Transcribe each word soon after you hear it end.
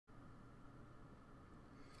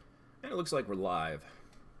Alright, it looks like we're live.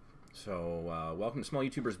 So, welcome to Small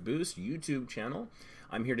YouTubers Boost YouTube channel.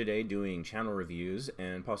 I'm here today doing channel reviews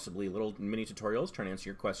and possibly little mini tutorials trying to answer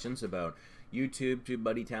your questions about YouTube,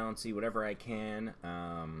 TubeBuddy, Talency, whatever I can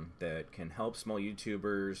that can help small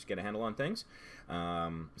YouTubers get a handle on things.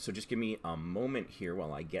 So just give me a moment here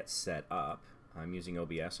while I get set up. I'm using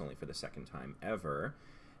OBS only for the second time ever.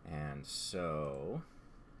 And so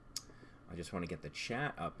I just want to get the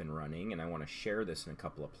chat up and running, and I want to share this in a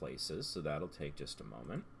couple of places, so that'll take just a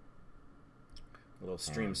moment. A little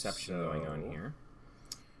streamception going on here.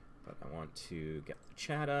 But I want to get the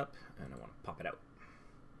chat up, and I want to pop it out.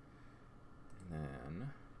 And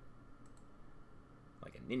then,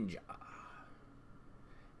 like a ninja.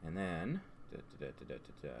 And then,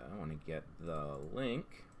 I want to get the link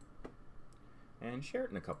and share it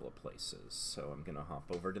in a couple of places. So I'm going to hop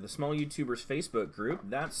over to the Small YouTubers Facebook group.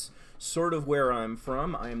 That's sort of where I'm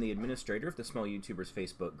from. I am the administrator of the Small YouTubers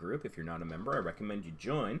Facebook group. If you're not a member, I recommend you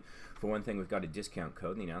join. For one thing, we've got a discount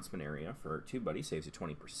code in the announcement area for TubeBuddy, saves you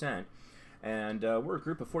 20%. And we're a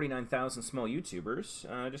group of 49,000 small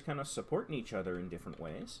YouTubers, just kind of supporting each other in different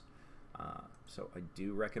ways. So I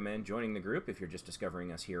do recommend joining the group if you're just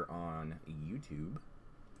discovering us here on YouTube.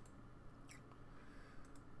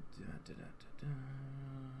 Let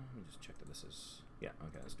me just check that this is, yeah,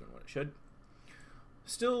 okay, it's doing what it should.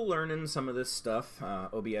 Still learning some of this stuff,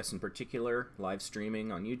 OBS in particular, live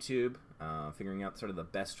streaming on YouTube, figuring out sort of the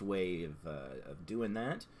best way of doing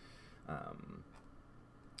that.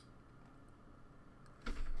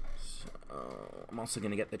 So I'm also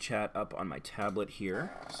going to get the chat up on my tablet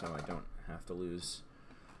here, so I don't have to lose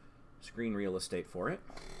screen real estate for it.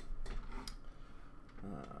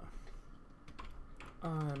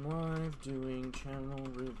 I'm live doing channel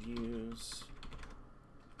reviews,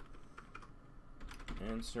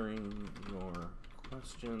 answering your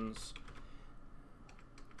questions,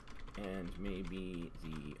 and maybe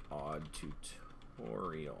the odd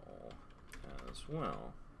tutorial as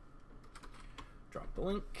well. Drop the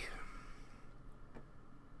link.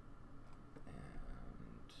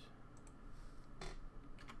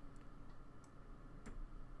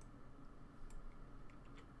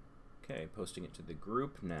 Okay, posting it to the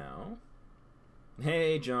group now.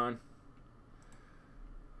 Hey, John.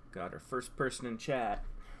 Got our first person in chat.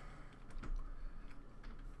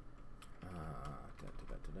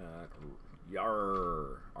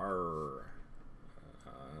 Yarr. Arr.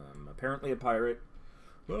 I'm apparently a pirate,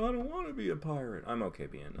 but I don't want to be a pirate. I'm okay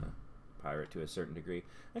being a pirate to a certain degree.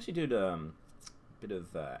 I actually did a bit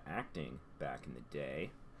of acting back in the day.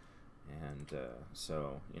 And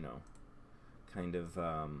so, you know, kind of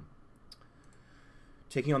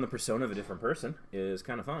taking on the persona of a different person is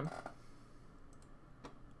kind of fun.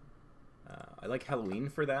 I like Halloween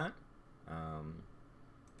for that.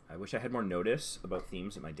 I wish I had more notice about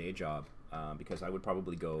themes at my day job because I would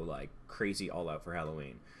probably go like crazy all out for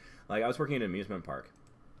Halloween. Like I was working at an amusement park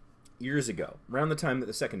years ago, around the time that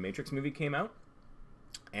the second Matrix movie came out.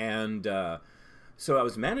 And so I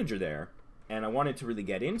was manager there, and I wanted to really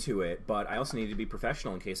get into it, but I also needed to be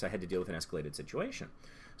professional in case I had to deal with an escalated situation.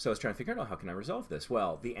 So I was trying to figure out, how can I resolve this?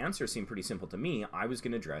 Well, the answer seemed pretty simple to me. I was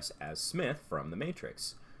going to dress as Smith from The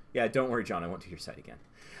Matrix. Yeah, don't worry, John, I won't do your side again.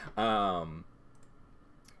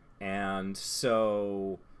 And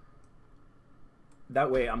so that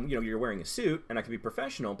way, you're wearing a suit, and I can be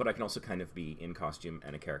professional, but I can also kind of be in costume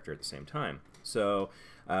and a character at the same time. So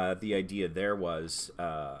the idea there was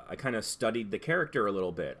I kind of studied the character a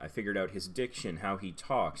little bit. I figured out his diction, how he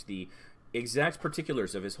talks, the exact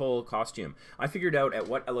particulars of his whole costume. I figured out at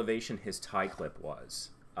what elevation his tie clip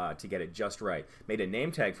was to get it just right. Made a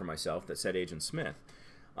name tag for myself that said Agent Smith.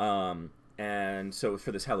 And so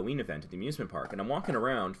for this Halloween event at the amusement park, and I'm walking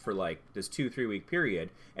around for like this 2-3 week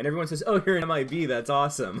period, and everyone says, "Oh, you're an MIB, that's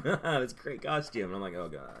awesome." That's a great costume. And I'm like, oh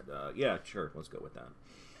god, yeah, sure, let's go with that.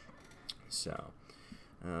 So,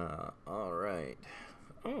 all right,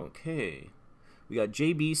 okay, we got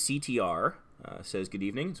JBCTR. Says good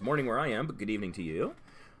evening. It's morning where I am, but good evening to you.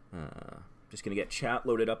 Just going to get chat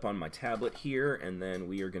loaded up on my tablet here, and then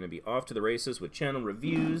we are going to be off to the races with channel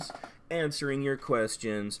reviews, answering your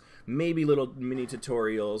questions, maybe little mini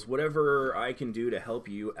tutorials, whatever I can do to help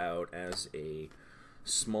you out as a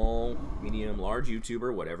small, medium, large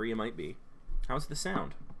YouTuber, whatever you might be. How's the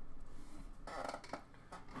sound?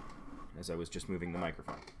 As I was just moving the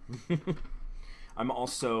microphone. I'm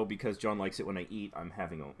also, because John likes it when I eat, I'm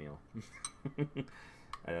having oatmeal.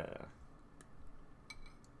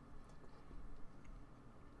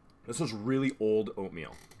 This is really old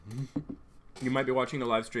oatmeal. You might be watching the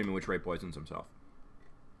live stream in which Ray poisons himself.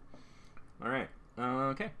 Alright,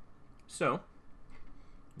 okay. So,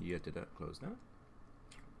 you have to close that.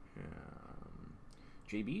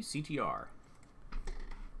 JBCTR.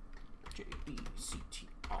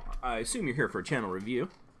 JBCTR. I assume you're here for a channel review.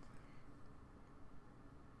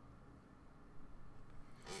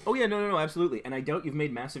 Oh yeah, no, absolutely. And I doubt you've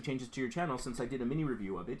made massive changes to your channel since I did a mini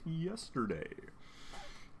review of it yesterday.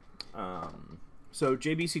 So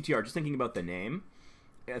JBCTR, just thinking about the name,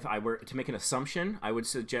 if I were to make an assumption, I would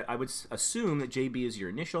assume that JB is your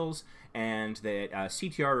initials and that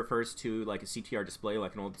CTR refers to like a CTR display,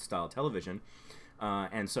 like an old style television.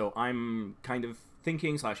 And so I'm kind of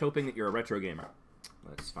thinking / hoping that you're a retro gamer.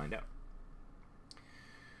 Let's find out.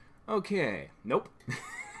 Okay, nope.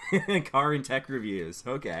 Car and tech reviews.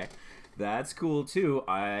 Okay, that's cool too.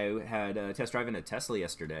 I had a test drive in a Tesla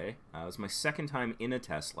yesterday. It was my second time in a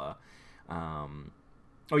Tesla.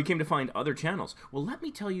 Oh, you came to find other channels. Well, let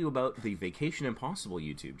me tell you about the Vacation Impossible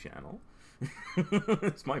YouTube channel.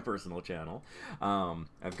 It's my personal channel.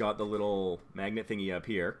 I've got the little magnet thingy up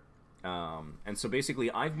here. And so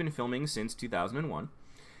basically, I've been filming since 2001.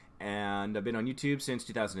 And I've been on YouTube since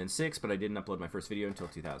 2006, but I didn't upload my first video until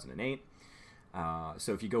 2008.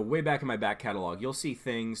 So if you go way back in my back catalog, you'll see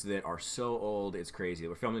things that are so old, it's crazy. They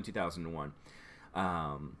were filmed in 2001.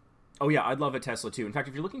 Oh yeah, I'd love a Tesla too. In fact,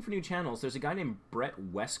 if you're looking for new channels, there's a guy named Brett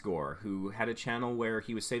Westgore who had a channel where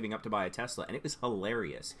he was saving up to buy a Tesla, and it was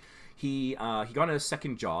hilarious. He got a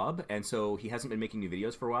second job, and so he hasn't been making new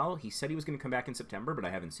videos for a while. He said he was going to come back in September, but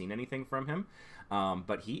I haven't seen anything from him.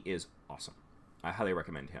 But he is awesome. I highly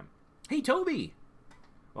recommend him. Hey, Toby!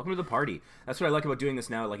 Welcome to the party. That's what I like about doing this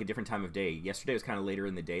now, like a different time of day. Yesterday was kind of later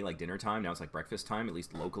in the day, like dinner time. Now it's like breakfast time, at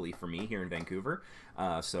least locally for me here in Vancouver.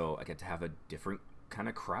 So I get to have a different kind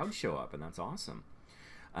of crowd show up, and that's awesome.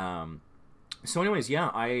 So anyways,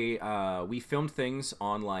 yeah, we filmed things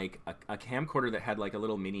on like a camcorder that had like a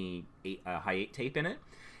little mini high 8 tape in it,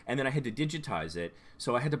 and then I had to digitize it,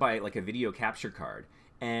 so I had to buy like a video capture card.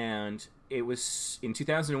 And it was, in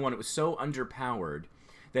 2001, it was so underpowered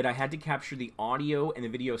that I had to capture the audio and the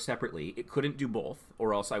video separately. It couldn't do both,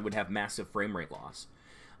 or else I would have massive frame rate loss.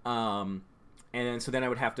 And so then I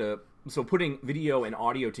would have to... So putting video and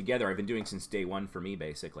audio together, I've been doing since day one for me,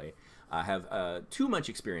 basically. I have too much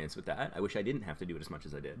experience with that. I wish I didn't have to do it as much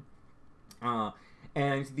as I did.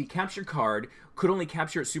 And the capture card could only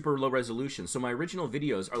capture at super low resolution. So my original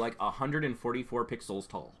videos are like 144 pixels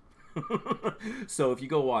tall. So if you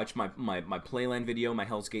go watch my Playland video, my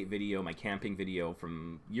Hell's Gate video, my camping video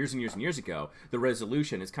from years and years and years ago, the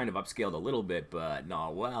resolution is kind of upscaled a little bit, but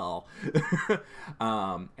not well.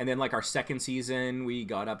 And then like our second season, we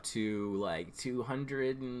got up to like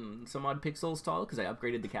 200 and some odd pixels tall because I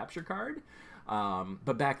upgraded the capture card.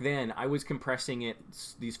 But back then, I was compressing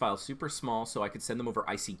these files super small so I could send them over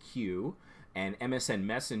ICQ and MSN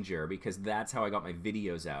Messenger, because that's how I got my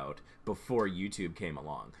videos out before YouTube came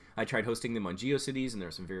along. I tried hosting them on GeoCities, and there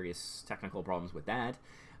were some various technical problems with that.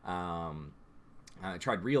 I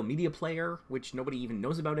tried Real Media Player, which nobody even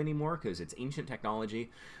knows about anymore because it's ancient technology.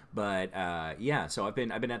 But yeah, so I've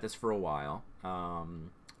been at this for a while,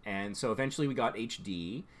 and so eventually we got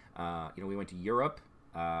HD. We went to Europe.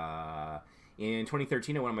 In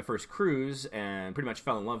 2013, I went on my first cruise and pretty much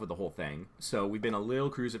fell in love with the whole thing. So we've been a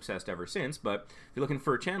little cruise obsessed ever since, but if you're looking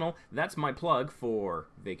for a channel, that's my plug for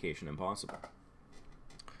Vacation Impossible.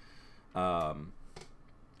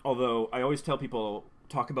 Although I always tell people,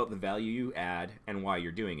 talk about the value you add and why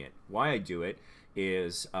you're doing it. Why I do it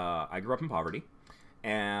is I grew up in poverty,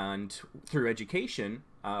 and through education,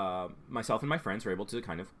 myself and my friends were able to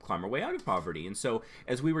kind of climb our way out of poverty. And so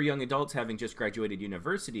as we were young adults having just graduated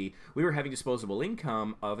university, we were having disposable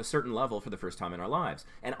income of a certain level for the first time in our lives.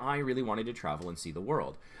 And I really wanted to travel and see the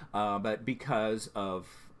world. But because of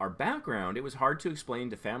our background, it was hard to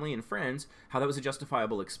explain to family and friends how that was a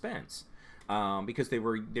justifiable expense. Because they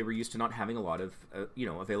were used to not having a lot of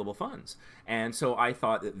available funds. And so I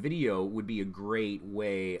thought that video would be a great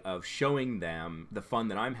way of showing them the fun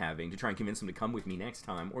that I'm having, to try and convince them to come with me next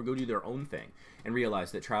time or go do their own thing and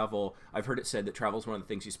realize that travel, I've heard it said that travel is one of the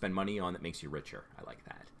things you spend money on that makes you richer. I like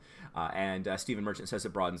that. And Stephen Merchant says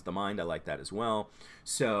it broadens the mind. I like that as well.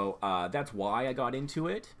 So that's why I got into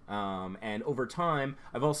it. And over time,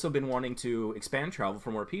 I've also been wanting to expand travel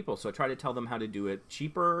for more people. So I try to tell them how to do it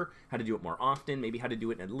cheaper, how to do it more often, maybe how to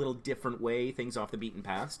do it in a little different way, things off the beaten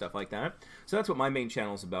path, stuff like that. So that's what my main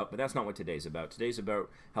channel is about, but that's not what today's about. Today's about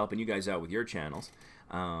helping you guys out with your channels.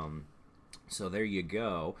 So there you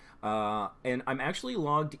go. And I'm actually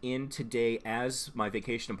logged in today as my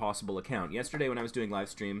Vacation Impossible account. Yesterday when I was doing live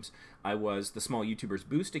streams, I was the Small YouTubers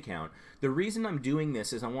Boost account. The reason I'm doing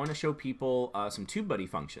this is I want to show people some TubeBuddy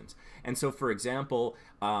functions. And so, for example,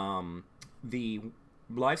 the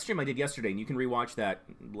live stream I did yesterday, and you can rewatch that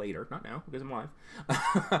later. Not now, because I'm live.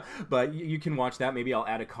 But you can watch that. Maybe I'll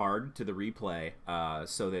add a card to the replay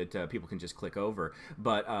so that people can just click over.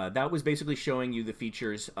 But that was basically showing you the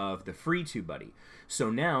features of the free TubeBuddy. So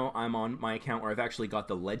now I'm on my account where I've actually got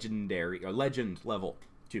the legendary or legend level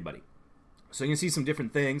TubeBuddy. So you can see some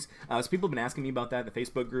different things. So people have been asking me about that in the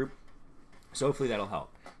Facebook group. So hopefully that'll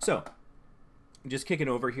help. So just kicking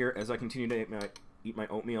over here as I continue to eat my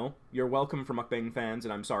oatmeal. You're welcome for mukbang fans,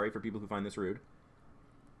 and I'm sorry for people who find this rude.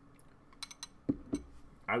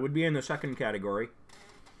 I would be in the second category.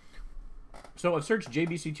 So I've searched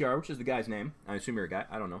JBCTR, which is the guy's name. I assume you're a guy.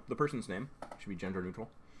 I don't know. The person's name. Should be gender neutral.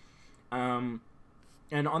 And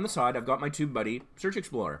on the side, I've got my TubeBuddy Search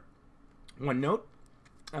Explorer. One note,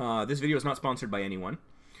 this video is not sponsored by anyone.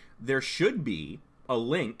 There should be a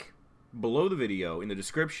link below the video in the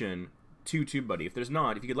description to TubeBuddy. If there's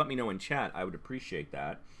not, if you could let me know in chat, I would appreciate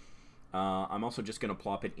that. I'm also just going to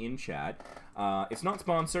plop it in chat. It's not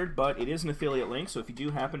sponsored, but it is an affiliate link, so if you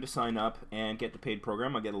do happen to sign up and get the paid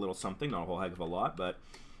program, I'll get a little something, not a whole heck of a lot, but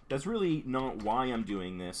that's really not why I'm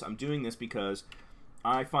doing this. I'm doing this because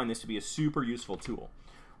I find this to be a super useful tool.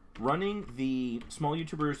 Running the Small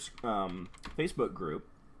YouTubers Facebook group,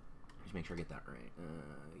 just make sure I get that right.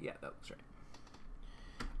 Yeah, that looks right.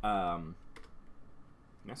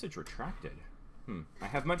 Message retracted. I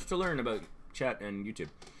have much to learn about chat and YouTube.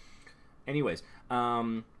 Anyways,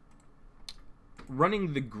 running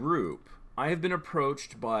the group, I have been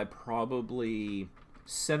approached by probably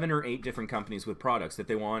 7 or 8 different companies with products that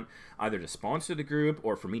they want either to sponsor the group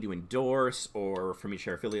or for me to endorse or for me to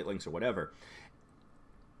share affiliate links or whatever.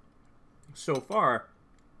 So far,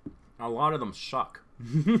 a lot of them suck.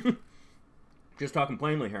 Just talking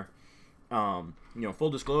plainly here. You know,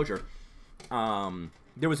 full disclosure.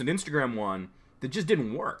 There was an Instagram one that just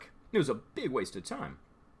didn't work. It was a big waste of time.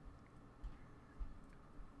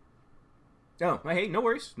 Oh, hey, no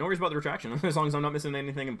worries. No worries about the retraction, as long as I'm not missing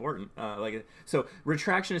anything important. So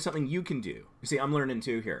retraction is something you can do. You see, I'm learning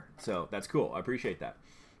too here, so that's cool. I appreciate that.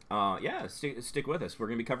 Yeah, stick with us. We're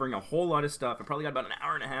going to be covering a whole lot of stuff. I probably got about an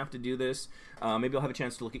hour and a half to do this. Maybe I'll have a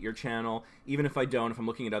chance to look at your channel. Even if I don't, if I'm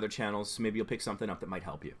looking at other channels, maybe you'll pick something up that might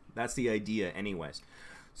help you. That's the idea anyways.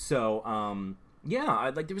 So, yeah,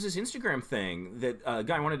 there was this Instagram thing that a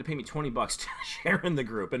guy wanted to pay me $20 to share in the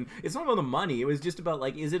group, and it's not about the money. It was just about,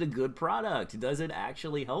 like, is it a good product? Does it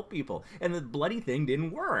actually help people? And the bloody thing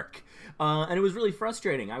didn't work, and it was really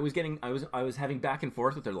frustrating. I was having back and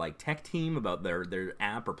forth with their tech team about their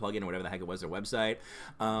app or plugin or whatever the heck it was, their website,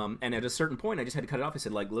 and at a certain point, I just had to cut it off. I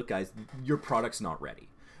said, look, guys, your product's not ready.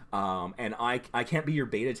 And I can't be your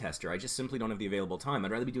beta tester. I just simply don't have the available time.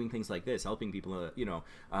 I'd rather be doing things like this, helping people,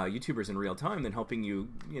 YouTubers in real time, than helping you,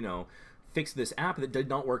 fix this app that did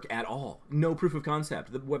not work at all. No proof of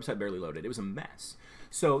concept. The website barely loaded. It was a mess.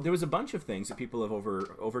 So there was a bunch of things that people have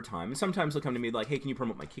over time, and sometimes they'll come to me like, hey, can you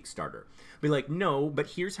promote my Kickstarter? Be like, no, but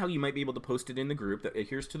here's how you might be able to post it in the group that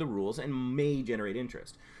adheres to the rules and may generate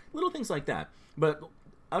interest. Little things like that. But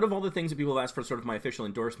out of all the things that people have asked for sort of my official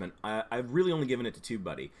endorsement, I've really only given it to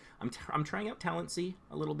TubeBuddy. I'm trying out Talency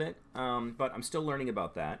a little bit, but I'm still learning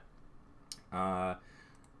about that.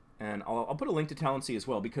 And I'll put a link to Talency as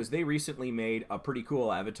well, because they recently made a pretty cool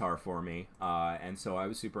avatar for me, and so I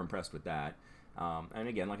was super impressed with that. And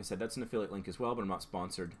again, like I said, that's an affiliate link as well, but I'm not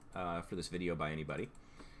sponsored for this video by anybody.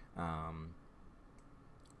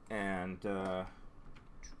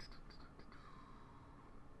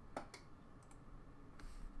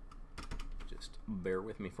 Just bear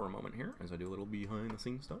with me for a moment here as I do a little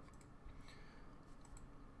behind-the-scenes stuff.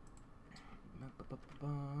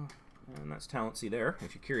 And that's Talency there,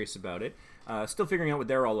 if you're curious about it. Still figuring out what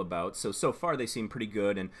they're all about. So far they seem pretty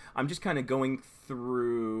good, and I'm just kind of going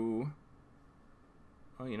through...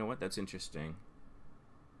 Oh, you know what? That's interesting.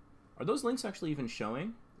 Are those links actually even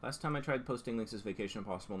showing? Last time I tried posting links as Vacation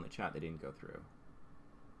Impossible in the chat, they didn't go through.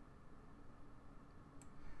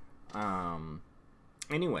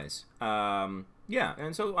 Anyways, yeah,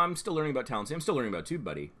 and so I'm still learning about Talency. I'm still learning about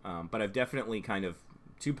TubeBuddy, but I've definitely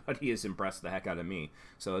TubeBuddy has impressed the heck out of me,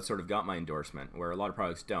 so it's sort of got my endorsement, where a lot of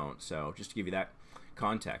products don't. So just to give you that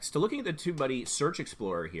context. So looking at the TubeBuddy Search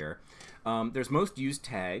Explorer here, there's most used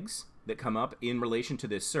tags that come up in relation to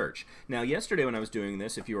this search. Now, yesterday when I was doing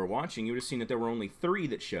this, if you were watching, you would have seen that there were only 3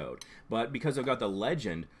 that showed, but because I've got the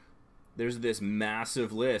legend, there's this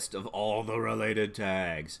massive list of all the related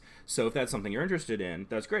tags. So if that's something you're interested in,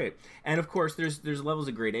 that's great. And of course, there's levels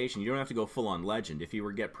of gradation. You don't have to go full on legend. If you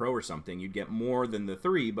were to get pro or something, you'd get more than the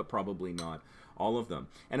 3, but probably not all of them.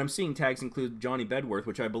 And I'm seeing tags include Johnny Bedworth,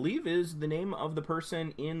 which I believe is the name of the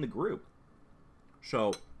person in the group.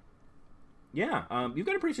 So, yeah, you've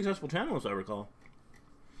got a pretty successful channel, as I recall.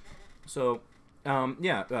 So,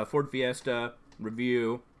 yeah, Ford Fiesta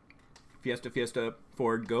review, Fiesta,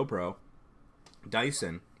 Ford GoPro,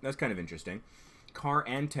 Dyson. That's kind of interesting. Car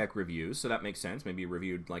and tech reviews, so that makes sense. Maybe you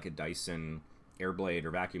reviewed like a Dyson Airblade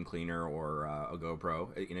or vacuum cleaner or a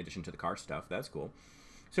GoPro in addition to the car stuff. That's cool.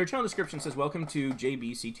 So our channel description says, welcome to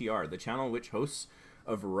JBCTR, the channel which hosts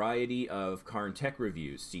a variety of car and tech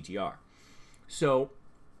reviews, CTR. So,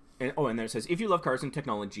 and then it says, if you love cars and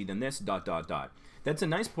technology, then this, ... That's a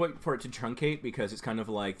nice point for it to truncate, because it's kind of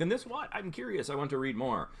like, then this what? I'm curious, I want to read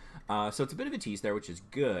more. So it's a bit of a tease there, which is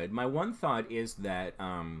good. My one thought is that,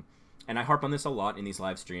 and I harp on this a lot in these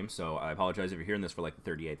live streams, so I apologize if you're hearing this for like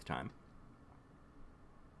the 38th time.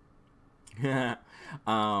 You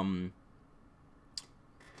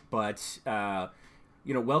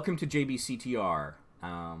know, welcome to JBCTR,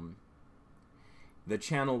 the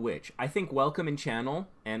channel which. I think welcome and channel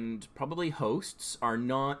and probably hosts are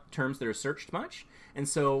not terms that are searched much, and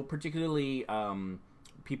so particularly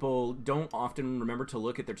people don't often remember to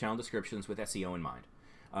look at their channel descriptions with SEO in mind.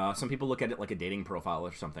 Some people look at it like a dating profile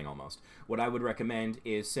or something almost. What I would recommend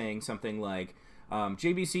is saying something like,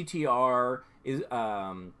 JBCTR is,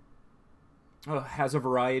 has a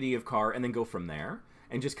variety of car, and then go from there.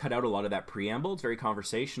 And just cut out a lot of that preamble. It's very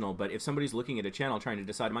conversational, but if somebody's looking at a channel trying to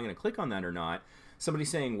decide, am I going to click on that or not, somebody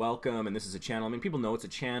saying welcome and this is a channel, I mean, people know it's a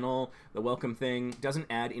channel. The welcome thing doesn't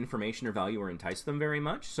add information or value or entice them very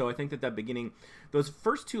much. So I think that beginning, those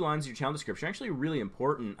first 2 lines of your channel description are actually really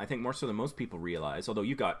important, I think more so than most people realize, although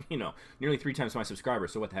you got, you know, nearly 3 times my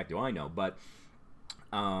subscribers, so what the heck do I know? But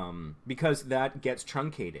because that gets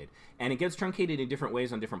truncated, and it gets truncated in different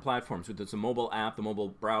ways on different platforms, whether it's a mobile app, the mobile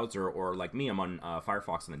browser, or like me, I'm on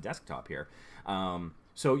Firefox on the desktop here.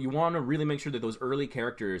 So you want to really make sure that those early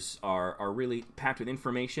characters are really packed with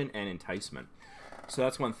information and enticement. So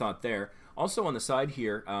that's one thought there. Also on the side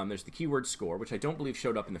here, there's the keyword score, which I don't believe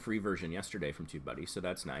showed up in the free version yesterday from TubeBuddy, so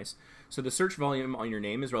that's nice. So the search volume on your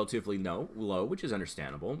name is relatively low, which is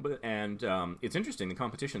understandable, and it's interesting, the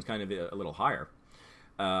competition's kind of a little higher.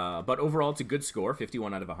 But overall, it's a good score,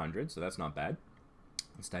 51 out of 100, so that's not bad.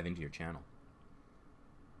 Let's dive into your channel.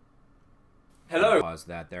 Hello. Pause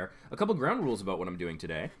that there. A couple ground rules about what I'm doing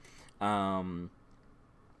today. Oh,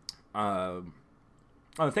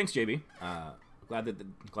 thanks, JB. Glad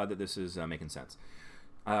that this is making sense.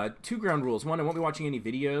 2 ground rules. One, I won't be watching any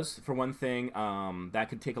videos. For one thing, that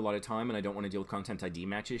could take a lot of time, and I don't want to deal with content ID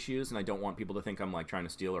match issues, and I don't want people to think I'm like trying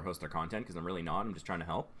to steal or host their content, because I'm really not. I'm just trying to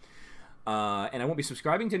help. And I won't be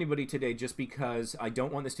subscribing to anybody today just because I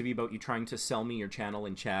don't want this to be about you trying to sell me your channel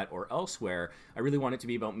in chat or elsewhere. I really want it to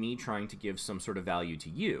be about me trying to give some sort of value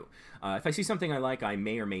to you. If I see something I like, I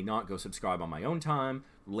may or may not go subscribe on my own time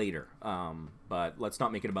later. But let's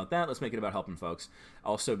not make it about that. Let's make it about helping folks.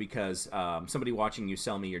 Also because somebody watching you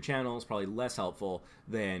sell me your channel is probably less helpful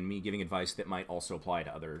than me giving advice that might also apply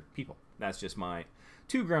to other people. That's just my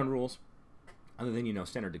 2 ground rules, other than, you know,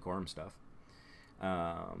 standard decorum stuff.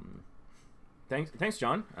 Thanks,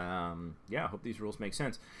 John. Yeah, I hope these rules make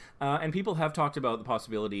sense. And people have talked about the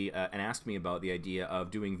possibility and asked me about the idea of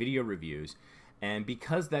doing video reviews. And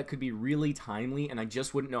because that could be really timely, and I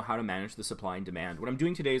just wouldn't know how to manage the supply and demand, what I'm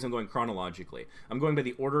doing today is I'm going chronologically. I'm going by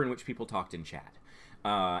the order in which people talked in chat.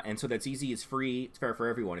 And so that's easy, it's free, it's fair for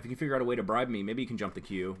everyone. If you can figure out a way to bribe me, maybe you can jump the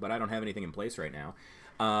queue, but I don't have anything in place right now.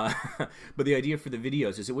 But the idea for the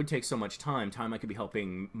videos is it would take so much time I could be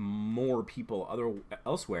helping more people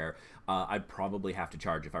elsewhere. I'd probably have to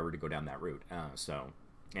charge if I were to go down that route. So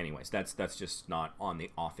anyways, that's just not on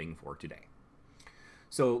the offing for today.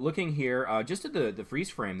 So looking here, just at the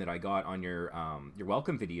freeze frame that I got on your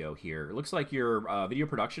welcome video here, it looks like your video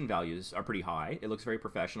production values are pretty high. It looks very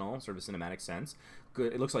professional, sort of a cinematic sense.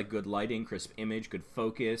 Good. It looks like good lighting, crisp image, good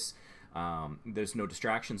focus. There's no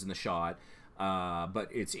distractions in the shot. But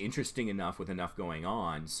it's interesting enough with enough going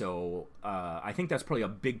on. So I think that's probably a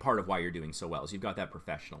big part of why you're doing so well, is you've got that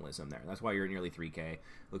professionalism there. That's why you're at nearly 3K.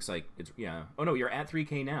 Looks like it's, yeah. Oh no, you're at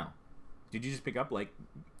 3K now. Did you just pick up like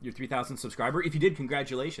your 3,000 subscriber? If you did,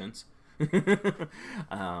 congratulations.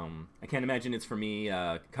 I can't imagine it's for me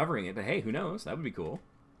covering it, but hey, who knows? That would be cool.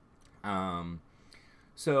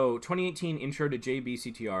 So 2018 intro to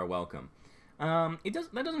JBCTR, welcome.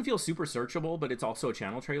 That doesn't feel super searchable, but it's also a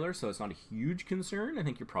channel trailer, so it's not a huge concern. I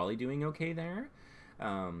think you're probably doing okay there.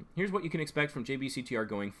 Here's what you can expect from JBCTR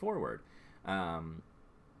going forward.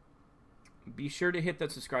 Be sure to hit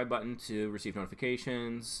that subscribe button to receive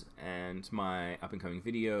notifications and my up-and-coming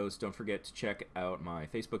videos. Don't forget to check out my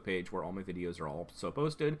Facebook page where all my videos are also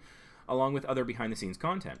posted, along with other behind-the-scenes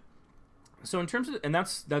content. So in terms of, and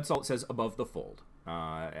that's all it says above the fold.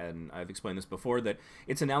 And I've explained this before, that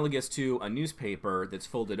it's analogous to a newspaper that's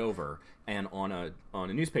folded over and on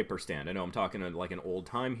a newspaper stand. I know I'm talking like an old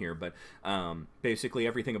time here, but basically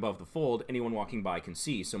everything above the fold, anyone walking by can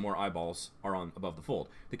see, so more eyeballs are on above the fold.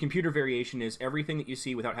 The computer variation is everything that you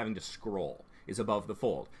see without having to scroll is above the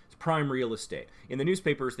fold. It's prime real estate. In the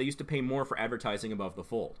newspapers, they used to pay more for advertising above the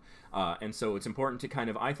fold. And so it's important to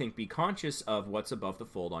kind of, I think, be conscious of what's above the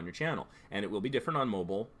fold on your channel. And it will be different on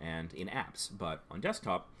mobile and in apps, but on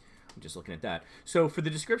desktop, I'm just looking at that. So for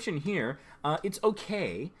the description here, it's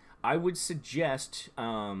okay. I would suggest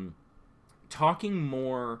talking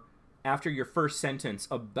more after your first sentence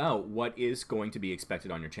about what is going to be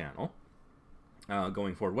expected on your channel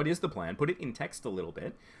going forward. What is the plan? Put it in text a little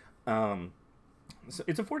bit. So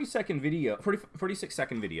it's a 46-second video,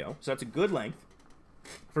 so that's a good length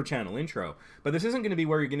for channel intro. But this isn't going to be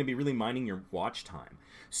where you're going to be really minding your watch time.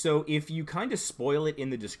 So if you kind of spoil it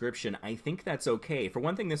in the description, I think that's okay. For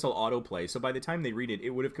one thing, this will autoplay, so by the time they read it,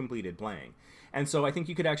 it would have completed playing. And so I think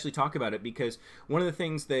you could actually talk about it, because one of the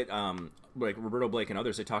things that like Roberto Blake and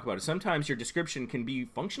others, they talk about is sometimes your description can be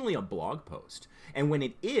functionally a blog post. And when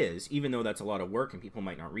it is, even though that's a lot of work and people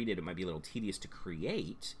might not read it, it might be a little tedious to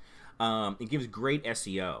create, it gives great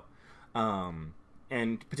SEO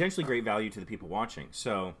and potentially great value to the people watching.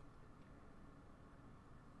 So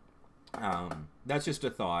that's just a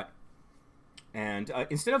thought. And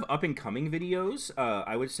instead of up-and-coming videos,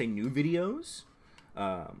 I would say new videos.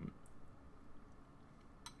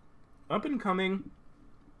 Up-and-coming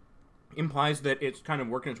implies that it's kind of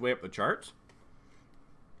working its way up the charts.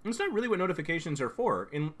 It's not really what notifications are for.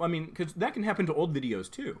 I mean, because that can happen to old videos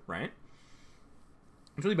too, right?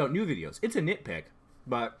 It's really about new videos. It's a nitpick,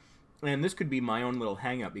 but, and this could be my own little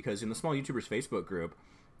hang-up, because in the Small YouTubers Facebook group,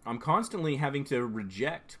 I'm constantly having to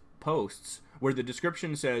reject posts where the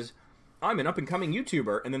description says, I'm an up-and-coming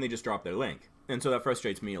YouTuber, and then they just drop their link. And so that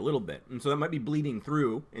frustrates me a little bit. And so that might be bleeding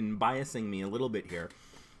through and biasing me a little bit here.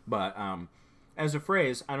 But as a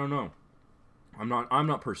phrase, I don't know. I'm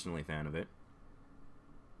not personally a fan of it.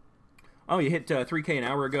 Oh, you hit 3K an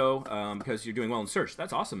hour ago because you're doing well in search.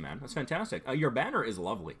 That's awesome, man. That's fantastic. Your banner is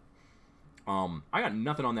lovely. I got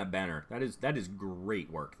nothing on that banner. That is great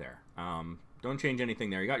work there. Don't change anything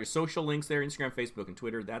there. You got your social links there, Instagram, Facebook, and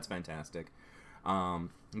Twitter. That's fantastic. You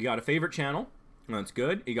got a favorite channel. That's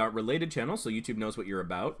good. You got related channels, so YouTube knows what you're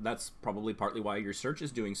about. That's probably partly why your search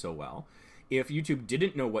is doing so well. If YouTube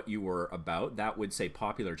didn't know what you were about, that would say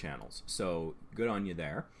popular channels. So good on you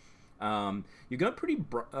there. You've got pretty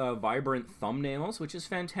vibrant thumbnails, which is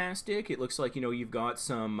fantastic. It looks like, you know, you've got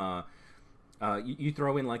some, you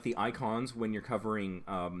throw in like the icons when you're covering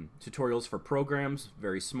tutorials for programs.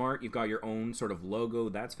 Very smart. You've got your own sort of logo.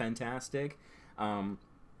 That's fantastic. And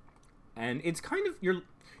it's kind of,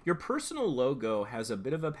 your personal logo has a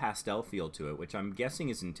bit of a pastel feel to it, which I'm guessing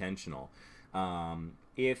is intentional.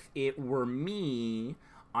 If it were me,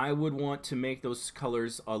 I would want to make those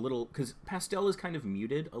colors a little, because pastel is kind of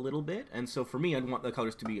muted a little bit, and so for me, I'd want the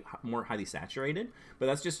colors to be more highly saturated, but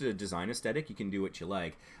that's just a design aesthetic. You can do what you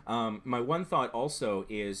like. My one thought also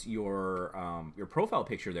is your profile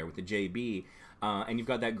picture there with the JB, and you've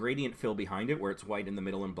got that gradient fill behind it where it's white in the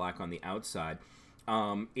middle and black on the outside.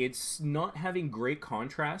 It's not having great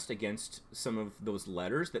contrast against some of those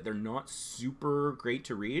letters, that they're not super great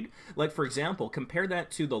to read. Like, for example, compare that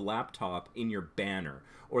to the laptop in your banner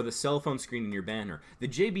or the cell phone screen in your banner. The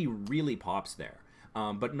JB really pops there,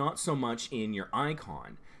 but not so much in your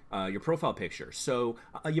icon, your profile picture. So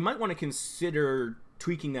you might want to consider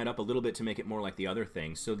tweaking that up a little bit to make it more like the other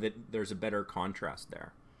thing so that there's a better contrast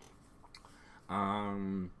there.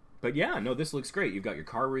 But yeah, no, this looks great. You've got your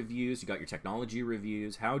car reviews, you got your technology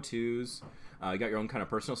reviews, how-tos, you got your own kind of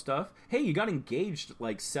personal stuff. Hey, you got engaged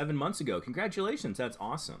like 7 months ago. Congratulations, that's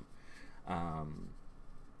awesome.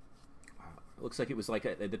 Looks like it was like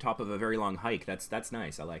at the top of a very long hike. That's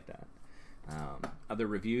nice. I like that. Other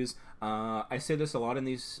reviews. I say this a lot in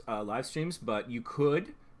these live streams, but you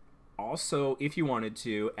could also, if you wanted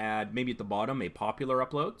to, add maybe at the bottom a popular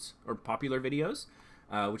uploads or popular videos.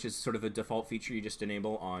 Which is sort of a default feature you just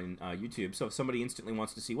enable on YouTube. So if somebody instantly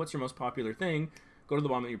wants to see what's your most popular thing, go to the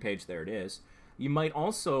bottom of your page, there it is. You might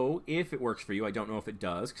also, if it works for you, I don't know if it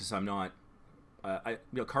does, because I'm not,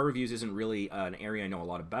 car reviews isn't really an area I know a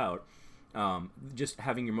lot about, just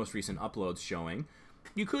having your most recent uploads showing.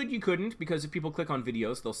 You could, you couldn't, because if people click on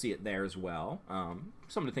videos, they'll see it there as well.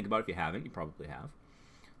 Something to think about if you haven't, you probably have.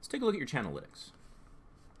 Let's take a look at your Channelytics.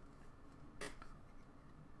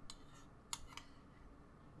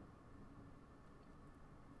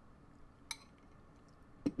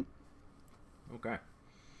 Okay.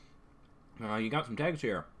 You got some tags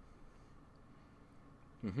here.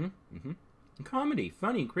 Comedy,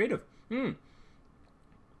 funny, creative. And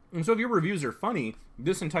so if your reviews are funny,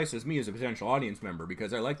 this entices me as a potential audience member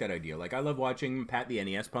because I like that idea. Like, I love watching Pat the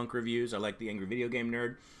NES Punk reviews. I like the Angry Video Game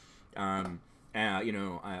Nerd. You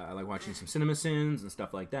know, I like watching some CinemaSins and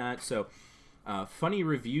stuff like that. So, funny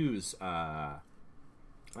reviews, that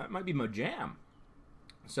might be my jam.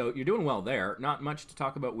 So you're doing well there. Not much to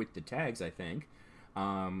talk about with the tags, I think.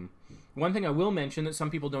 One thing I will mention that some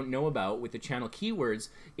people don't know about with the channel keywords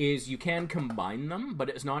is you can combine them, but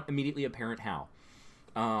it's not immediately apparent how.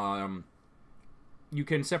 You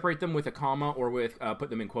can separate them with a comma or with put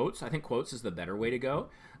them in quotes. I think quotes is the better way to go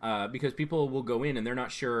because people will go in and they're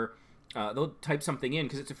not sure. They'll type something in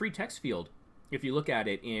because it's a free text field if you look at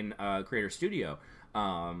it in Creator Studio.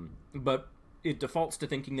 But it defaults to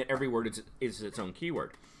thinking that every word is its own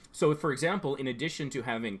keyword. So, if, for example, in addition to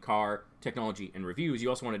having car, technology, and reviews, you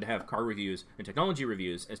also wanted to have car reviews and technology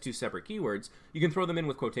reviews as two separate keywords, you can throw them in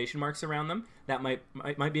with quotation marks around them. That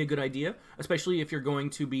might be a good idea, especially if you're going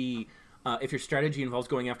to be, if your strategy involves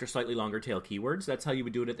going after slightly longer tail keywords. That's how you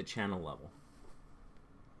would do it at the channel level.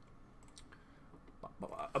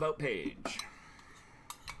 About page.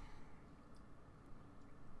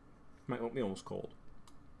 My oatmeal was cold.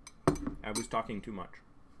 I was talking too much.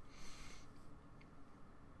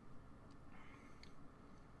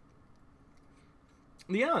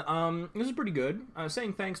 Yeah, this is pretty good.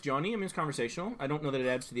 Saying thanks, Johnny. I mean, it's conversational. I don't know that it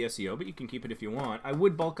adds to the SEO, but you can keep it if you want. I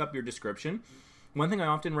would bulk up your description. One thing I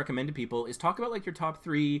often recommend to people is talk about, like, your top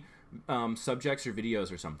 3 subjects or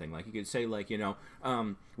videos or something. Like, you could say, like, you know,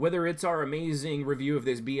 whether it's our amazing review of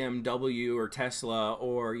this BMW or Tesla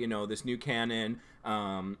or, you know, this new Canon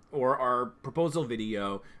or our proposal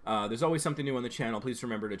video. There's always something new on the channel. Please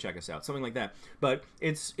remember to check us out. Something like that. But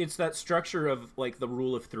it's that structure of, like, the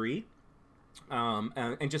rule of 3.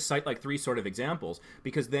 And just cite like 3 sort of examples,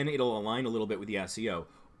 because then it'll align a little bit with the SEO.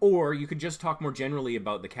 Or you could just talk more generally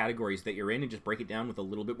about the categories that you're in and just break it down with a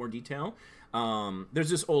little bit more detail. There's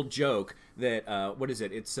this old joke that, what is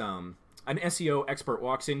it? It's an SEO expert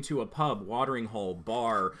walks into a pub, watering hole,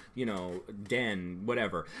 bar, you know, den,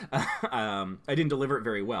 whatever. I didn't deliver it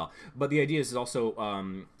very well. But the idea is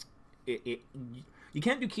also, you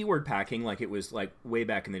can't do keyword packing like it was like way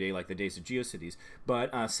back in the day, like the days of GeoCities,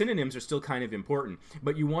 but synonyms are still kind of important.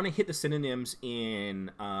 But you want to hit the synonyms in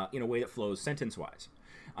a way that flows sentence-wise.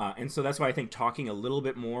 And so that's why I think talking a little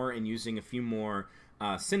bit more and using a few more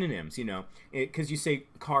synonyms, you know, because you say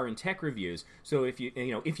car and tech reviews. So if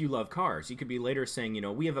if you love cars, you could be later saying, you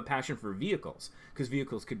know, we have a passion for vehicles, because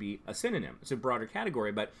vehicles could be a synonym. It's a broader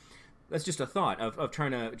category, but that's just a thought of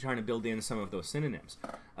trying to build in some of those synonyms.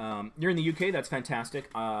 You're in the UK. That's fantastic.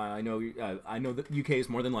 I know that UK is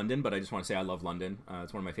more than London, but I just want to say I love London.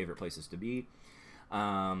 It's one of my favorite places to be.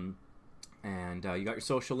 And you got your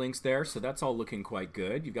social links there, so that's all looking quite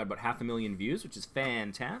good. You've got about 500,000 views, which is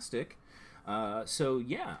fantastic. So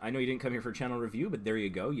yeah, I know you didn't come here for a channel review, but there you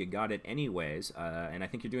go. You got it anyways, and I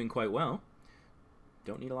think you're doing quite well.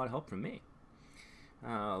 Don't need a lot of help from me.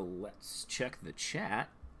 Let's check the chat.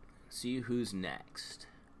 See who's next.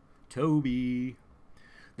 Toby.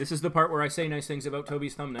 This is the part where I say nice things about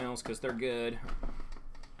Toby's thumbnails because they're good.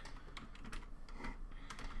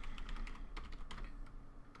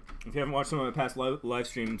 If you haven't watched some of my past live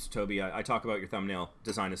streams, Toby, I talk about your thumbnail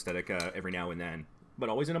design aesthetic every now and then, but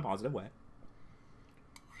always in a positive way.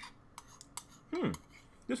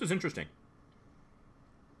 This is interesting.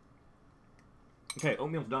 Okay,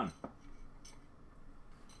 oatmeal's done.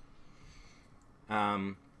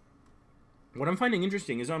 What I'm finding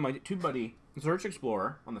interesting is on my TubeBuddy Search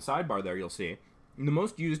Explorer, on the sidebar there, you'll see the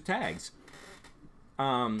most used tags.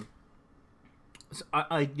 So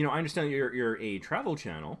I understand that you're a travel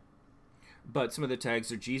channel, but some of the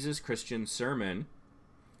tags are Jesus, Christian, sermon.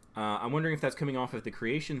 I'm wondering if that's coming off of the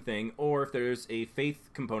creation thing, or if there's a faith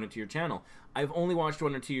component to your channel. I've only watched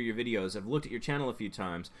 1 or 2 of your videos. I've looked at your channel a few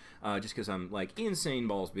times, just because I'm like insane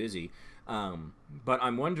balls busy. But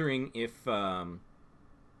I'm wondering if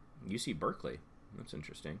UC Berkeley. That's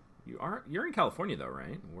interesting. You're in California though,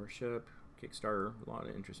 right? Worship, Kickstarter, a lot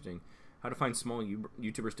of interesting. How to find small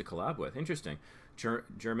YouTubers to collab with. Interesting.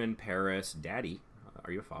 German, Paris, Daddy.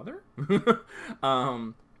 Are you a father?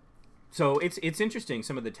 So it's interesting,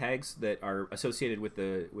 some of the tags that are associated with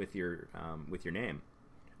your name.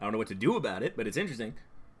 I don't know what to do about it, but it's interesting.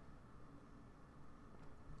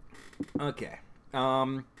 Okay.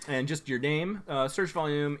 And just your name. Search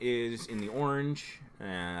volume is in the orange,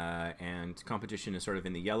 and competition is sort of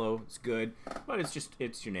in the yellow. It's good, but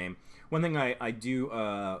it's your name. One thing I do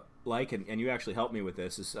like, and you actually helped me with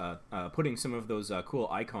this, is putting some of those cool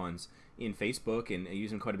icons in Facebook and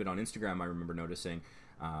use them quite a bit on Instagram, I remember noticing.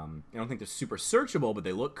 I don't think they're super searchable, but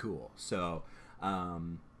they look cool. So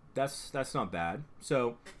that's not bad.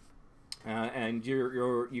 So and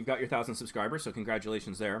you've got your 1,000 subscribers, so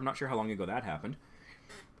congratulations there. I'm not sure how long ago that happened.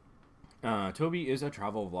 Toby is a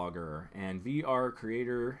travel vlogger and VR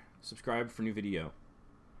creator. Subscribe for new video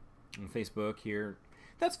on Facebook here.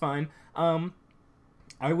 That's fine.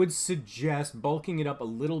 I would suggest bulking it up a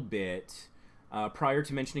little bit prior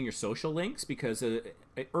to mentioning your social links, because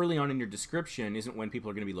early on in your description isn't when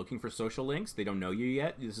people are going to be looking for social links. They don't know you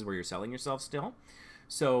yet. This is where you're selling yourself still.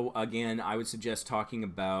 So again, I would suggest talking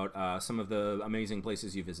about some of the amazing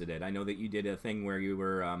places you visited. I know that you did a thing where you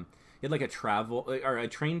were you had like a travel or a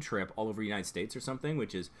train trip all over the United States or something,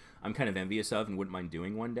 which is I'm kind of envious of and wouldn't mind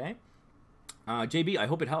doing one day. JB, I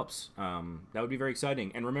hope it helps. That would be very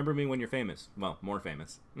exciting. And remember me when you're famous. Well, more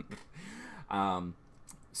famous.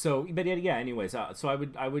 So, but yeah, anyways, so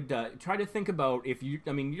I would try to think about if you,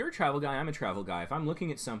 I mean, you're a travel guy, I'm a travel guy. If I'm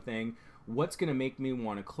looking at something, what's going to make me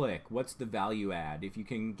want to click? What's the value add? If you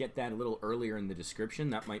can get that a little earlier in the description,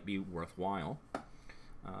 that might be worthwhile.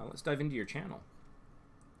 Let's dive into your channel.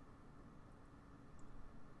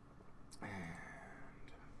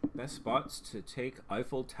 Best spots to take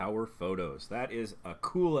Eiffel Tower photos. That is a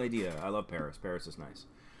cool idea. I love Paris. Paris is nice.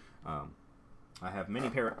 I have many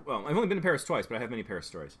Paris... Well, I've only been to Paris twice, but I have many Paris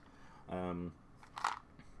stories. I'm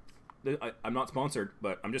not sponsored,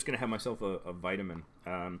 but I'm just going to have myself a vitamin.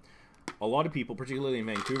 A lot of people, particularly in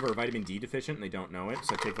Vancouver, are vitamin D deficient, and they don't know it.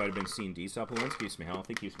 So I take vitamin C and D supplements. Keeps me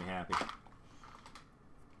healthy, keeps me happy.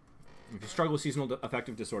 If you struggle with seasonal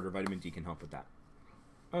affective disorder, vitamin D can help with that.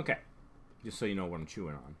 Okay. Just so you know what I'm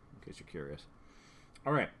chewing on, in case you're curious.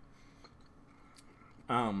 All right.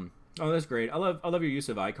 Oh, that's great. I love your use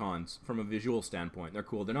of icons from a visual standpoint. They're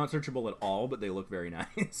cool. They're not searchable at all, but they look very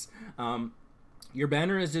nice. Your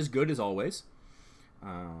banner is as good as always. You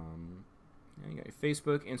got your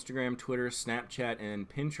Facebook, Instagram, Twitter, Snapchat, and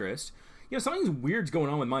Pinterest. You know, something weird's going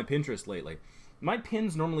on with my Pinterest lately. My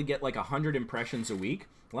pins normally get like 100 impressions a week.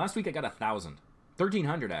 Last week I got 1,000.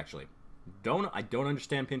 1,300 actually. I don't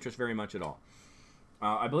understand Pinterest very much at all.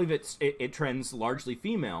 I believe it trends largely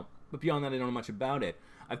female, but beyond that I don't know much about it.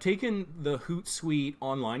 I've taken the Hootsuite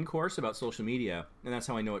online course about social media, and that's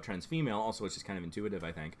how I know it trends female. Also, it's just kind of intuitive,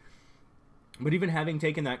 I think. But even having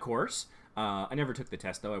taken that course, I never took the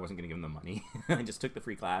test, though. I wasn't going to give them the money. I just took the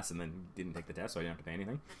free class and then didn't take the test, so I didn't have to pay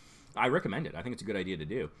anything. I recommend it. I think it's a good idea to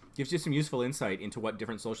do. Gives you some useful insight into what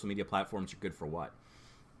different social media platforms are good for what.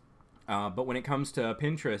 But when it comes to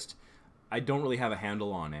Pinterest, I don't really have a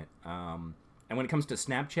handle on it. And when it comes to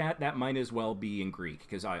Snapchat, that might as well be in Greek,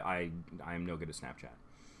 because I am no good at Snapchat.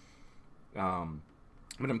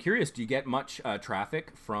 But I'm curious, do you get much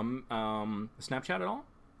traffic from Snapchat at all?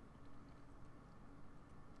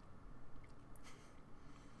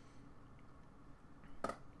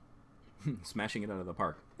 Smashing it out of the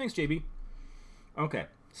park. Thanks, JB. Okay,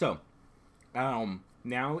 so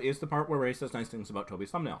now is the part where Ray says nice things about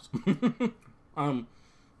Toby's thumbnails.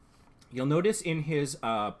 You'll notice in his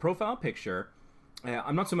profile picture,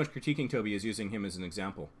 I'm not so much critiquing Toby as using him as an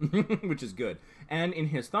example, which is good. And in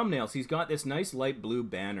his thumbnails, he's got this nice light blue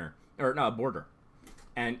banner, or border.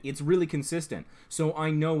 And it's really consistent. So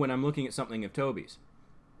I know when I'm looking at something of Toby's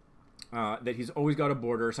that he's always got a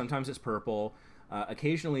border. Sometimes it's purple.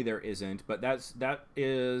 Occasionally there isn't. But that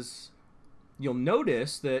is... You'll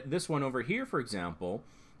notice that this one over here, for example,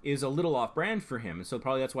 is a little off-brand for him. And so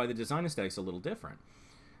probably that's why the design aesthetic's a little different.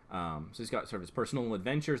 So he's got sort of his personal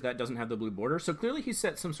adventures. That doesn't have the blue border. So clearly he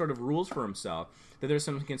set some sort of rules for himself, that there's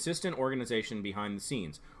some consistent organization behind the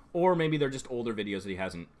scenes. Or maybe they're just older videos that he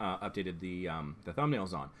hasn't updated the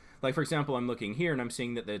thumbnails on. Like, for example, I'm looking here and I'm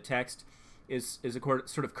seeing that the text is a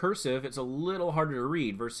sort of cursive. It's a little harder to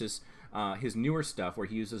read versus his newer stuff where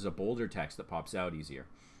he uses a bolder text that pops out easier.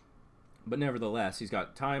 But nevertheless, he's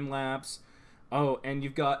got time-lapse. Oh, and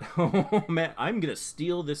you've got... Oh, man, I'm going to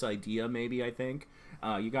steal this idea, maybe, I think.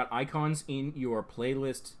 You got icons in your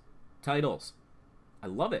playlist titles. I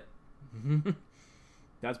love it.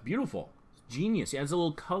 That's beautiful. It's genius. It adds a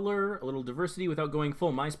little color, a little diversity without going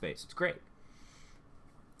full MySpace. It's great.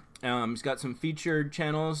 He's got some featured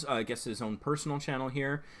channels. I guess his own personal channel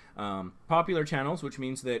here. Popular channels, which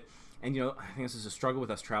means that, and you know, I think this is a struggle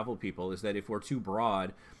with us travel people, is that if we're too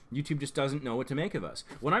broad, YouTube just doesn't know what to make of us.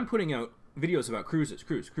 When I'm putting out videos about cruises,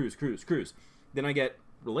 cruise, then I get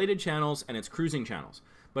related channels and it's cruising channels.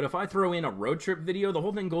 But if I throw in a road trip video, the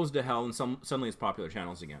whole thing goes to hell and suddenly it's popular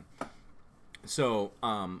channels again. So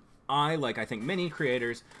I think many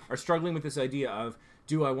creators, are struggling with this idea of,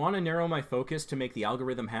 do I want to narrow my focus to make the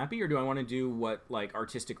algorithm happy, or do I want to do what like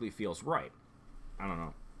artistically feels right? I don't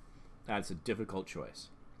know. That's a difficult choice.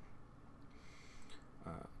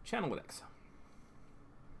 Channelytics.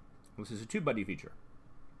 This is a TubeBuddy feature.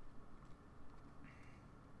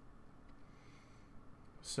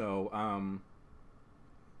 So,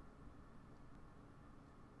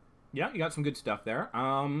 yeah, you got some good stuff there.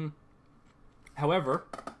 However,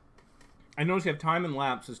 I notice you have time and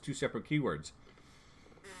lapse as 2 separate keywords.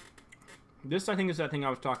 This, I think, is that thing I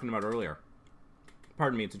was talking about earlier.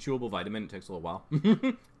 Pardon me, it's a chewable vitamin. It takes a little while.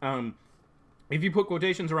 If you put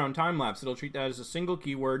quotations around time lapse, it'll treat that as a single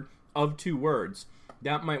keyword of 2 words.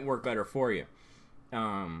 That might work better for you.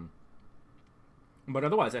 But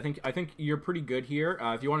otherwise, I think you're pretty good here.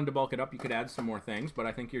 If you wanted to bulk it up, you could add some more things, but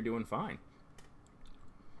I think you're doing fine.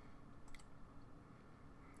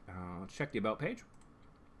 Let's check the About page.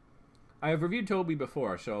 I have reviewed Toby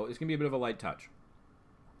before, so it's going to be a bit of a light touch.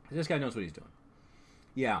 This guy knows what he's doing.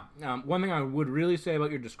 Yeah, one thing I would really say about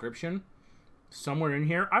your description, somewhere in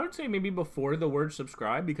here, I would say maybe before the word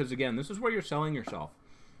subscribe, because again, this is where you're selling yourself.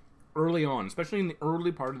 Early on, especially in the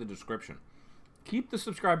early part of the description. Keep the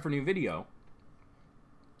subscribe for new video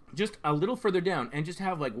just a little further down and just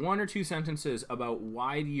have like 1 or 2 sentences about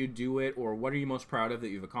why do you do it, or what are you most proud of that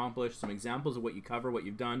you've accomplished, some examples of what you cover, what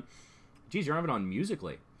you've done. Geez, you're having it on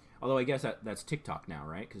Musical.ly. Although I guess that's TikTok now,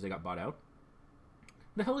 right? Because they got bought out.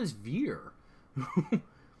 The hell is Veer?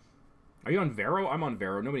 Are you on Vero? I'm on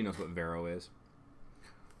Vero. Nobody knows what Vero is.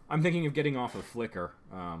 I'm thinking of getting off of Flickr.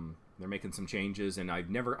 They're making some changes, and I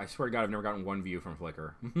swear to God, I've never gotten 1 view from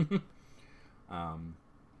Flickr.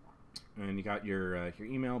 And you got your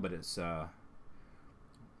email, but it's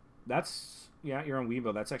that's, yeah, you're on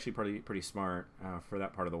Weibo. That's actually pretty smart for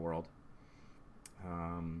that part of the world.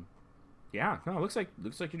 Yeah, no, it looks like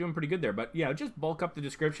you're doing pretty good there. But yeah, just bulk up the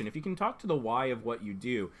description. If you can talk to the why of what you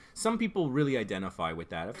do, some people really identify with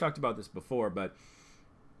that. I've talked about this before, but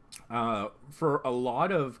for a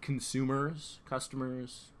lot of consumers,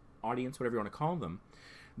 customers, audience, whatever you want to call them,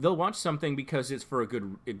 they'll watch something because it's for a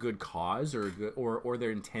good cause, or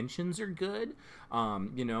their intentions are good.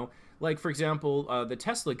 You know, like for example, the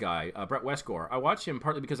Tesla guy, Brett Westgore. I watch him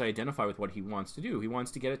partly because I identify with what he wants to do. He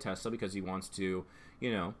wants to get a Tesla because he wants to,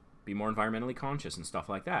 you know, be more environmentally conscious and stuff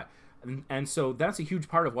like that. And so that's a huge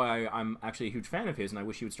part of why I'm actually a huge fan of his, and I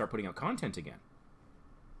wish he would start putting out content again.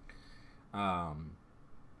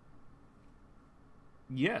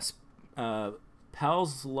 Yes,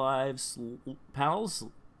 Pals Lives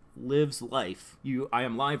Life. I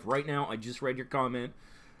am live right now. I just read your comment.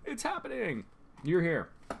 It's happening. You're here.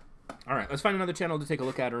 All right, let's find another channel to take a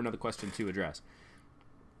look at, or another question to address.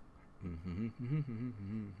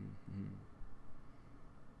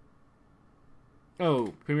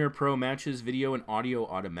 Oh, Premiere Pro matches video and audio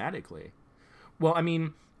automatically. Well, I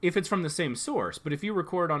mean, if it's from the same source, but if you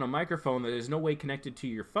record on a microphone that is no way connected to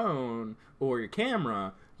your phone or your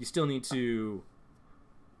camera, you still need to...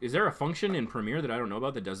 Is there a function in Premiere that I don't know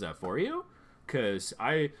about that does that for you? Because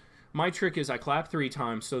my trick is I clap 3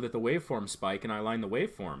 times so that the waveforms spike and I line the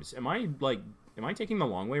waveforms. Am I taking the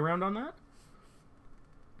long way around on that?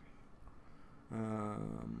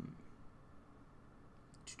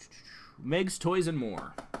 Meg's Toys and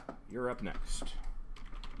More. You're up next.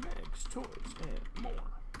 Meg's Toys and More.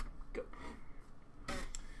 Go.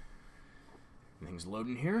 Everything's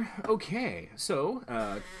loading here. Okay,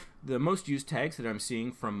 so the most used tags that I'm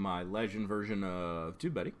seeing from my Legend version of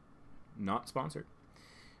TubeBuddy, not sponsored.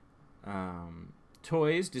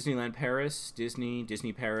 Toys, Disneyland Paris,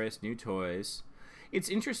 Disney Paris, new toys. It's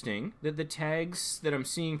interesting that the tags that I'm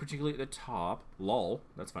seeing, particularly at the top, lol,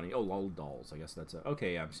 that's funny. Oh, lol dolls, I guess that's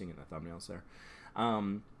okay, yeah, I'm seeing it in the thumbnails there.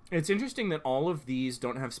 It's interesting that all of these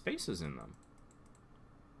don't have spaces in them.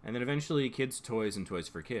 And then eventually kids' toys and toys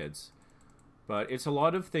for kids. But it's a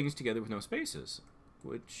lot of things together with no spaces.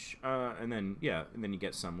 Which, and then you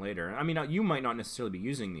get some later. I mean, you might not necessarily be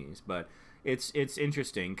using these, but it's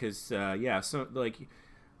interesting because, yeah, so, like...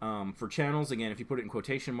 for channels, again, if you put it in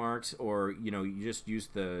quotation marks, or you just use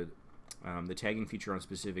the tagging feature on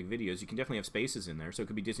specific videos, you can definitely have spaces in there. So it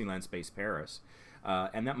could be Disneyland Space Paris,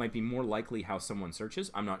 and that might be more likely how someone searches.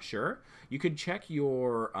 I'm not sure. You could check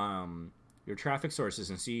your traffic sources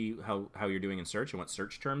and see how you're doing in search and what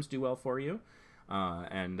search terms do well for you,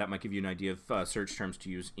 and that might give you an idea of search terms to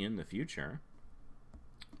use in the future.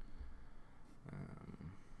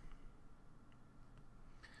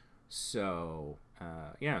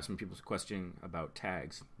 Yeah, some people's questioning about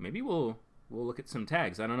tags. Maybe we'll look at some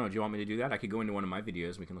tags. I don't know. Do you want me to do that? I could go into one of my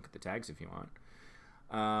videos. We can look at the tags if you want.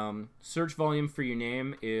 Search volume for your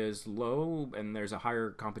name is low, and there's a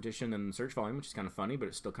higher competition than search volume, which is kind of funny, but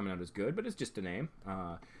it's still coming out as good. But it's just a name.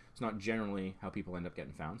 It's not generally how people end up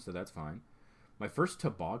getting found, so that's fine. My first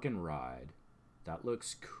toboggan ride. That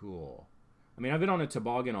looks cool. I mean, I've been on a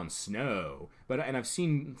toboggan on snow, and I've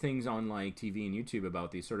seen things on like TV and YouTube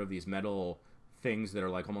about these sort of these metal things that are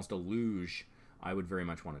like almost a luge. I would very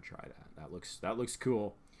much want to try that. That looks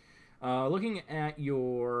cool. Looking at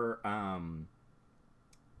your icon,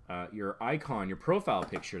 your profile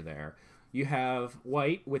picture there, you have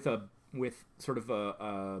white with sort of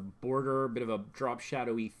a border, a bit of a drop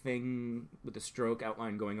shadowy thing with the stroke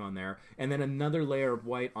outline going on there, and then another layer of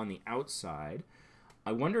white on the outside.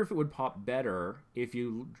 I wonder if it would pop better if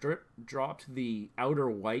you dropped the outer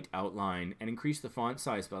white outline and increased the font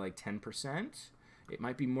size by like 10%. It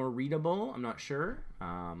might be more readable. I'm not sure.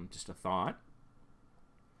 Just a thought.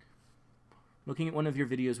 Looking at one of your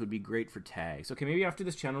videos would be great for tags. Okay, maybe after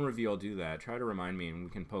this channel review I'll do that. Try to remind me and we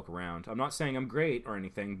can poke around. I'm not saying I'm great or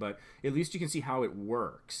anything, but at least you can see how it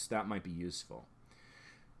works. That might be useful.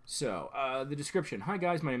 So, the description. Hi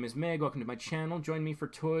guys, my name is Meg. Welcome to my channel. Join me for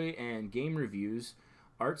toy and game reviews,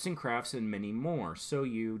 arts and crafts, and many more. So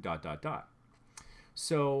you... ...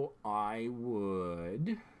 So, I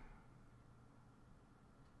would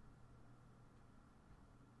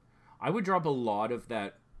drop a lot of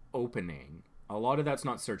that opening. A lot of that's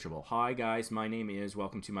not searchable. Hi guys, my name is,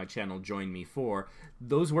 welcome to my channel, join me for.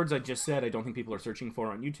 Those words I just said, I don't think people are searching for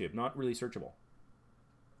on YouTube. Not really searchable.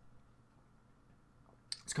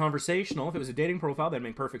 It's conversational. If it was a dating profile, that'd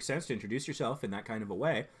make perfect sense to introduce yourself in that kind of a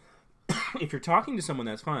way. If you're talking to someone,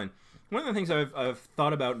 that's fine. One of the things I've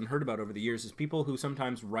thought about and heard about over the years is people who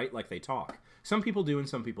sometimes write like they talk. Some people do and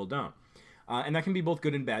some people don't. And that can be both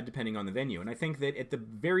good and bad depending on the venue. And I think that at the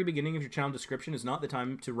very beginning of your channel description is not the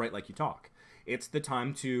time to write like you talk. It's the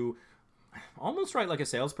time to almost write like a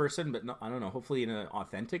salesperson, but I don't know, hopefully in an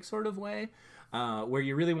authentic sort of way, where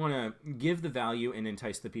you really want to give the value and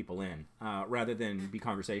entice the people in, rather than be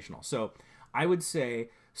conversational. So I would say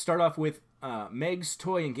start off with Meg's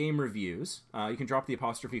Toy and Game Reviews. You can drop the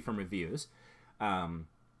apostrophe from reviews.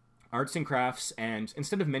 Arts and crafts, and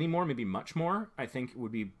instead of many more, maybe much more, I think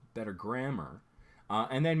would be better grammar.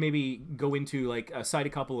 And then maybe go into, like, cite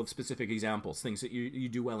a couple of specific examples, things that you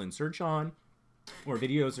do well in search on, or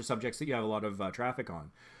videos or subjects that you have a lot of traffic on.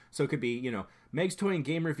 So it could be, you know, Meg's Toy and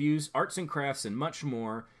Game Reviews, arts and crafts, and much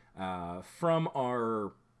more, from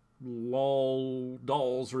our LOL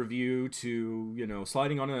Dolls review to, you know,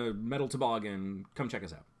 sliding on a metal toboggan. Come check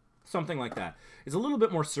us out. Something like that. It's a little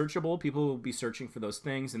bit more searchable. People will be searching for those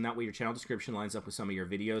things, and that way your channel description lines up with some of your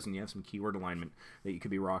videos, and you have some keyword alignment that you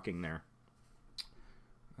could be rocking there.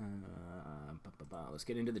 Let's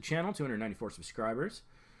get into the channel. 294 subscribers.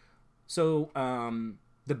 So,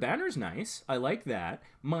 the banner's nice. I like that.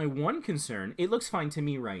 My one concern, it looks fine to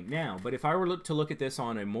me right now, but if I were to look at this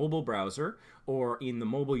on a mobile browser or in the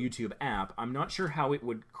mobile YouTube app, I'm not sure how it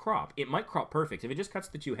would crop. It might crop perfect. If it just cuts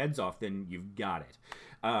the two heads off, then you've got it.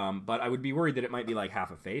 But I would be worried that it might be like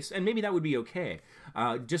half a face, and maybe that would be okay.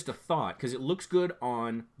 Just a thought, because it looks good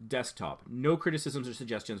on desktop. No criticisms or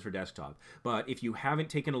suggestions for desktop. But if you haven't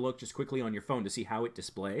taken a look just quickly on your phone to see how it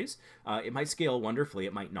displays, it might scale wonderfully.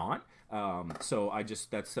 It might not. So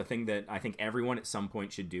that's the thing that I think everyone at some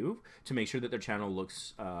point should do to make sure that their channel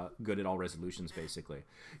looks good at all resolutions, basically.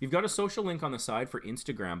 You've got a social link on the side for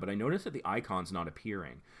Instagram, but I noticed that the icon's not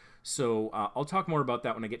appearing. So I'll talk more about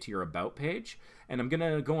that when I get to your About page. And I'm going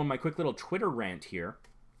to go on my quick little Twitter rant here.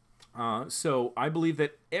 So I believe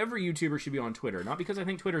that every YouTuber should be on Twitter. Not because I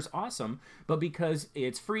think Twitter's awesome, but because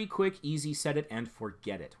it's free, quick, easy, set it, and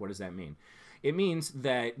forget it. What does that mean? It means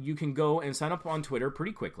that you can go and sign up on Twitter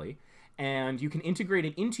pretty quickly, and you can integrate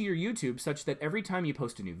it into your YouTube such that every time you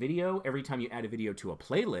post a new video, every time you add a video to a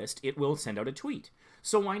playlist, it will send out a tweet.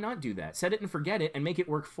 So why not do that? Set it and forget it and make it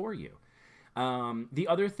work for you. The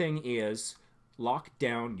other thing is lock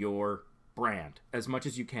down your brand as much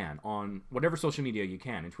as you can on whatever social media you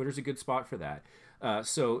can, and Twitter's a good spot for that.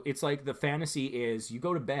 So it's like the fantasy is you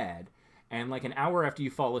go to bed, and like an hour after you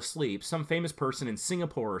fall asleep, some famous person in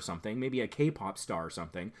Singapore or something, maybe a K-pop star or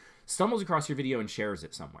something, stumbles across your video and shares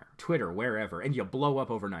it somewhere, Twitter, wherever, and you blow up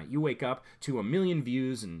overnight. You wake up to 1 million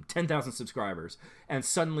views and 10,000 subscribers, and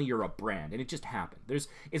suddenly you're a brand, and it just happened.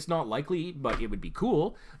 It's not likely, but it would be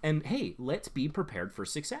cool, and hey, let's be prepared for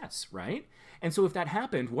success, right? And so if that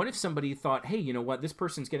happened, what if somebody thought, hey, you know what, this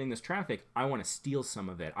person's getting this traffic, I want to steal some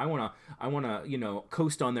of it. I want to, you know,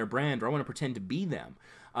 coast on their brand, or I want to pretend to be them.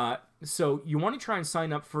 So you want to try and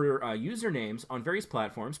sign up for usernames on various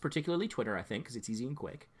platforms, particularly Twitter, I think, because it's easy and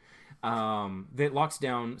quick, that locks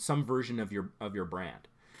down some version of your brand,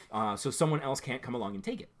 so someone else can't come along and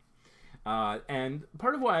take it. And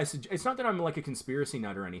part of why it's not that I'm like a conspiracy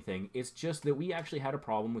nut or anything, it's just that we actually had a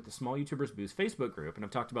problem with the Small YouTubers Boost Facebook group, and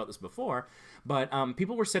I've talked about this before, but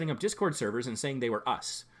people were setting up Discord servers and saying they were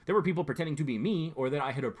us. there were people pretending to be me or that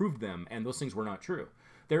I had approved them, and those things were not true.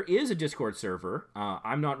 There is a Discord server.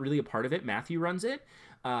 I'm not really a part of it. Matthew runs it,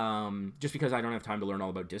 just because I don't have time to learn all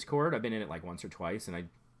about Discord. I've been in it like once or twice, and I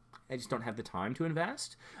just don't have the time to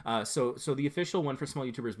invest. So the official one for Small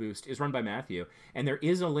YouTubers Boost is run by Matthew, and there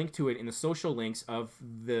is a link to it in the social links of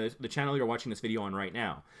the channel you're watching this video on right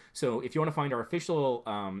now. So if you want to find our official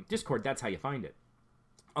Discord, that's how you find it.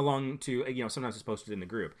 Along to, sometimes it's posted in the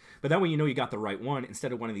group. But that way you know you got the right one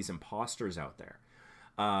instead of one of these imposters out there.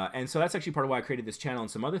 And so that's actually part of why I created this channel and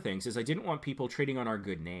some other things, is I didn't want people trading on our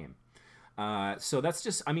good name. So that's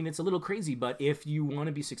just, it's a little crazy, but if you want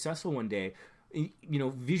to be successful one day,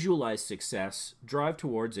 visualize success, drive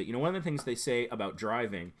towards it. One of the things they say about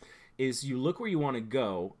driving is you look where you want to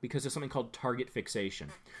go because there's something called target fixation.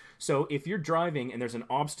 So if you're driving and there's an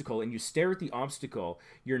obstacle and you stare at the obstacle,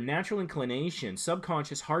 your natural inclination,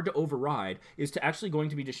 subconscious, hard to override, is to actually going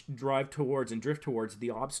to be just drive towards and drift towards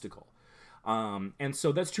the obstacle. And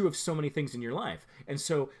so that's true of so many things in your life. And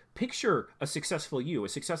so picture a successful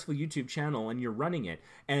YouTube channel, and you're running it.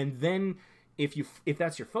 And then if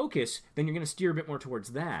that's your focus, then you're going to steer a bit more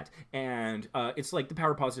towards that. And it's like the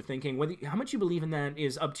power of positive thinking. How much you believe in that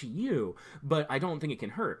is up to you, but I don't think it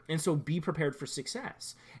can hurt. And so be prepared for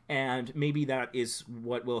success. And maybe that is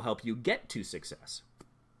what will help you get to success.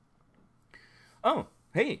 Oh,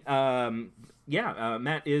 hey,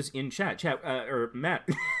 Matt is in chat. Matt,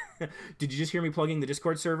 did you just hear me plugging the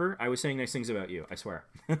Discord server? I was saying nice things about you, I swear.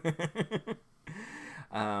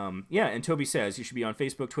 And Toby says you should be on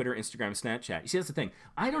Facebook, Twitter, Instagram, Snapchat. You see, that's the thing.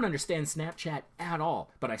 I don't understand Snapchat at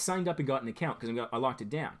all, but I signed up and got an account because I locked it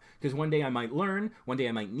down. Because one day I might learn, one day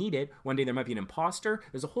I might need it, one day there might be an imposter.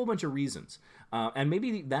 There's a whole bunch of reasons. And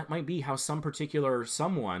maybe that might be how some particular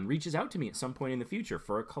someone reaches out to me at some point in the future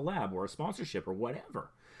for a collab or a sponsorship or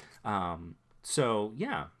whatever. So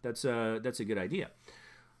yeah, that's a good idea.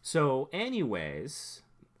 So anyways,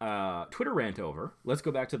 Twitter rant over. Let's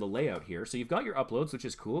go back to the layout here. So you've got your uploads, which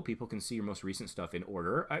is cool. People can see your most recent stuff in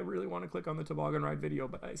order. I really want to click on the toboggan ride video,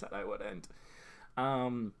 but I said I wouldn't.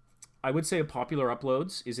 I would say a popular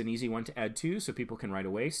uploads is an easy one to add to, so people can right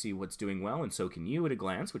away see what's doing well, and so can you at a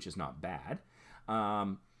glance, which is not bad.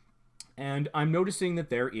 And I'm noticing that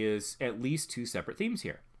there is at least 2 separate themes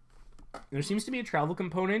here. There seems to be a travel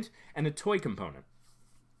component and a toy component.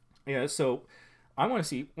 Yeah, so I want to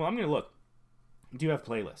see, well, I'm going to look. Do you have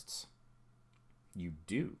playlists? You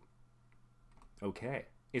do. Okay.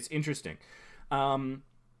 It's interesting. Some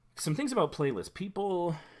things about playlists.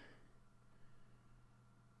 People...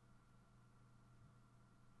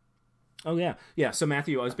 Oh, yeah. Yeah, so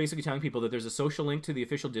Matthew, I was basically telling people that there's a social link to the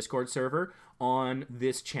official Discord server on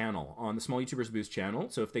this channel, on the Small YouTubers Boost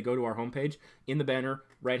channel. So if they go to our homepage, in the banner,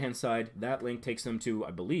 right-hand side, that link takes them to,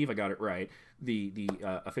 I believe I got it right, the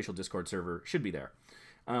official Discord server should be there.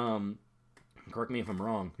 Correct me if I'm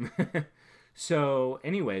wrong. So,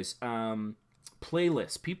 anyways,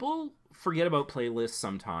 playlists. People forget about playlists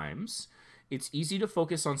sometimes. It's easy to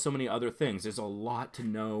focus on so many other things. There's a lot to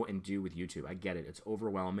know and do with YouTube. I get it. It's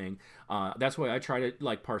overwhelming. That's why I try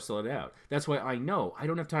to parcel it out. That's why I know I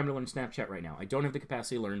don't have time to learn Snapchat right now. I don't have the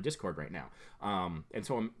capacity to learn Discord right now. And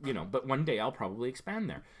so I'm, but one day I'll probably expand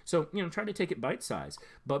there. So, try to take it bite size.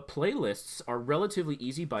 But playlists are relatively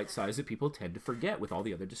easy bite size that people tend to forget with all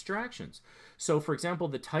the other distractions. So, for example,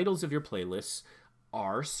 the titles of your playlists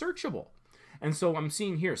are searchable. And so I'm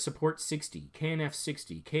seeing here support 60, KNF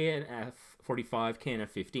 60, KNF 45, KNF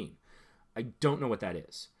 15. I don't know what that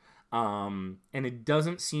is. And it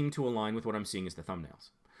doesn't seem to align with what I'm seeing as the thumbnails.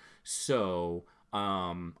 So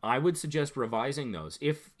I would suggest revising those.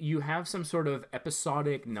 If you have some sort of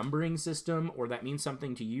episodic numbering system or that means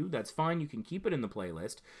something to you, that's fine. You can keep it in the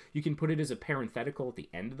playlist. You can put it as a parenthetical at the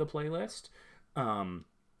end of the playlist.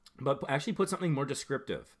 But actually put something more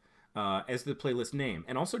descriptive as the playlist name.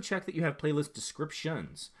 And also check that you have playlist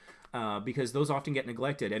descriptions. Because those often get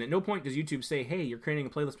neglected. And at no point does YouTube say, hey, you're creating a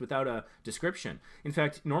playlist without a description. In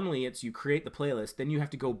fact, normally it's you create the playlist, then you have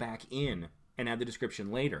to go back in and add the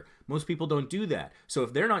description later. Most people don't do that. So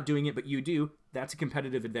if they're not doing it, but you do, that's a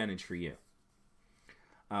competitive advantage for you.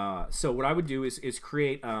 So what I would do is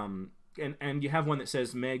create, and you have one that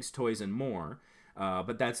says Meg's Toys and More,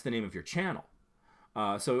 but that's the name of your channel.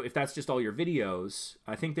 So if that's just all your videos,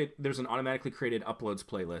 I think that there's an automatically created uploads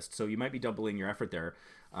playlist, so you might be doubling your effort there.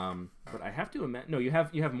 But I have to imagine, no, you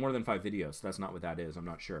have more than 5 videos, so that's not what that is, I'm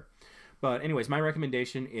not sure. But anyways, my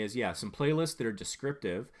recommendation is, yeah, some playlists that are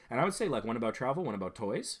descriptive, and I would say like one about travel, one about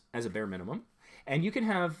toys, as a bare minimum. And you can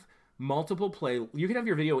have You can have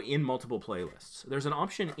your video in multiple playlists. There's an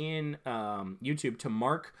option in YouTube to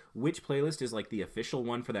mark which playlist is like the official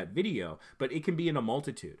one for that video, but it can be in a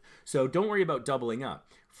multitude. So don't worry about doubling up.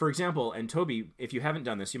 For example, and Toby, if you haven't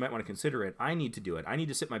done this, you might want to consider it. I need to do it. I need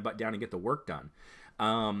to sit my butt down and get the work done.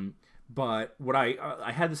 But what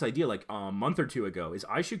I had this idea like a month or two ago is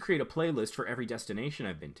I should create a playlist for every destination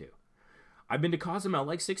I've been to. I've been to Cozumel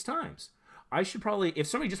like 6 times. I should probably, if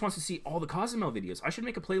somebody just wants to see all the Cozumel videos, I should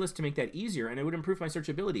make a playlist to make that easier, and it would improve my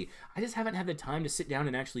searchability. I just haven't had the time to sit down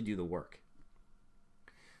and actually do the work.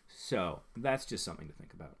 So that's just something to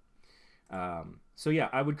think about. So yeah,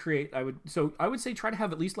 I would say try to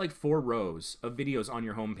have at least like 4 rows of videos on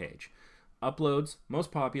your homepage. Uploads,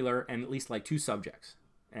 most popular, and at least like 2 subjects.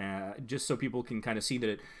 Just so people can kind of see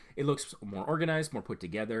that it looks more organized, more put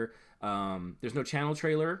together. There's no channel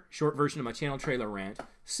trailer. Short version of my channel trailer rant.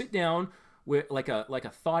 Sit down with like a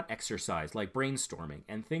thought exercise, like brainstorming,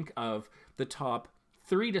 and think of the top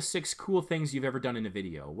 3 to 6 cool things you've ever done in a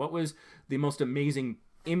video. What was the most amazing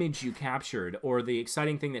image you captured, or the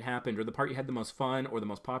exciting thing that happened, or the part you had the most fun, or the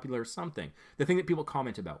most popular something, the thing that people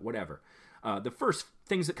comment about, whatever. The first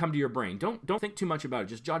things that come to your brain. Don't think too much about it.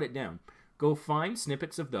 Just jot it down. Go find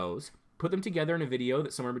snippets of those, put them together in a video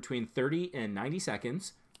that's somewhere between 30 and 90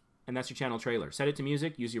 seconds, and that's your channel trailer. Set it to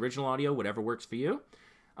music, use the original audio, whatever works for you.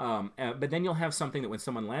 But then you'll have something that when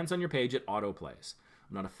someone lands on your page, it autoplays.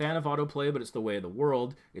 I'm not a fan of autoplay, but it's the way of the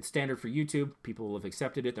world. It's standard for YouTube. People have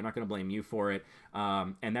accepted it. They're not going to blame you for it.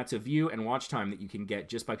 And that's a view and watch time that you can get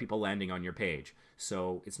just by people landing on your page.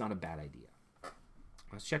 So it's not a bad idea.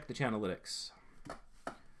 Let's check the Channelytics.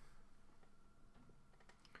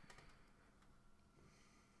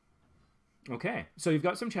 Okay, so you've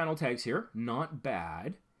got some channel tags here. Not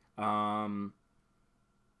bad.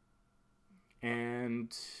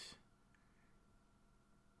 And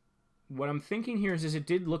what I'm thinking here is it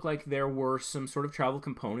did look like there were some sort of travel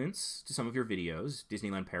components to some of your videos.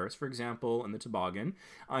 Disneyland Paris, for example, and the toboggan.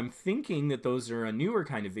 I'm thinking that those are a newer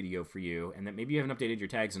kind of video for you, and that maybe you haven't updated your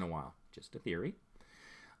tags in a while. Just a theory.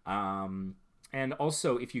 And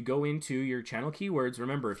also, if you go into your channel keywords,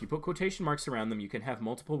 remember, if you put quotation marks around them, you can have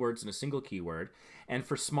multiple words in a single keyword. And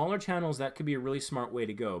for smaller channels, that could be a really smart way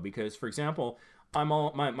to go. Because, for example,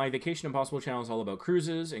 my Vacation Impossible channel is all about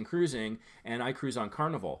cruises and cruising, and I cruise on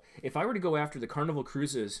Carnival. If I were to go after the Carnival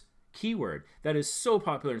Cruises keyword, that is so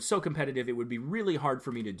popular and so competitive, it would be really hard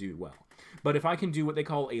for me to do well. But if I can do what they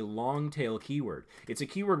call a long tail keyword, it's a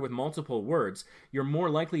keyword with multiple words, you're more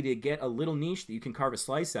likely to get a little niche that you can carve a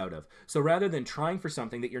slice out of. So rather than trying for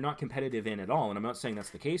something that you're not competitive in at all, and I'm not saying that's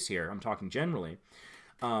the case here, I'm talking generally,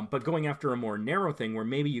 but going after a more narrow thing where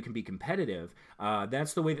maybe you can be competitive,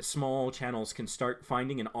 that's the way that small channels can start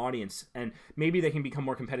finding an audience, and maybe they can become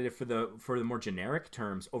more competitive for the more generic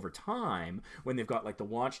terms over time when they've got like the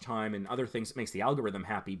watch time and other things that makes the algorithm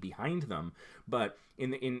happy behind them. But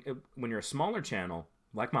when you're a smaller channel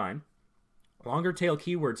like mine, longer tail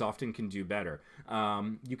keywords often can do better.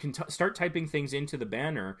 You can start typing things into the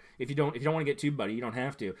banner. If you don't want to get too buddy, you don't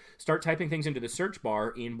have to. Start typing things into the search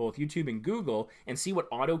bar in both YouTube and Google and see what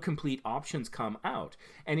autocomplete options come out.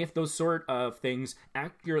 And if those sort of things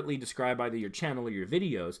accurately describe either your channel or your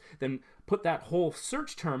videos, then put that whole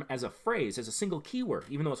search term as a phrase, as a single keyword,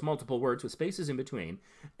 even though it's multiple words with spaces in between,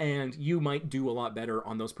 and you might do a lot better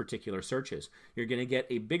on those particular searches. You're going to get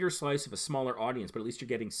a bigger slice of a smaller audience, but at least you're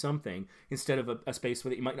getting something instead of a space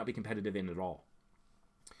that you might not be competitive in at all.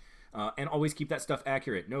 And always keep that stuff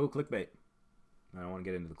accurate. No clickbait. I don't want to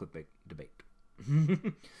get into the clickbait debate.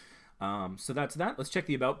 So that's that. Let's check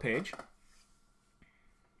the About page.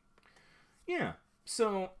 Yeah,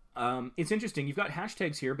 so it's interesting. You've got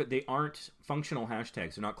hashtags here, but they aren't functional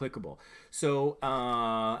hashtags. They're not clickable. So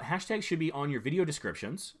hashtags should be on your video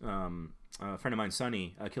descriptions. A friend of mine,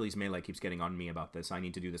 Sunny, Achilles Melee, keeps getting on me about this. I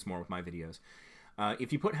need to do this more with my videos.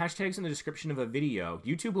 If you put hashtags in the description of a video,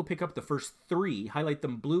 YouTube will pick up the first 3, highlight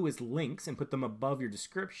them blue as links, and put them above your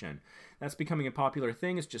description. That's becoming a popular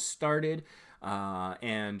thing. It's just started.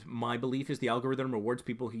 And my belief is the algorithm rewards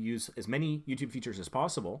people who use as many YouTube features as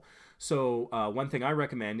possible. So one thing I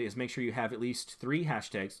recommend is make sure you have at least 3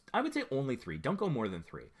 hashtags. I would say only 3. Don't go more than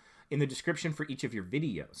 3 in the description for each of your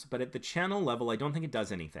videos. But at the channel level, I don't think it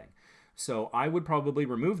does anything. So I would probably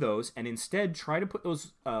remove those and instead try to put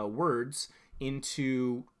those words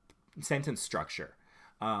into sentence structure.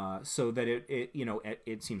 So that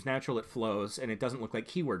it seems natural, it flows, and it doesn't look like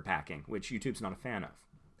keyword packing, which YouTube's not a fan of,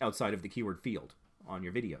 outside of the keyword field on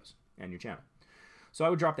your videos and your channel. So I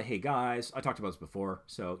would drop the "Hey guys." I talked about this before,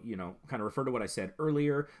 so kind of refer to what I said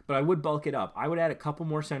earlier, but I would bulk it up. I would add a couple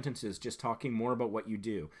more sentences just talking more about what you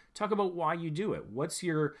do. Talk about why you do it. What's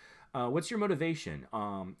your What's your motivation?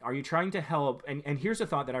 Are you trying to help? And here's a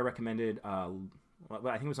thought that I recommended, I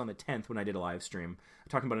think it was on the 10th when I did a live stream,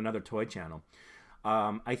 talking about another toy channel.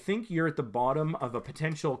 I think you're at the bottom of a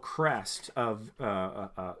potential crest of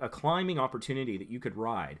a climbing opportunity that you could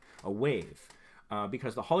ride, a wave.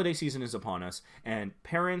 Because the holiday season is upon us, and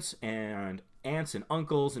parents and aunts and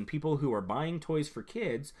uncles and people who are buying toys for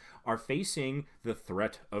kids are facing the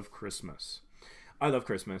threat of Christmas. I love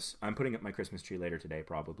Christmas. I'm putting up my Christmas tree later today,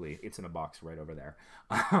 probably. It's in a box right over there.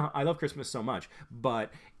 I love Christmas so much,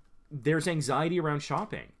 but there's anxiety around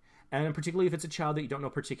shopping, and particularly if it's a child that you don't know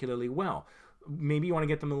particularly well. Maybe you want to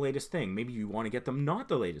get them the latest thing. Maybe you want to get them not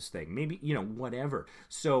the latest thing. Maybe, you know, whatever.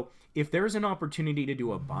 So if there's an opportunity to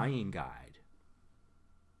do a buying guide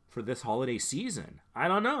for this holiday season, I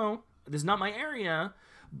don't know. This is not my area,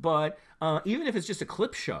 but even if it's just a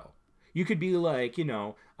clip show, you could be like,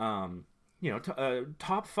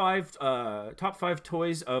 top five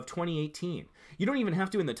toys of 2018. You don't even have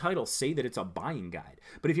to in the title say that it's a buying guide,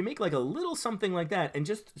 but if you make like a little something like that and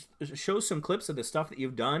just show some clips of the stuff that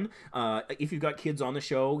you've done, if you've got kids on the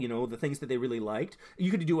show, you know, the things that they really liked, you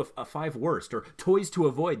could do a 5 worst or toys to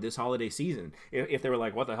avoid this holiday season. If they were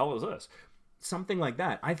like, what the hell is this? Something like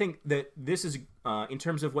that. I think that this is, in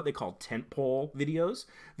terms of what they call tentpole videos,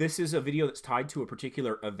 this is a video that's tied to a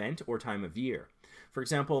particular event or time of year. For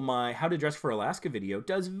example, my How to Dress for Alaska video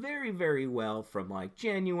does very, very well from like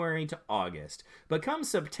January to August. But come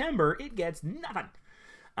September, it gets nothing.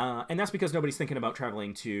 And that's because nobody's thinking about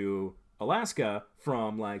traveling to Alaska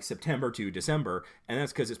from like September to December, and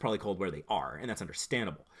that's because it's probably cold where they are, and that's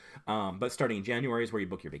understandable. But starting in January is where you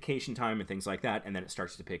book your vacation time and things like that, and then it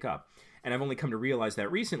starts to pick up. And I've only come to realize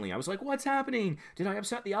that recently. I was like, what's happening? Did I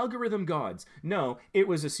upset the algorithm gods? No, it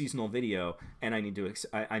was a seasonal video, and I need to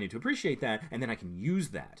appreciate that, and then I can use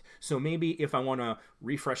that. So maybe if I want to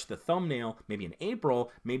refresh the thumbnail, maybe in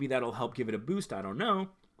April, maybe that'll help give it a boost. I don't know.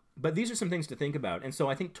 But these are some things to think about. And so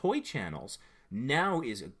I think toy channels now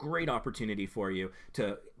is a great opportunity for you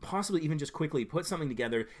to possibly even just quickly put something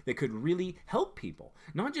together that could really help people.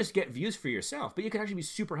 Not just get views for yourself, but you could actually be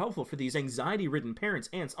super helpful for these anxiety-ridden parents,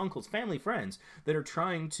 aunts, uncles, family, friends that are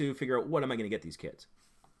trying to figure out, what am I going to get these kids?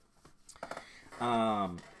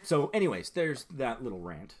 So anyways, there's that little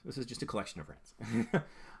rant. This is just a collection of rants.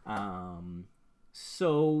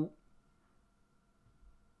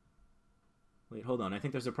 Wait, hold on. I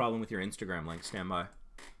think there's a problem with your Instagram link. Stand by.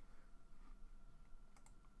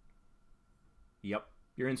 Yep,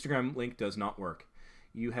 your Instagram link does not work.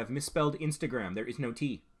 You have misspelled Instagram. There is no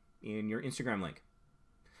T in your Instagram link.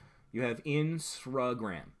 You have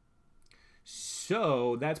Instagram.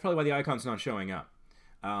 So that's probably why the icon's not showing up.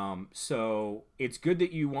 So it's good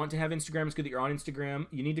that you want to have Instagram. It's good that you're on Instagram.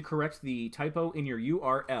 You need to correct the typo in your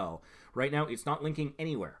URL. Right now, it's not linking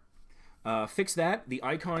anywhere. Fix that. The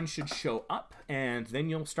icon should show up, and then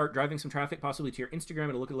you'll start driving some traffic possibly to your Instagram.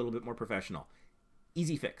 It'll look a little bit more professional.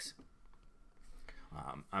 Easy fix.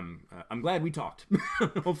 I'm glad we talked.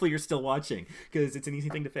 Hopefully you're still watching, because it's an easy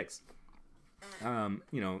thing to fix.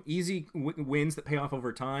 Easy wins that pay off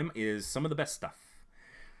over time is some of the best stuff.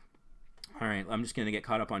 All right, I'm just going to get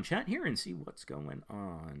caught up on chat here and see what's going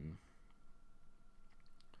on.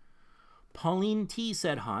 Pauline T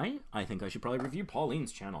said hi. I think I should probably review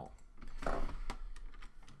Pauline's channel.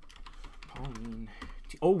 Pauline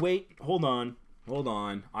T. Oh, wait. Hold on.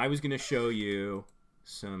 I was going to show you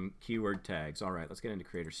some keyword tags. All right, let's get into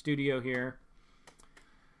Creator Studio here.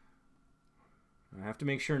 I have to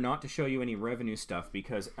make sure not to show you any revenue stuff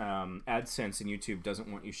because AdSense and YouTube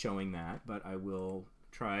doesn't want you showing that, but I will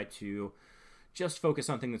try to just focus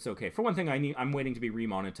on things that's okay. For one thing, I'm waiting to be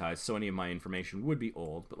remonetized, so any of my information would be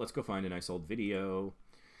old, but let's go find a nice old video.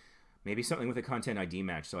 Maybe something with a content ID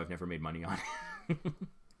match, so I've never made money on it.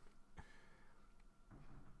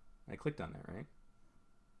 I clicked on that, right?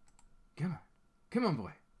 Come on,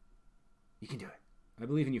 boy. You can do it. I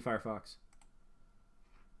believe in you, Firefox.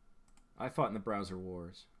 I fought in the browser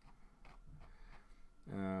wars.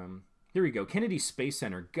 Here we go. Kennedy Space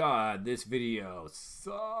Center. God, this video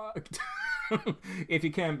sucked. If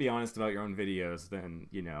you can't be honest about your own videos, then,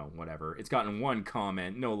 whatever. It's gotten 1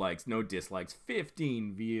 comment, no likes, no dislikes,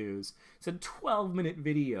 15 views. It's a 12-minute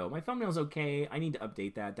video. My thumbnail's okay. I need to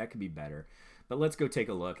update that. That could be better. But let's go take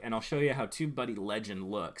a look, and I'll show you how TubeBuddy Legend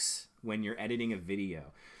looks when you're editing a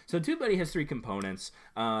video. So TubeBuddy has 3 components.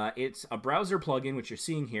 It's a browser plugin, which you're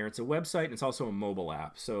seeing here. It's a website, and it's also a mobile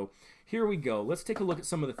app. So here we go. Let's take a look at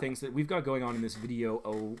some of the things that we've got going on in this video.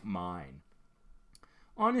 Oh, mine.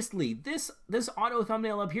 Honestly, this auto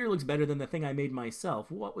thumbnail up here looks better than the thing I made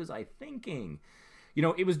myself. What was I thinking? You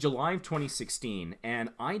know, it was July of 2016,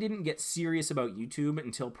 and I didn't get serious about YouTube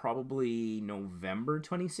until probably November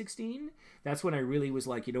 2016. That's when I really was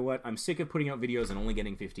like, you know what? I'm sick of putting out videos and only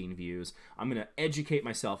getting 15 views. I'm going to educate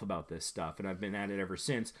myself about this stuff, and I've been at it ever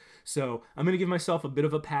since. So I'm going to give myself a bit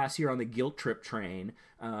of a pass here on the guilt trip train,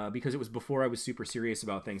 because it was before I was super serious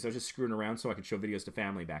about things. I was just screwing around so I could show videos to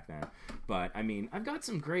family back then. But, I mean, I've got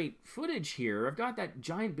some great footage here. I've got that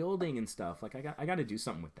giant building and stuff. Like, I got to do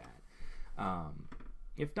something with that.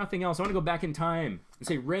 If nothing else, I want to go back in time and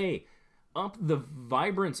say, Ray, up the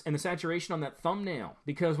vibrance and the saturation on that thumbnail,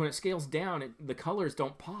 because when it scales down, the colors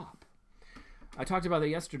don't pop. I talked about that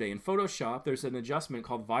yesterday. In Photoshop, there's an adjustment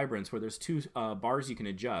called vibrance where there's two bars you can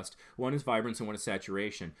adjust. One is vibrance and one is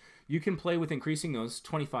saturation. You can play with increasing those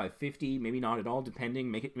 25, 50, maybe not at all, depending.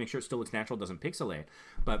 Make sure it still looks natural, doesn't pixelate.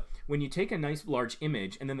 But when you take a nice large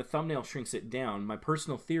image and then the thumbnail shrinks it down, my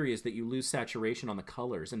personal theory is that you lose saturation on the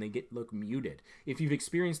colors and they look muted. If you've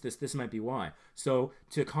experienced this, this might be why. So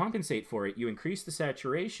to compensate for it, you increase the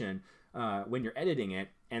saturation when you're editing it,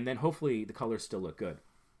 and then hopefully the colors still look good.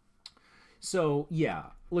 So, yeah,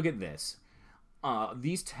 look at this.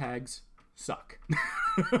 These tags suck.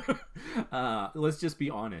 Let's just be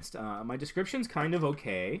honest. My description's kind of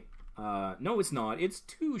okay. No, it's not. It's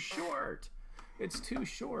too short. It's too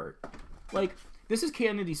short. Like, this is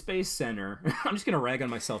Kennedy Space Center. I'm just going to rag on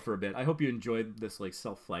myself for a bit. I hope you enjoyed this, like,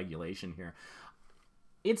 self-flagellation here.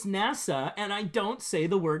 It's NASA, and I don't say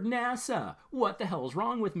the word NASA. What the hell's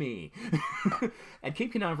wrong with me? At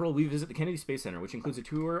Cape Canaveral, we visit the Kennedy Space Center, which includes a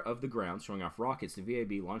tour of the grounds showing off rockets, the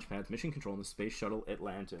VAB, launch pads, mission control, and the Space Shuttle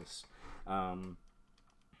Atlantis.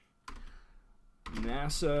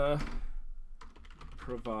 NASA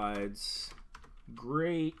provides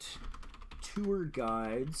great tour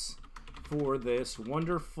guides for this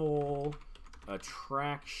wonderful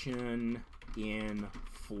attraction in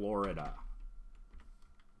Florida.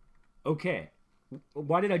 Okay,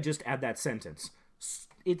 why did I just add that sentence?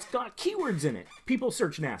 It's got keywords in it. People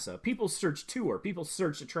search NASA, people search tour, people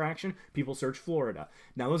search attraction, people search Florida.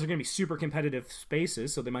 Now, those are going to be super competitive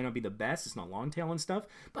spaces, so they might not be the best. It's not long tail and stuff,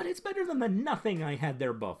 but it's better than the nothing I had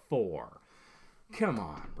there before. Come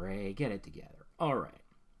on, Ray, get it together. All right.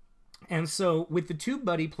 And so, with the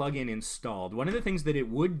TubeBuddy plugin installed, one of the things that it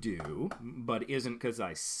would do, but isn't because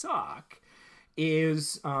I suck,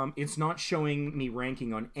 is it's not showing me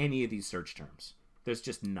ranking on any of these search terms. There's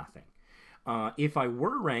just nothing. If I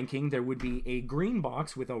were ranking, there would be a green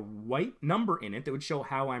box with a white number in it that would show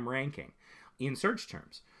how I'm ranking in search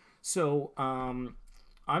terms. So I'm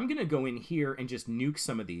going to go in here and just nuke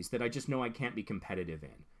some of these that I just know I can't be competitive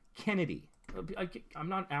in. Kennedy. I'm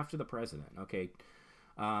not after the president, okay?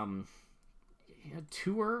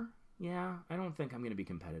 Tour? Yeah, I don't think I'm going to be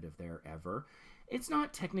competitive there ever. It's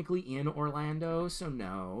not technically in Orlando, so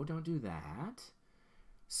no, don't do that.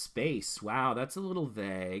 Space. Wow, that's a little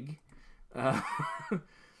vague.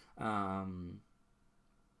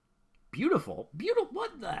 Beautiful. Beautiful.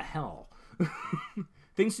 What the hell?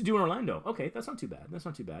 Things to do in Orlando. Okay, that's not too bad. That's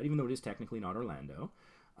not too bad, even though it is technically not Orlando.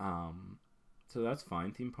 So that's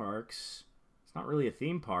fine. Theme parks. It's not really a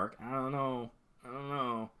theme park. I don't know.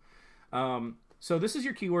 So this is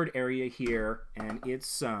your keyword area here, and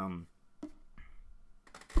it's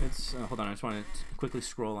hold on, I just want to quickly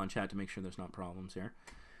scroll on chat to make sure there's not problems here.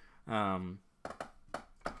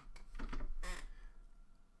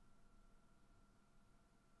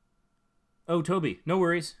 Oh, Toby, no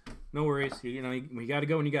worries. No worries. You know, we got to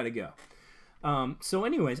go and you got to go. So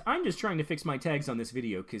anyways, I'm just trying to fix my tags on this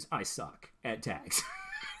video because I suck at tags.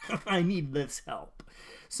 I need this help.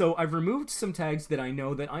 So I've removed some tags that I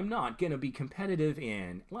know that I'm not going to be competitive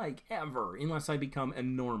in, like, ever, unless I become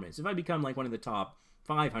enormous. If I become, like, one of the top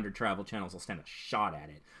 500 travel channels, I'll stand a shot at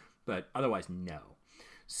it. But otherwise, no.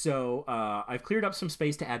 So I've cleared up some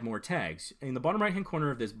space to add more tags. In the bottom right-hand corner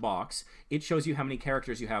of this box, it shows you how many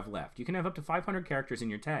characters you have left. You can have up to 500 characters in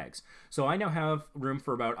your tags. So I now have room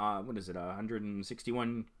for about,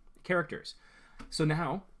 161 characters. So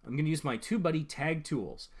now I'm going to use my TubeBuddy tag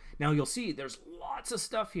tools. Now you'll see there's lots of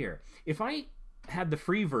stuff here. If I had the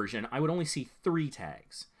free version, I would only see 3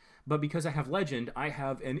 tags. But because I have Legend, I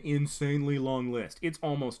have an insanely long list. It's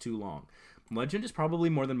almost too long. Legend is probably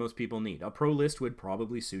more than most people need. A pro list would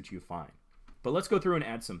probably suit you fine. But let's go through and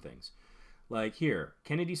add some things. Like here,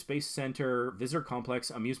 Kennedy Space Center, Visitor Complex,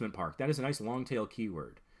 Amusement Park. That is a nice long tail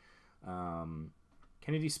keyword.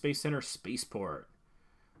 Kennedy Space Center, Spaceport.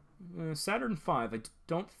 Saturn V. I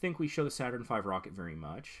don't think we show the Saturn V rocket very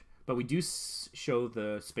much. But we do show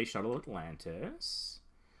the Space Shuttle Atlantis.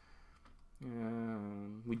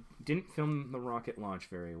 We didn't film the rocket launch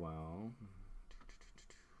very well.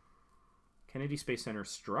 Kennedy Space Center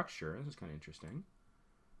structure. This is kind of interesting.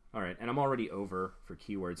 All right, and I'm already over for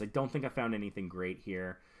keywords. I don't think I found anything great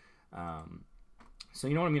here. So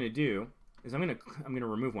you know what I'm going to do is I'm going to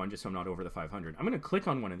remove one just so I'm not over the 500. I'm going to click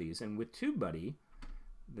on one of these, and with TubeBuddy,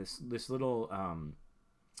 this little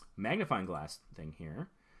magnifying glass thing here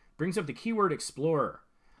brings up the Keyword Explorer.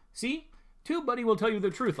 See? TubeBuddy will tell you the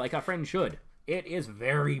truth like a friend should. It is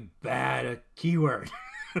very bad a keyword.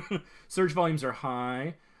 Search volumes are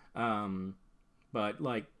high, but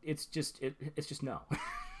like it's just no.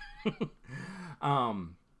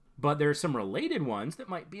 But there are some related ones that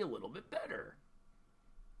might be a little bit better.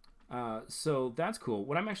 So that's cool.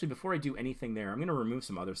 What I'm actually, before I do anything there, I'm going to remove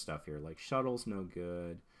some other stuff here. Like shuttle's no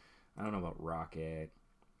good. I don't know about rocket.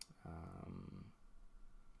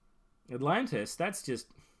 Atlantis, that's just,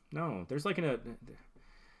 no. There's like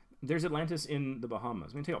there's Atlantis in the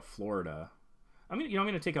Bahamas. I'm going to take out Florida. I'm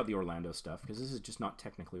going to take out the Orlando stuff because this is just not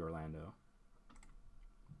technically Orlando.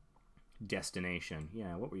 Destination.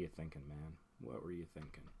 Yeah, what were you thinking, man? What were you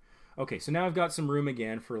thinking? Okay, so now I've got some room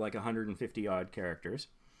again for like 150 odd characters.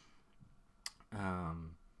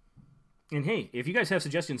 And hey, if you guys have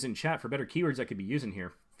suggestions in chat for better keywords I could be using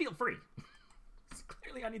here, feel free.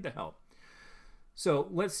 Clearly I need the help. So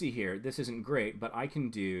let's see here. This isn't great, but I can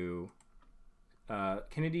do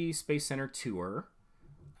Kennedy Space Center Tour.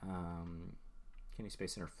 Kennedy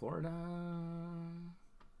Space Center, Florida.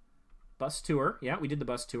 Bus tour. Yeah, we did the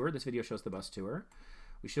bus tour. This video shows the bus tour.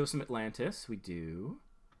 We show some Atlantis. We do.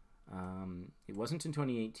 It wasn't in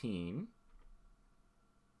 2018.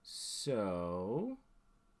 So,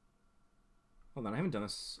 hold on. I haven't done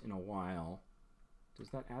this in a while. Does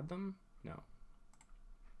that add them? No.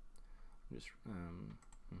 Just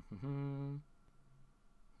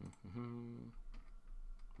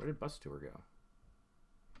where did bus tour go?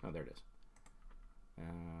 Oh, there it is.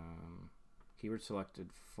 Keyword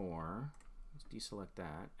selected for. Let's deselect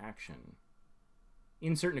that. Action.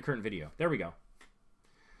 Insert in a current video. There we go.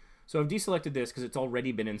 So I've deselected this because it's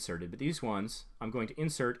already been inserted, but these ones I'm going to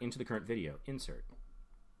insert into the current video. Insert.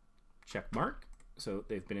 Check mark. So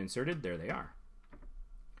they've been inserted. There they are.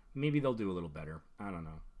 Maybe they'll do a little better. I don't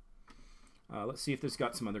know. Let's see if there's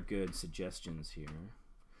got some other good suggestions here.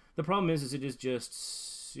 The problem is it is just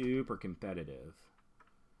super competitive.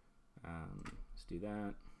 Let's do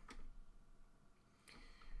that.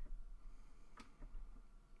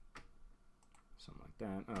 Something like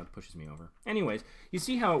that. Oh, it pushes me over. Anyways, you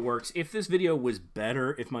see how it works. If this video was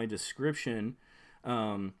better, if my description...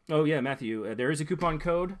 oh, yeah, Matthew, there is a coupon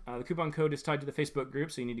code. The coupon code is tied to the Facebook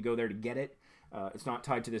group, so you need to go there to get it. It's not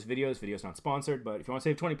tied to this video. This video is not sponsored, but if you want to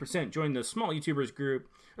save 20%, join the Small YouTubers group,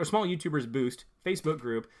 or Small YouTubers Boost Facebook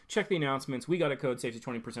group. Check the announcements. We got a code, saves you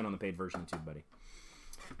 20% on the paid version of TubeBuddy.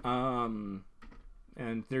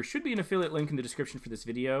 And there should be an affiliate link in the description for this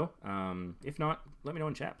video. If not, let me know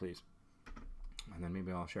in chat, please. And then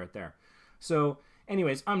maybe I'll share it there. So,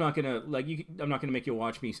 anyways, I'm not gonna make you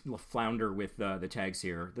watch me flounder with the tags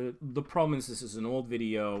here. The problem is this is an old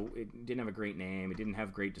video. It didn't have a great name. It didn't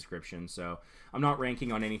have great description. So I'm not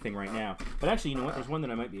ranking on anything right now. But actually, you know what? There's one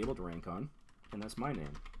that I might be able to rank on, and that's my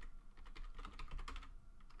name.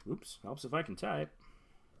 Oops, helps if I can type.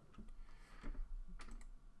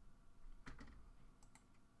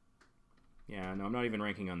 Yeah, no, I'm not even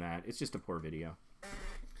ranking on that. It's just a poor video.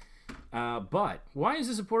 But why is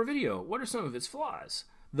this a poor video? What are some of its flaws?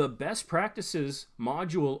 The best practices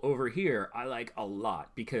module over here I like a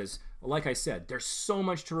lot because, like I said, there's so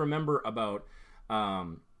much to remember about,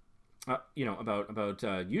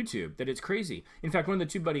 YouTube that it's crazy. In fact, one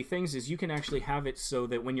of the TubeBuddy things is you can actually have it so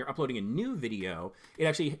that when you're uploading a new video, it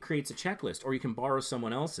actually creates a checklist, or you can borrow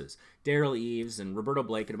someone else's. Daryl Eves and Roberto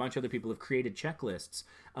Blake and a bunch of other people have created checklists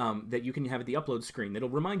that you can have at the upload screen that'll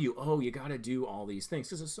remind you, oh, you got to do all these things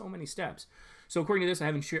because there's so many steps. So according to this, I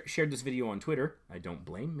haven't shared this video on Twitter. I don't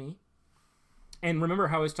blame me. And remember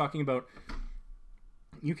how I was talking about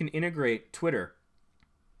you can integrate Twitter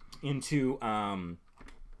into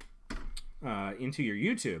your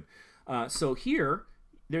YouTube. So here,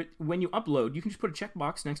 when you upload, you can just put a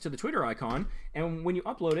checkbox next to the Twitter icon, and when you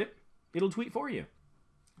upload it, it'll tweet for you.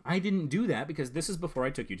 I didn't do that because this is before I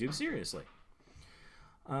took YouTube seriously.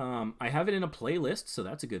 I have it in a playlist, so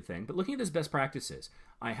that's a good thing. But looking at this best practices,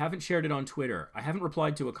 I haven't shared it on Twitter. I haven't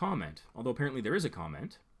replied to a comment, although apparently there is a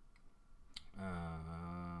comment.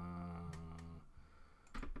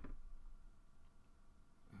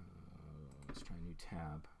 Let's try a new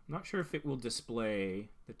tab. I'm not sure if it will display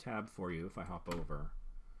the tab for you if I hop over.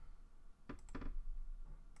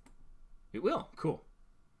 It will. Cool.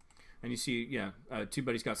 And you see, yeah,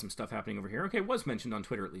 TubeBuddy's got some stuff happening over here. Okay, it was mentioned on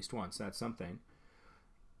Twitter at least once. That's something.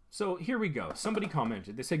 So here we go. Somebody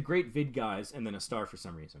commented. They said, great vid, guys, and then a star for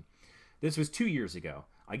some reason. This was 2 years ago.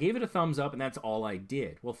 I gave it a thumbs up, and that's all I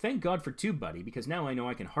did. Well, thank God for TubeBuddy, because now I know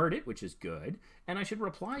I can heart it, which is good, and I should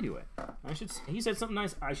reply to it. He said something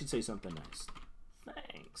nice. I should say something nice.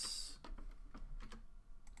 Thanks.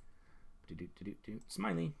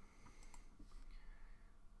 Smiley.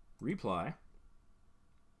 Reply.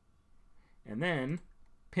 And then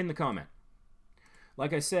pin the comment.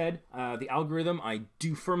 Like I said, the algorithm, I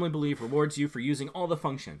do firmly believe, rewards you for using all the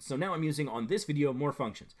functions. So now I'm using on this video more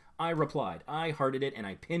functions. I replied, I hearted it, and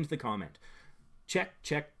I pinned the comment. Check,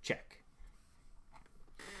 check, check.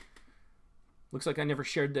 Looks like I never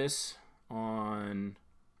shared this on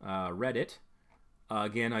Reddit.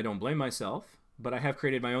 Again, I don't blame myself, but I have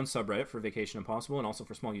created my own subreddit for Vacation Impossible and also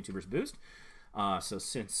for Small YouTubers Boost. So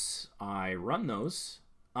since I run those,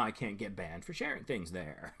 I can't get banned for sharing things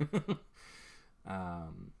there.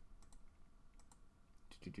 Small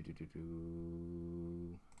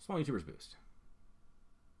YouTubers Boost.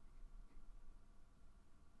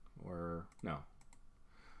 Or, no.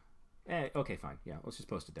 Okay, fine. Yeah, let's just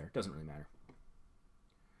post it there. Doesn't really matter.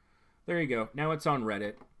 There you go. Now it's on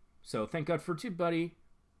Reddit. So thank God for TubeBuddy.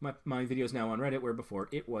 My video's now on Reddit, where before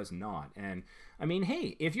it was not. And, I mean,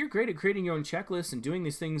 hey, if you're great at creating your own checklists and doing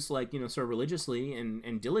these things, like, you know, sort of religiously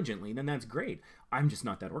and diligently, then that's great. I'm just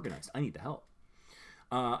not that organized. I need the help.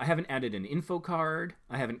 I haven't added an info card.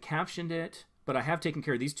 I haven't captioned it, but I have taken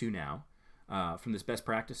care of these two now from this best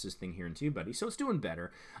practices thing here in TubeBuddy, so it's doing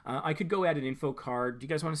better. I could go add an info card. Do you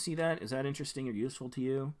guys want to see that? Is that interesting or useful to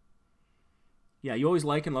you? Yeah, you always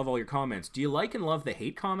like and love all your comments. Do you like and love the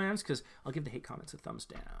hate comments? Because I'll give the hate comments a thumbs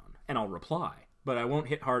down, and I'll reply, but I won't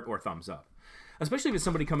hit heart or thumbs up. Especially if it's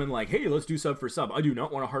somebody coming like, hey, let's do sub for sub. I do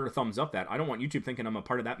not want to heart or thumbs up that. I don't want YouTube thinking I'm a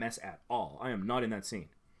part of that mess at all. I am not in that scene.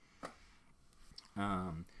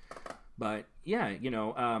 But yeah, you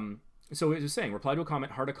know, so it was saying, reply to a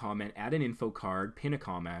comment, heart a comment, add an info card, pin a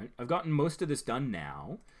comment. I've gotten most of this done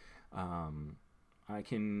now. I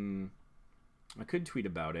could tweet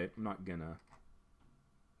about it. I'm not gonna,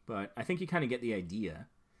 but I think you kind of get the idea,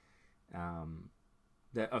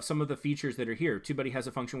 that of some of the features that are here. TubeBuddy has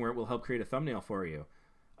a function where it will help create a thumbnail for you.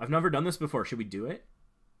 I've never done this before. Should we do it?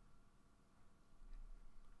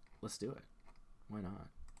 Let's do it. Why not?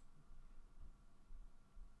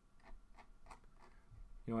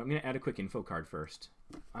 You know what, I'm going to add a quick info card first.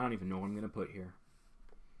 I don't even know what I'm going to put here.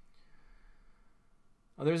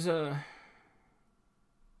 Oh, there's a...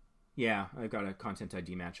 Yeah, I've got a content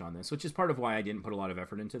ID match on this, which is part of why I didn't put a lot of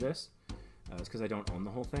effort into this. It's because I don't own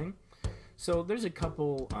the whole thing. So there's a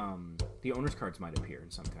couple... the owner's cards might appear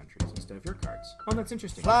in some countries instead of your cards. Oh, that's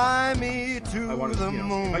interesting. Fly me to the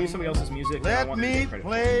moon. If I use somebody else's music, Let I want them to get credit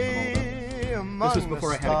for it. This was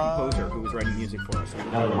before I had a composer who was writing music for us.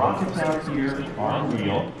 Now the rocket sounds here are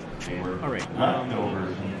real. Alright,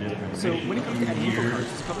 Leftovers in different so when it comes to adding info cards,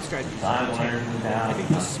 there's a couple strategies. I think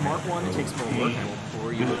the smart one that takes more work, I won't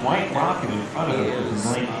bore you This with white it, rocket in front of us is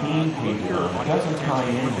a 19 paper. It doesn't tie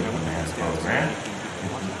in with the math program.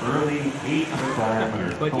 It's an early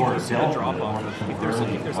 800 but if you see a drop off, if there's like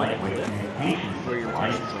a cliff where your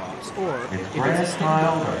right. tension drops, or Its if it's a grand steep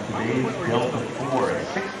trials drop, are today's Delta 4 at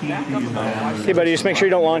 16 Hey, buddy, just make sure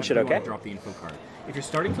you don't launch it, you wanna okay? drop the info card. If you're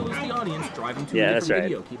starting to lose the audience, drive them to Yeah, a that's different right.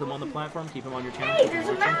 video. Keep them on the platform, keep them on your channel. Hey, there's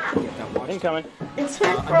a map. Get that watch Incoming. It's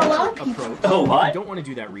meant for a lot of people. approach. Oh, what? If you don't want to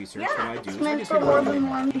do that research that I Yeah, do, it's so I meant just for hit more record. than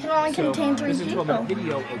one. It can only So, contain 3 this is a 12-minute people.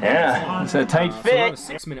 video. Yeah, it's a tight So around fit.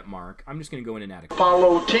 the 6-minute mark, I'm just going to go in and add a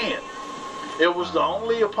Apollo 10. It was the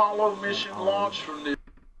only Apollo mission launched from the...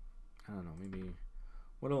 I don't know, maybe...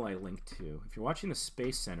 What will I link to? If you're watching the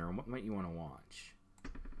Space Center, what might you want to watch?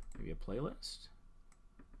 Maybe a playlist?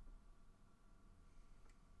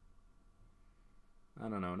 I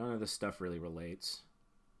don't know. None of this stuff really relates.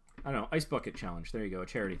 I don't know. Ice Bucket Challenge. There you go. A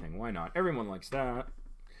charity thing. Why not? Everyone likes that.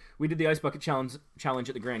 We did the Ice Bucket Challenge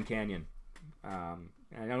at the Grand Canyon. I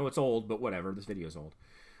know it's old, but whatever. This video's old.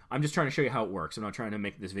 I'm just trying to show you how it works. I'm not trying to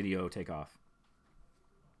make this video take off.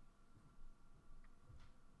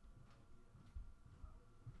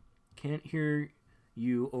 Can't hear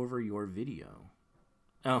you over your video.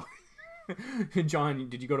 Oh. John,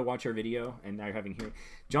 did you go to watch our video and now you're having here?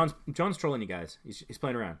 John's trolling you guys. He's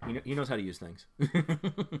playing around. He knows how to use things.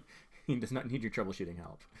 He does not need your troubleshooting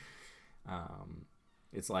help.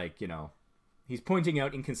 It's like, you know, he's pointing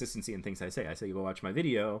out inconsistency in things I say. I say you go watch my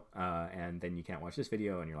video, and then you can't watch this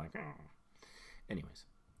video, and you're like, oh. Anyways,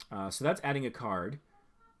 so that's adding a card.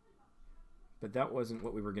 But that wasn't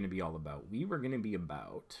what we were going to be all about. We were going to be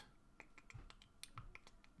about...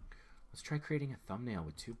 Let's try creating a thumbnail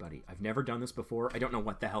with TubeBuddy. I've never done this before. I don't know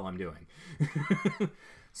what the hell I'm doing.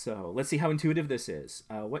 So let's see how intuitive this is.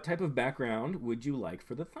 What type of background would you like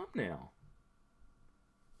for the thumbnail?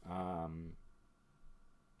 I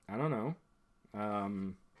don't know.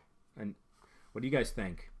 And what do you guys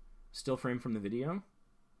think? Still frame from the video?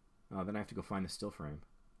 Oh, then I have to go find the still frame.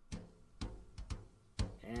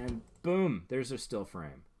 And boom, there's a still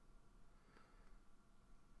frame.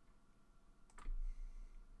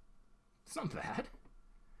 It's not bad.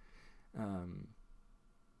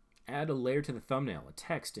 Add a layer to the thumbnail, a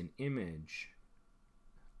text, an image.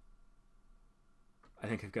 I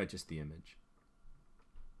think I've got just the image.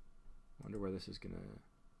 Wonder where this is gonna...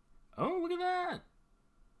 Oh, look at that!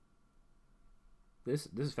 This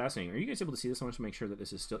is fascinating. Are you guys able to see this? I want to make sure that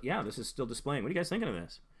this is still... Yeah, this is still displaying. What are you guys thinking of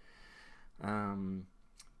this? Upload.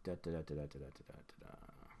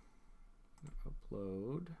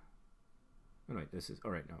 Oh, wait, this is...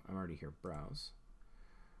 All right, no, I'm already here. Browse.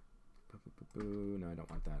 No, I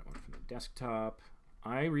don't want that. I want it from the desktop.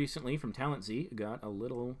 I recently, from Talent Z, got a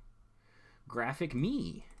little graphic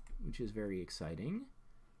me, which is very exciting.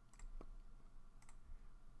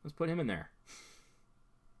 Let's put him in there.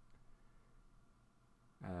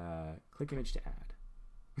 Click image to add.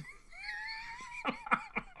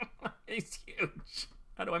 It's huge.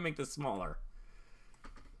 How do I make this smaller?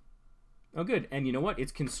 Oh, good. And you know what?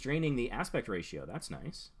 It's constraining the aspect ratio. That's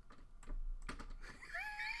nice.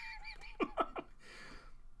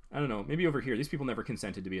 I don't know. Maybe over here. These people never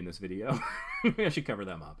consented to be in this video. Maybe I should cover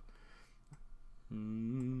them up.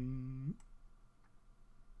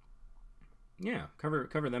 Yeah,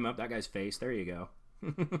 cover them up. That guy's face. There you go.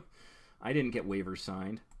 I didn't get waivers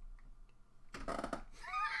signed.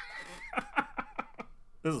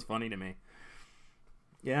 This is funny to me.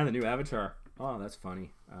 Yeah, the new avatar. Oh, that's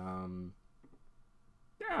funny.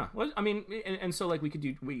 Yeah, well, I mean, and so like we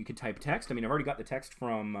could type text. I mean, I've already got the text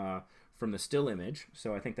from the still image,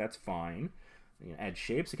 so I think that's fine. You can add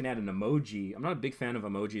shapes. I can add an emoji. I'm not a big fan of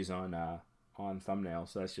emojis on thumbnails,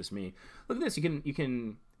 so that's just me. Look at this. You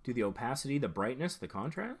can do the opacity, the brightness, the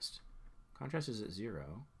contrast. Contrast is at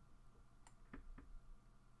 0.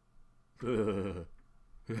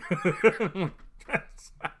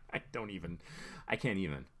 I can't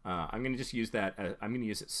even. I'm gonna just use that. I'm gonna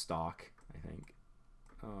use it stock, I think.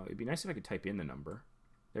 It'd be nice if I could type in the number.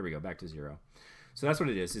 There we go, back to 0. So that's what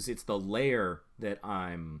it is. It's the layer that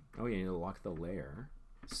I'm... Oh, yeah, you need to lock the layer.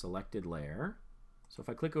 Selected layer. So if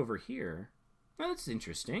I click over here... Oh, that's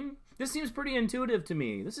interesting. This seems pretty intuitive to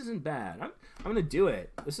me. This isn't bad. I'm going to do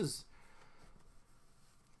it. This is...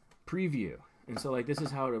 Preview. And so, like, this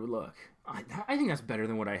is how it would look. I think that's better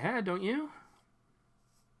than what I had, don't you?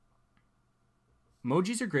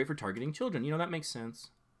 Emojis are great for targeting children. You know, that makes sense.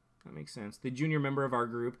 That makes sense. The junior member of our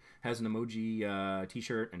group has an emoji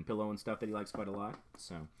t-shirt and pillow and stuff that he likes quite a lot.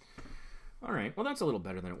 So, all right. Well, that's a little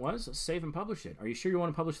better than it was. Let's save and publish it. Are you sure you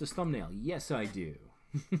want to publish this thumbnail? Yes, I do.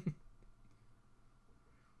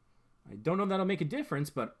 I don't know if that'll make a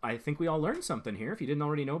difference, but I think we all learned something here. If you didn't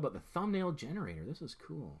already know about the thumbnail generator, this is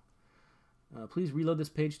cool. Please reload this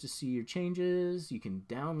page to see your changes. You can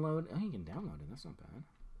download. Oh, you can download it. That's not bad.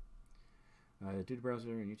 Due to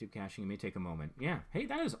browser and YouTube caching, it may take a moment. Yeah. Hey,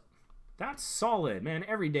 that's solid, man.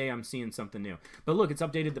 Every day I'm seeing something new. But look, it's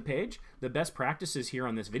updated the page. The best practices here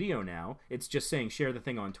on this video now. It's just saying share the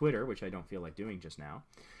thing on Twitter, which I don't feel like doing just now.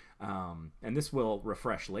 And this will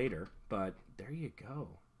refresh later. But there you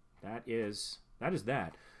go. That is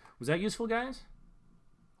that. Was that useful, guys?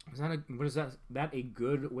 What is that a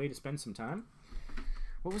good way to spend some time?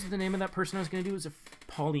 What was the name of that person I was going to do? It was a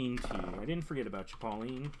Pauline T. I didn't forget about you,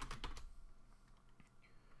 Pauline.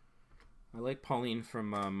 I like Pauline from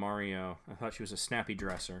Mario. I thought she was a snappy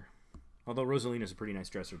dresser. Although Rosalina's a pretty nice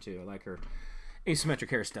dresser, too. I like her asymmetric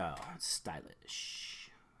hairstyle. It's stylish.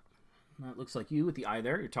 That looks like you with the eye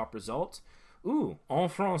there. Your top result. Ooh, en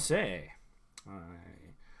français.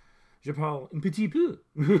 Je parle un petit peu.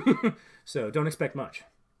 So, don't expect much.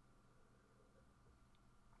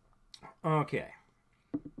 Okay.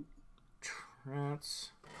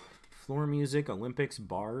 Trance. Floor music, Olympics,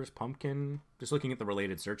 bars, pumpkin. Just looking at the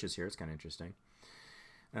related searches here, it's kind of interesting.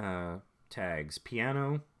 Tags,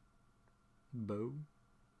 piano, bow,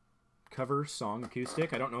 cover, song,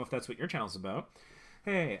 acoustic. I don't know if that's what your channel's about.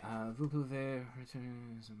 Hey, vous pouvez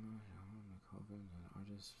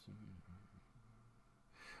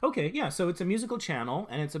okay, yeah, so it's a musical channel,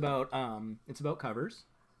 and it's about covers,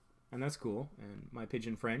 and that's cool. And my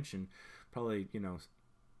pidgin French, and probably, you know,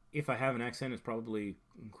 if I have an accent, it's probably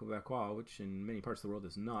Quebecois, which in many parts of the world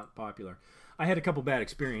is not popular. I had a couple bad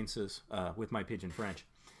experiences with my pidgin French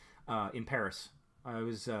in Paris. I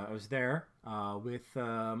was there with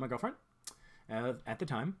my girlfriend at the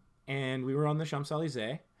time, and we were on the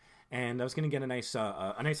Champs-Élysées, and I was going to get a nice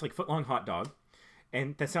like foot-long hot dog,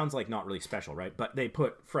 And that sounds like not really special, right? But they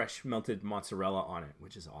put fresh melted mozzarella on it,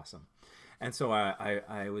 which is awesome. And so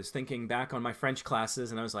I was thinking back on my French classes,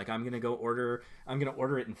 and I was like, I'm gonna order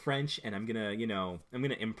it in French, and I'm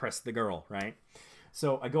gonna impress the girl, right?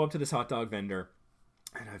 So I go up to this hot dog vendor,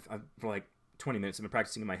 and I've for like 20 minutes I've been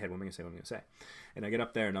practicing in my head, what am I gonna say? And I get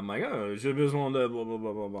up there and I'm like, oh, je besoin de blah blah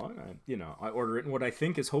blah blah blah. And I order it in what I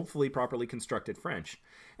think is hopefully properly constructed French.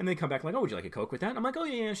 And they come back like, oh, would you like a Coke with that? And I'm like, oh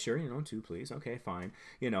yeah, sure, 2 please. Okay, fine.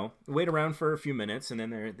 Wait around for a few minutes, and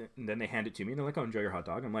then they hand it to me and they're like, oh, enjoy your hot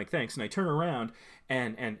dog. I'm like, thanks. And I turn around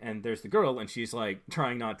and there's the girl, and she's like she's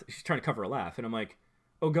trying to cover a laugh, and I'm like,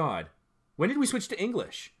 oh God, when did we switch to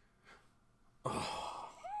English? Oh.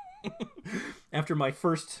 After my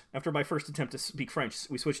first attempt to speak French,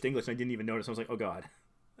 we switched to English, and I didn't even notice. I was like, oh God,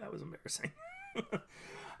 that was embarrassing.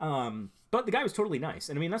 But the guy was totally nice.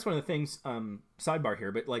 And I mean, that's one of the things, sidebar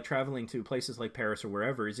here, but like traveling to places like Paris or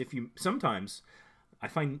wherever is sometimes, I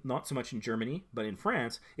find not so much in Germany, but in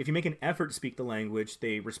France, if you make an effort to speak the language,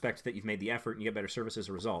 they respect that you've made the effort and you get better service as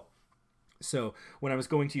a result. So when I was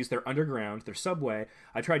going to use their underground, their subway,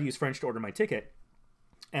 I tried to use French to order my ticket.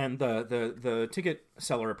 And the ticket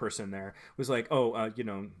seller person there was like, oh,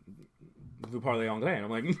 vous parlez anglais? And I'm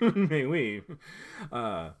like, mais oui.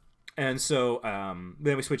 And so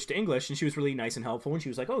then we switched to English, and she was really nice and helpful. And she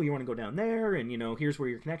was like, oh, you want to go down there? And, here's where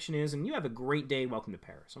your connection is. And you have a great day. Welcome to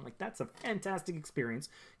Paris. I'm like, that's a fantastic experience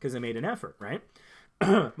because I made an effort, right?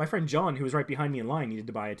 My friend John, who was right behind me in line, needed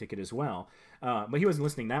to buy a ticket as well. But he wasn't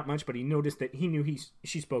listening that much, but he noticed that he knew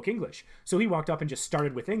she spoke English. So he walked up and just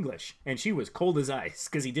started with English, and she was cold as ice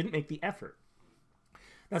because he didn't make the effort.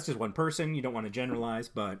 That's just one person. You don't want to generalize,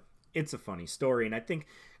 but it's a funny story, and I think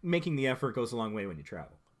making the effort goes a long way when you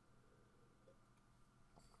travel.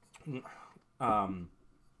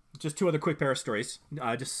 Just 2 other quick Paris stories,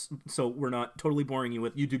 just so we're not totally boring you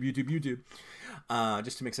with YouTube.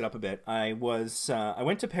 Just to mix it up a bit. I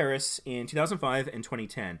went to Paris in 2005 and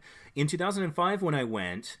 2010. In 2005, when I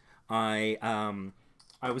went, I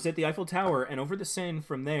was at the Eiffel Tower, and over the Seine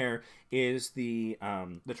from there is the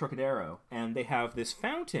Trocadero, and they have this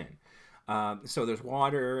fountain. So there's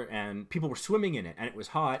water, and people were swimming in it, and it was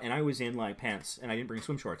hot, and I was in like pants, and I didn't bring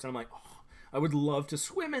swim shorts, and I'm like, oh, I would love to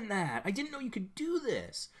swim in that. I didn't know you could do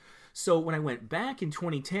this. So when I went back in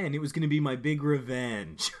 2010, it was going to be my big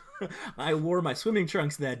revenge. I wore my swimming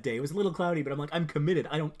trunks that day. It was a little cloudy, but I'm like, I'm committed.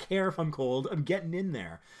 I don't care if I'm cold. I'm getting in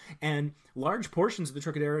there. And large portions of the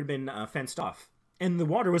Trocadero had been fenced off. And the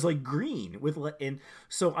water was like green.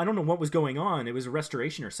 So I don't know what was going on. It was a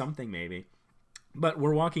restoration or something maybe. But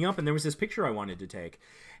we're walking up, and there was this picture I wanted to take.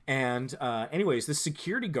 And anyways, the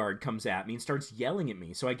security guard comes at me and starts yelling at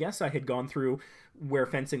me. So I guess I had gone through where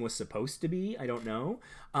fencing was supposed to be. I don't know.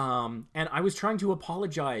 And I was trying to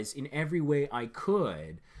apologize in every way I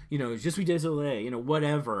could. Je suis désolé,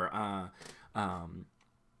 whatever.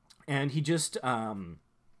 And he just...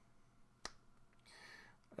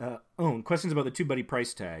 questions about the TubeBuddy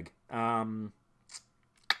price tag. I think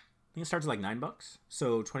it starts at like $9.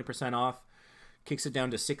 So 20% off. Kicks it down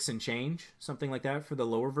to 6 and change, something like that for the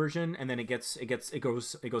lower version, and then it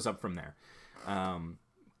goes up from there. So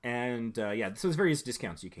there's various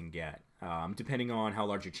discounts you can get depending on how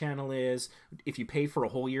large your channel is. If you pay for a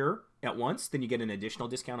whole year at once, then you get an additional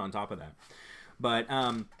discount on top of that. But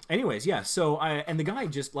anyways, yeah. So and the guy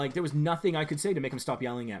just like there was nothing I could say to make him stop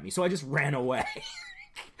yelling at me, so I just ran away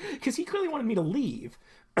because he clearly wanted me to leave.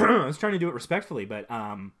 I was trying to do it respectfully, but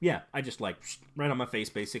I just like right on my face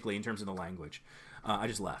basically in terms of the language. I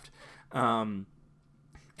just left. And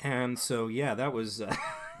so yeah, that was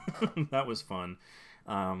that was fun.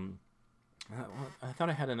 I thought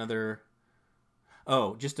I had another.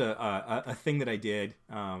 Oh, just a thing that I did.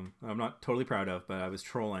 I'm not totally proud of, but I was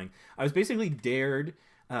trolling. I was basically dared.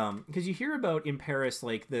 Because you hear about in Paris,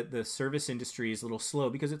 like the service industry is a little slow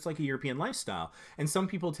because it's like a European lifestyle. And some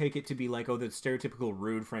people take it to be like, oh, the stereotypical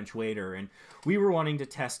rude French waiter. And we were wanting to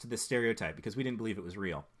test the stereotype because we didn't believe it was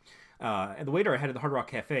real. And the waiter I had at the Hard Rock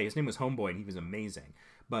Cafe, his name was Homeboy, and he was amazing.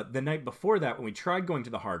 But the night before that, when we tried going to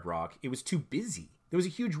the Hard Rock, it was too busy. There was a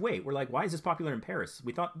huge wait. We're like, why is this popular in Paris?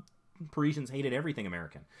 We thought Parisians hated everything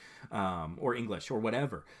American or English or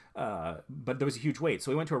whatever, but there was a huge wait, so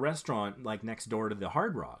we went to a restaurant like next door to the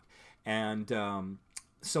Hard Rock, and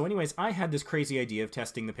so anyways, I had this crazy idea of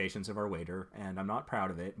testing the patience of our waiter, and I'm not proud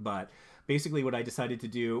of it, but basically what I decided to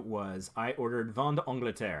do was I ordered vin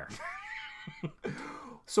d'Angleterre.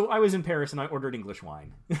 So I was in Paris and I ordered English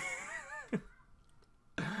wine.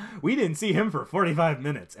 We didn't see him for 45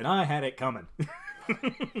 minutes, and I had it coming.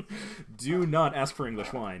 Do not ask for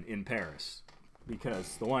English wine in Paris,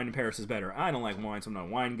 because the wine in Paris is better. I don't like wine, so I'm not a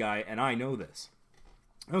wine guy, and I know this.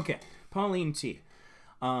 Okay, Pauline T.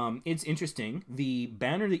 It's interesting. The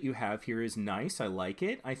banner that you have here is nice. I like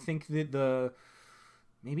it. I think that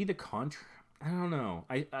maybe the I don't know.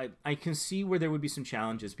 I can see where there would be some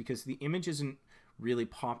challenges because the image isn't really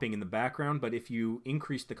popping in the background, but if you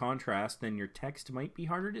increase the contrast, then your text might be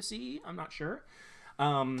harder to see. I'm not sure.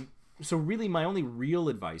 So really my only real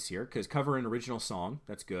advice here, because cover an original song,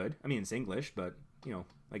 that's good. I mean, it's English, but, you know,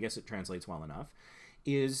 I guess it translates well enough,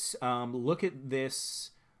 is look at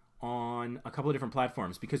this on a couple of different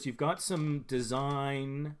platforms because you've got some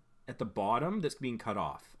design at the bottom that's being cut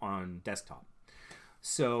off on desktop.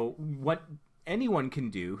 So what anyone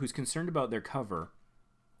can do who's concerned about their cover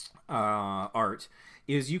art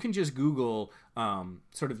is you can just Google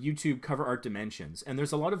sort of YouTube cover art dimensions, and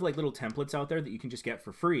there's a lot of like little templates out there that you can just get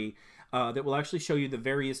for free that will actually show you the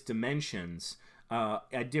various dimensions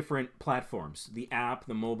at different platforms: the app,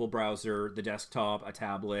 the mobile browser, the desktop, a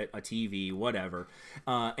tablet, a TV, whatever.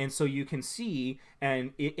 And so you can see,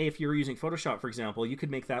 and if you're using Photoshop, for example, you could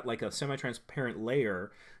make that like a semi-transparent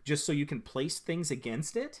layer just so you can place things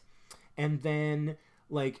against it, and then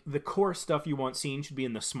like the core stuff you want seen should be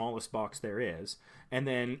in the smallest box there is, and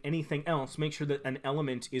then anything else, make sure that an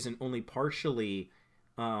element isn't only partially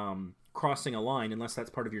crossing a line unless that's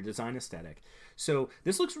part of your design aesthetic. So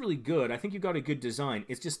this looks really good. I think you've got a good design.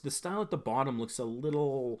 It's just the style at the bottom looks a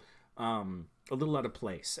little out of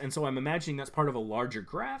place, and so I'm imagining that's part of a larger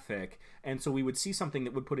graphic, and so we would see something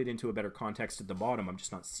that would put it into a better context at the bottom. I'm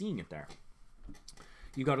just not seeing it there.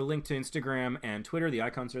 You got a link to Instagram and Twitter. The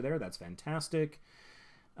icons are there. That's fantastic.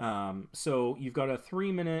 So you've got a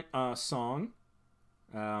 3-minute song.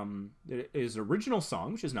 It is an original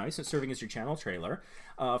song, which is nice. It's serving as your channel trailer.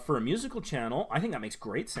 For a musical channel, I think that makes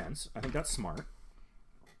great sense. I think that's smart.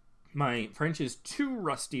 My French is too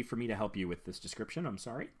rusty for me to help you with this description. I'm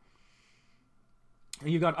sorry. And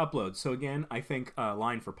you got uploads. So again, I think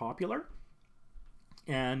line for popular.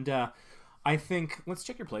 And I think, let's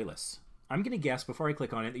check your playlists. I'm going to guess before I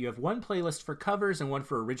click on it that you have one playlist for covers and one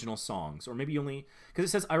for original songs. Or maybe only, because it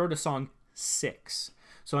says I wrote a song 6.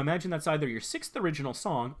 So I imagine that's either your 6th original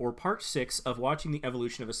song or part 6 of watching the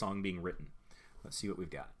evolution of a song being written. Let's see what we've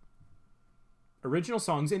got. Original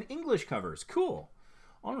songs and English covers. Cool.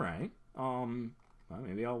 All right. Well,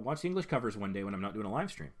 maybe I'll watch the English covers one day when I'm not doing a live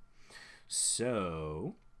stream.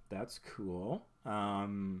 So that's cool.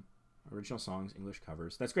 Original songs, English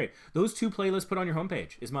covers. That's great. Those 2 playlists put on your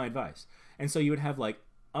homepage is my advice. And so you would have like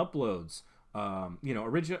uploads,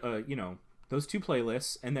 original, those 2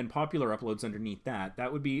 playlists, and then popular uploads underneath that.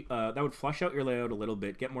 That would be that would flush out your layout a little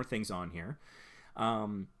bit, get more things on here.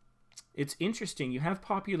 It's interesting. You have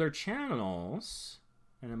popular channels,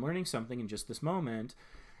 and I'm learning something in just this moment.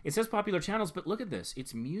 It says popular channels, but look at this.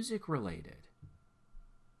 It's music related.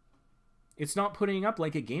 It's not putting up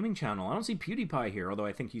like a gaming channel. I don't see PewDiePie here, although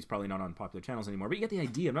I think he's probably not on popular channels anymore. But you get the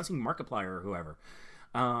idea. I'm not seeing Markiplier or whoever.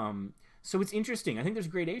 So it's interesting. I think there's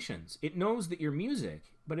gradations. It knows that you're music,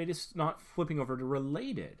 but it is not flipping over to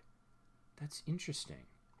related. That's interesting.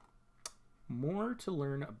 More to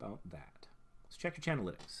learn about that. Let's check your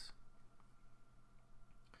channelytics.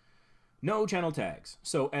 No channel tags.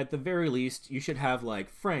 So at the very least, you should have like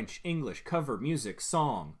French, English, cover, music,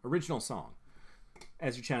 song, original song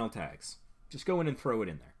as your channel tags. Just go in and throw it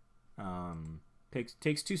in there.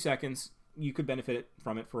 Takes 2 seconds. You could benefit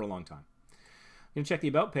from it for a long time. I'm going to check the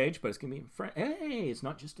About page, but it's going to be in French. Hey, it's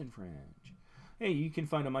not just in French. Hey, you can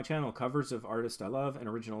find on my channel covers of artists I love and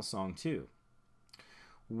original song too.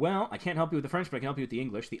 Well, I can't help you with the French, but I can help you with the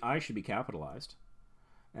English. The I should be capitalized.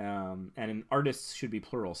 And artists should be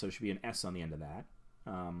plural, so there should be an S on the end of that.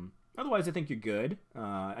 Otherwise, I think you're good.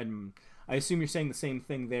 I assume you're saying the same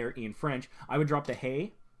thing there in French. I would drop the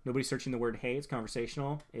hey. Nobody's searching the word hey. It's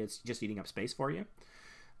conversational. It's just eating up space for you.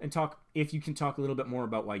 And if you can talk a little bit more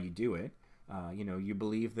about why you do it. You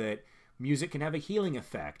believe that music can have a healing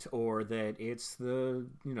effect, or that it's the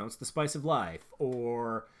spice of life,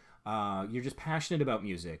 or you're just passionate about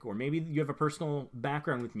music, or maybe you have a personal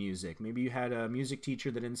background with music. Maybe you had a music teacher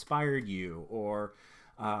that inspired you, or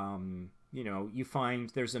you find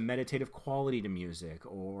there's a meditative quality to music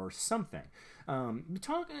or something.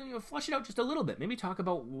 Flush it out just a little bit. Maybe talk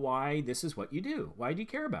about why this is what you do. Why do you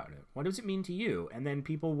care about it? What does it mean to you? And then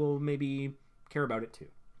people will maybe care about it too.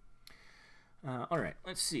 All right,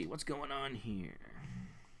 let's see what's going on here.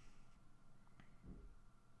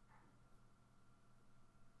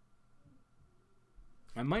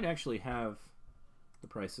 I might actually have the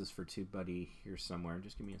prices for TubeBuddy here somewhere.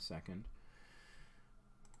 Just give me a second.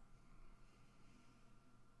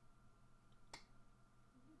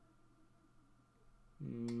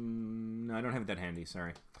 No, I don't have that handy,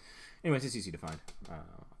 sorry. Anyways, it's easy to find. I'll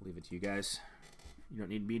leave it to you guys. You don't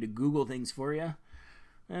need me to Google things for you.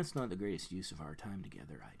 That's not the greatest use of our time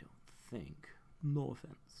together, I don't think. No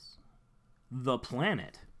offense. The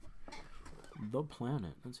Planet. The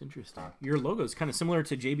Planet. That's interesting. Your logo is kind of similar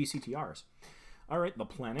to JBCTR's. All right, The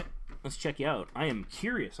Planet. Let's check you out. I am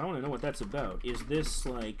curious. I want to know what that's about. Is this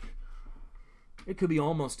like... It could be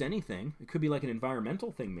almost anything. It could be like an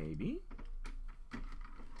environmental thing, maybe.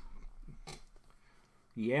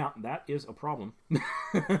 Yeah, that is a problem.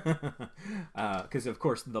 Because, of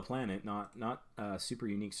course, The Planet, not super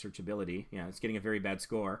unique searchability. Yeah, it's getting a very bad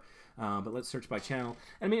score. But let's search by channel.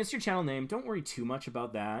 And, I mean, it's your channel name. Don't worry too much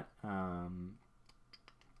about that.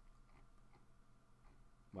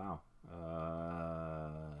 Wow.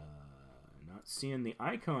 Not seeing the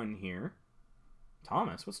icon here.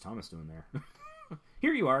 Thomas? What's Thomas doing there?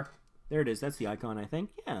 Here you are. There it is. That's the icon, I think.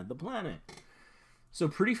 Yeah, The Planet. So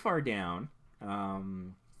pretty far down.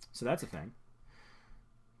 So that's a thing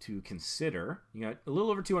to consider. You got a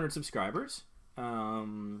little over 200 subscribers,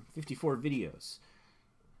 54 videos.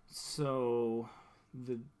 So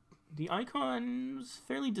the icon's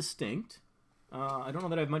fairly distinct. I don't know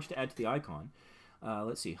that I have much to add to the icon.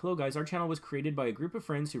 Let's see. Hello, guys. Our channel was created by a group of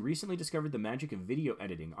friends who recently discovered the magic of video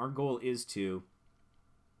editing. Our goal is to...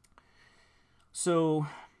 So...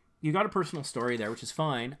 You got a personal story there, which is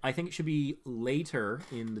fine. I think it should be later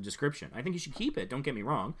in the description. I think you should keep it. Don't get me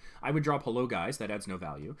wrong. I would drop hello, guys. That adds no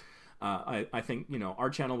value. I think, you know,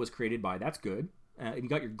 our channel was created by... That's good. You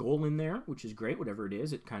got your goal in there, which is great. Whatever it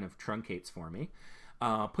is, it kind of truncates for me.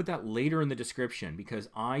 Put that later in the description because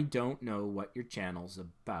I don't know what your channel's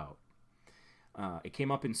about. It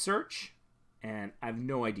came up in search, and I have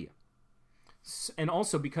no idea. And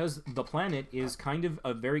also, because The Planet is kind of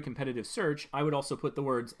a very competitive search, I would also put the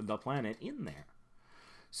words The Planet in there.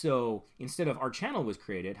 So instead of our channel was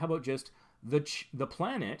created, how about just the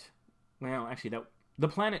Planet? Well, actually, The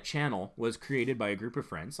Planet channel was created by a group of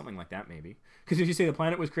friends, something like that maybe. Because if you say The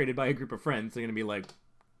Planet was created by a group of friends, they're going to be like,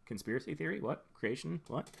 conspiracy theory? What? Creation?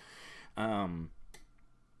 What?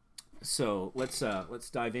 So let's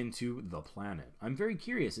dive into The Planet. I'm very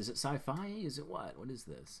curious. Is it sci-fi? Is it what? What is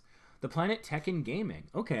this? The Planet Tech and Gaming.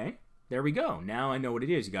 Okay, there we go. Now I know what it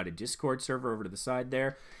is. You got a Discord server over to the side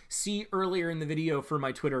there. See earlier in the video for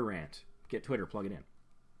my Twitter rant. Get Twitter, plug it in.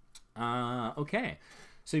 Okay,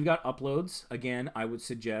 so you've got uploads. Again, I would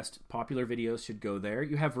suggest popular videos should go there.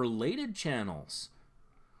 You have related channels.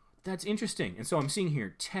 That's interesting. And so I'm seeing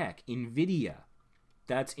here tech, NVIDIA.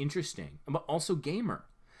 That's interesting. But also gamer.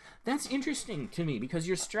 That's interesting to me because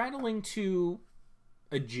you're straddling two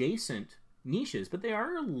adjacent niches, but they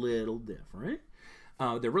are a little different.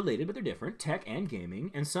 They're related, but they're different. Tech and gaming,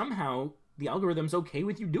 and somehow the algorithm's okay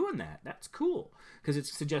with you doing that. That's cool because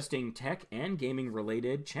it's suggesting tech and gaming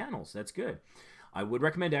related channels. That's good. I would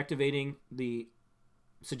recommend activating the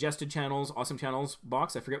suggested channels, awesome channels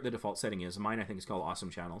box. I forget what the default setting is. Mine, I think, is called awesome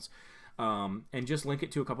channels. And just link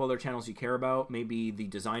it to a couple other channels you care about, maybe the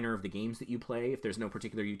designer of the games that you play, if there's no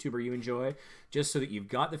particular YouTuber you enjoy, just so that you've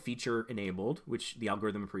got the feature enabled, which the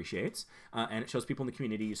algorithm appreciates, and it shows people in the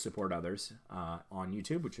community you support others on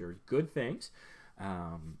YouTube, which are good things,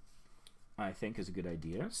 I think is a good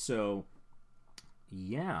idea. So,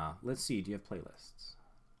 yeah, let's see. Do you have playlists?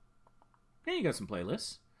 Yeah, you got some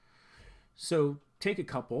playlists. So take a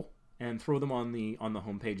couple and throw them on the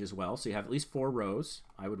homepage as well. So you have at least 4 rows,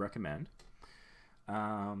 I would recommend.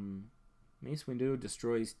 Mace Windu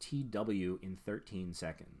destroys TW in 13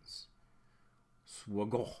 seconds.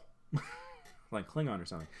 Swaggle. Like Klingon or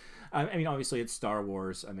something. I mean, obviously it's Star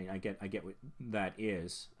Wars. I mean, I get what that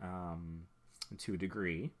is to a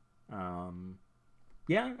degree.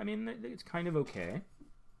 Yeah, I mean, it's kind of okay.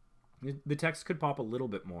 The text could pop a little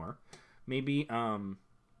bit more. Maybe...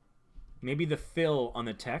 Maybe the fill on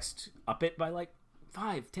the text, up it by like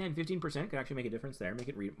 5, 10, 15% could actually make a difference there. Make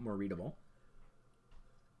it more readable.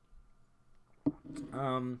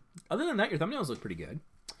 Other than that, your thumbnails look pretty good.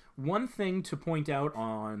 One thing to point out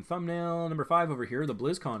on thumbnail number 5 over here, the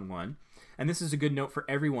BlizzCon one, and this is a good note for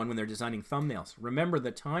everyone when they're designing thumbnails. Remember,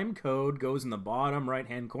 the time code goes in the bottom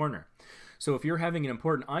right-hand corner. So if you're having an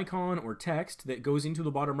important icon or text that goes into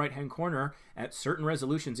the bottom right-hand corner, at certain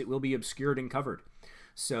resolutions, it will be obscured and covered.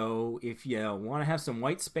 So if you want to have some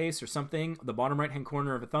white space or something, the bottom right-hand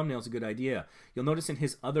corner of a thumbnail is a good idea. You'll notice in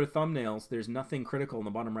his other thumbnails, there's nothing critical in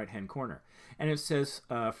the bottom right-hand corner. And it says,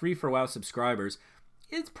 free for WoW subscribers.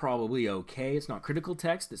 It's probably okay. It's not critical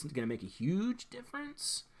text. It's going to make a huge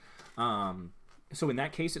difference. So in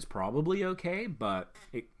that case, it's probably okay, but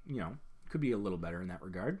it, you know, could be a little better in that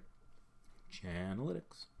regard.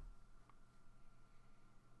 Chanalytics.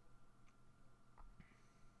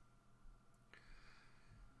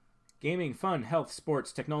 Gaming, fun, health,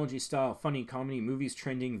 sports, technology, style, funny, comedy, movies,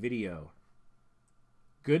 trending, video.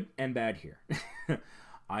 good and bad here.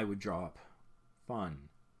 I would drop fun,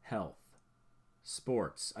 health,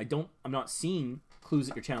 sports. I'm not seeing clues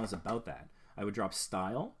that your channel is about that. I would drop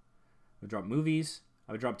style, I would drop movies,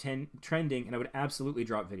 I would drop trending, and I would absolutely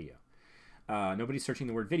drop video. Nobody's searching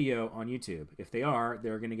the word video on YouTube. If they are,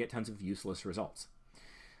 they're going to get tons of useless results.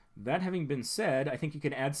 That having been said, I think you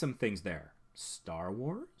can add some things there. Star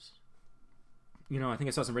Wars? You know, I think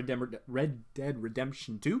I saw some Red Dead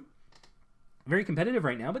Redemption 2. Very competitive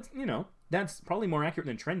right now, but, you know, that's probably more accurate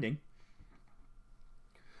than trending.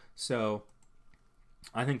 So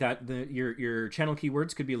I think that your channel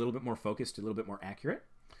keywords could be a little bit more focused, a little bit more accurate.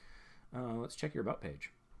 Let's check your About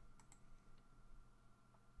page.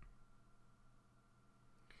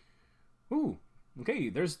 Ooh, okay,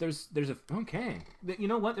 there's a, okay. You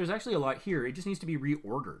know what? There's actually a lot here. It just needs to be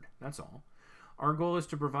reordered. That's all. Our goal is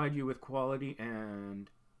to provide you with quality and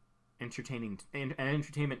entertainment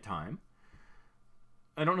time.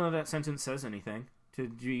 I don't know if that sentence says anything, to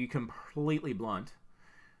be completely blunt.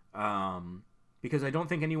 Because I don't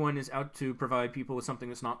think anyone is out to provide people with something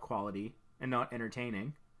that's not quality and not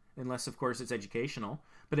entertaining. Unless, of course, it's educational.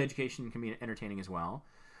 But education can be entertaining as well.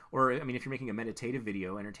 Or, I mean, if you're making a meditative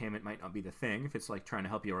video, entertainment might not be the thing. If it's like trying to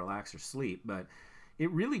help you relax or sleep. But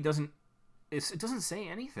it really doesn't... it doesn't say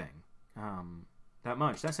anything that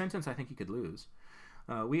much. That sentence I think you could lose.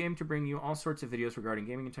 We aim to bring you all sorts of videos regarding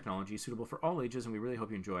gaming and technology suitable for all ages, and we really hope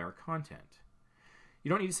you enjoy our content. You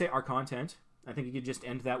don't need to say our content. I think you could just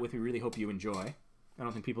end that with we really hope you enjoy. I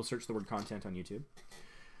don't think people search the word content on YouTube.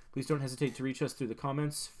 Please don't hesitate to reach us through the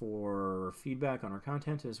comments for feedback on our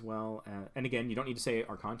content as well. And again, you don't need to say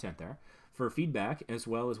our content there. For feedback as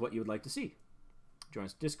well as what you would like to see. Join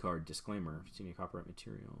us Discord, disclaimer, if you see any copyright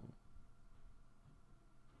material.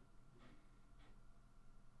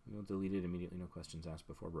 We'll delete it immediately, no questions asked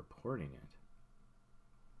before reporting it.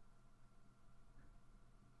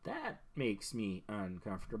 That makes me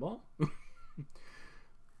uncomfortable.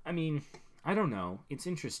 I mean, I don't know. It's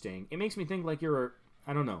interesting. It makes me think like you're...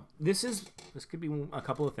 I don't know. This could be a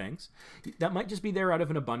couple of things. That might just be there out of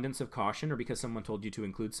an abundance of caution or because someone told you to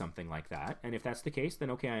include something like that. And if that's the case, then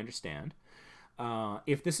okay, I understand.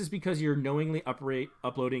 If this is because you're knowingly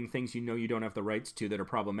uploading things you know you don't have the rights to that are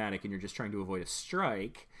problematic and you're just trying to avoid a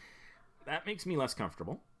strike, that makes me less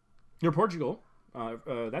comfortable. You're Portugal.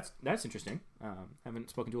 That's interesting. Haven't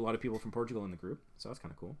spoken to a lot of people from Portugal in the group, so that's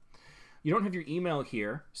kind of cool. You don't have your email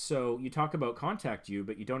here, so you talk about contact you,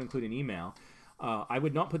 but you don't include an email. I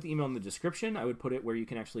would not put the email in the description. I would put it where you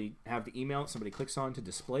can actually have the email somebody clicks on to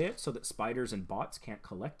display it so that spiders and bots can't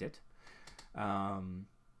collect it.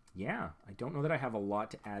 Yeah, I don't know that I have a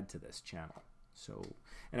lot to add to this channel. So,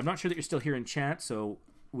 and I'm not sure that you're still here in chat, so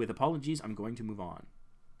with apologies, I'm going to move on.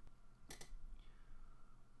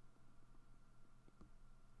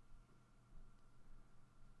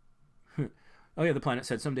 Oh yeah, the planet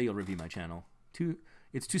said, someday you'll review my channel.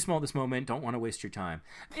 It's too small at this moment. Don't want to waste your time.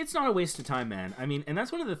 It's not a waste of time, man. I mean, and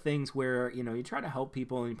that's one of the things where, you know, you try to help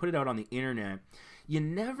people and you put it out on the internet. You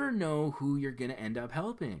never know who you're going to end up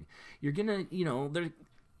helping. You're going to, you know,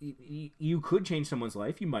 you could change someone's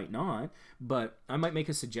life. You might not. But I might make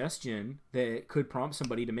a suggestion that could prompt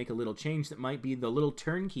somebody to make a little change that might be the little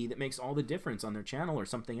turnkey that makes all the difference on their channel or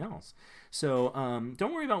something else. So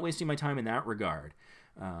don't worry about wasting my time in that regard.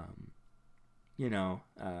 You know,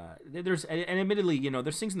 and admittedly, you know,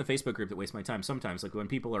 there's things in the Facebook group that waste my time sometimes, like when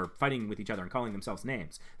people are fighting with each other and calling themselves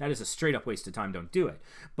names. That is a straight up waste of time. Don't do it.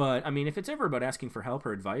 But I mean, if it's ever about asking for help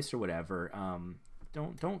or advice or whatever,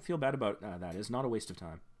 don't feel bad about that. It's not a waste of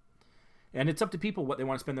time. And it's up to people what they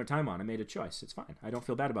want to spend their time on. I made a choice. It's fine. I don't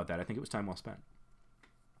feel bad about that. I think it was time well spent.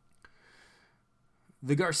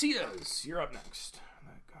 The Garcias, you're up next.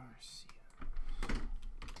 The Garcias.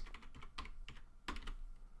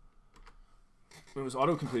 It was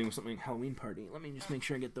auto-completing with something Halloween party. Let me just make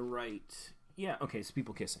sure I get the right... Yeah, okay, so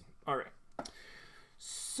people kissing. All right.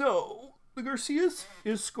 So, the Garcias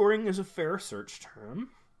is scoring as a fair search term.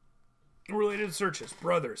 Related searches.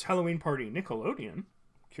 Brothers, Halloween party, Nickelodeon.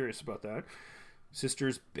 Curious about that.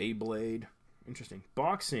 Sisters, Beyblade. Interesting.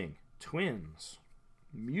 Boxing, twins.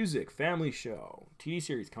 Music, family show. TV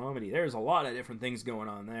series, comedy. There's a lot of different things going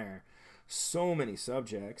on there. So many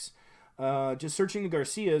subjects. Just searching the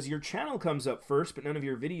Garcias, your channel comes up first, but none of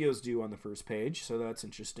your videos do on the first page, so that's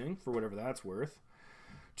interesting, for whatever that's worth.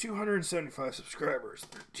 275 subscribers,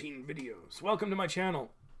 13 videos. Welcome to my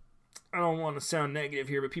channel. I don't want to sound negative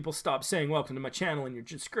here, but people stop saying welcome to my channel in your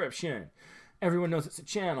description. Everyone knows it's a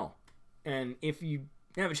channel, and if you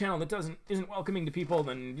have a channel that isn't welcoming to people,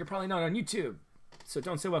 then you're probably not on YouTube. So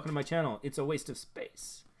don't say welcome to my channel. It's a waste of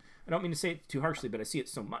space. I don't mean to say it too harshly, but I see it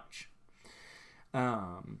so much.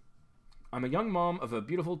 I'm a young mom of a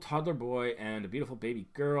beautiful toddler boy and a beautiful baby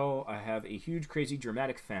girl. I have a huge, crazy,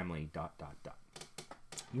 dramatic family, ...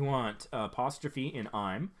 You want apostrophe in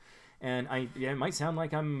I'm. And it might sound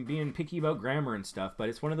like I'm being picky about grammar and stuff, but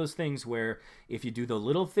it's one of those things where if you do the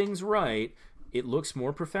little things right, it looks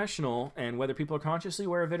more professional, and whether people are consciously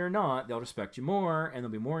aware of it or not, they'll respect you more, and they'll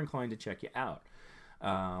be more inclined to check you out.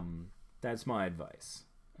 That's my advice.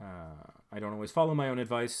 I don't always follow my own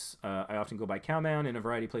advice. I often go by Cowman in a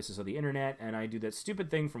variety of places of the internet, and I do that stupid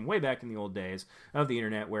thing from way back in the old days of the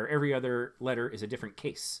internet where every other letter is a different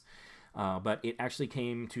case. But it actually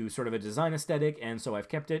came to sort of a design aesthetic, and so I've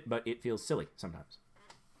kept it, but it feels silly sometimes.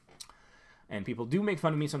 And people do make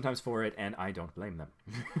fun of me sometimes for it, and I don't blame them.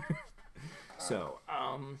 So,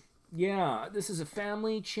 yeah, this is a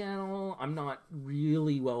family channel. I'm not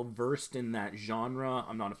really well versed in that genre.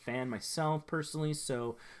 I'm not a fan myself, personally,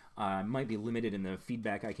 so I might be limited in the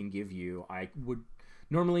feedback I can give you. I would...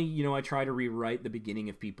 Normally, you know, I try to rewrite the beginning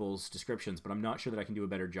of people's descriptions, but I'm not sure that I can do a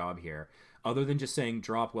better job here. Other than just saying,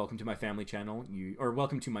 drop welcome to my family channel, or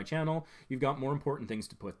welcome to my channel, you've got more important things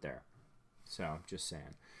to put there. So, just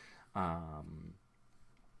saying.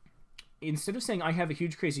 Instead of saying, I have a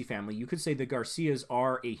huge crazy family, you could say the Garcias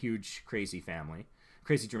are a huge crazy family.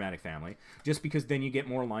 Crazy dramatic family. Just because then you get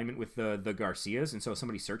more alignment with the Garcias, and so if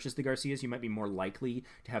somebody searches the Garcias, you might be more likely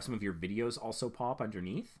to have some of your videos also pop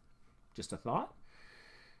underneath. Just a thought.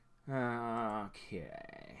 Okay.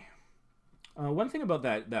 One thing about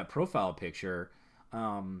that profile picture,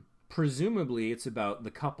 presumably it's about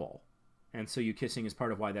the couple, and so you kissing is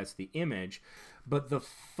part of why that's the image, but the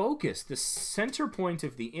focus, the center point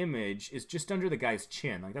of the image is just under the guy's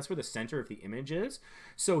chin. Like, that's where the center of the image is.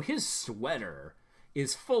 So his sweater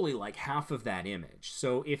is fully like half of that image.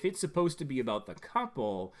 So if it's supposed to be about the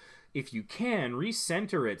couple, if you can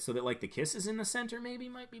recenter it so that like the kiss is in the center, maybe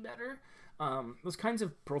might be better. Those kinds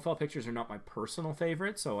of profile pictures are not my personal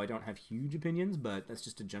favorite, so I don't have huge opinions, but that's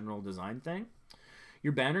just a general design thing.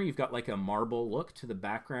 Your banner, you've got like a marble look to the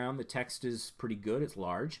background. The text is pretty good. It's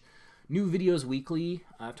large. New videos weekly.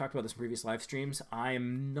 I've talked about this in previous live streams.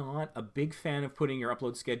 I'm not a big fan of putting your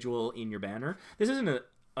upload schedule in your banner. This isn't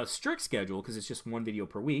a strict schedule because it's just one video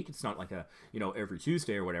per week. It's not like a, you know, every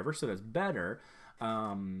Tuesday or whatever, so that's better.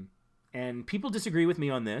 And people disagree with me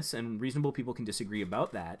on this, and reasonable people can disagree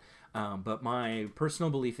about that. But my personal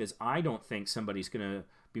belief is I don't think somebody's going to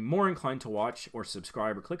be more inclined to watch or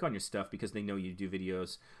subscribe or click on your stuff because they know you do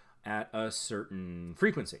videos at a certain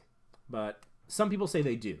frequency. But some people say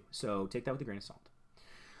they do, so take that with a grain of salt.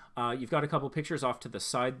 You've got a couple pictures off to the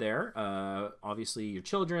side there. Obviously, your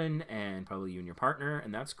children and probably you and your partner,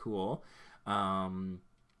 and that's cool.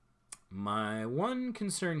 My one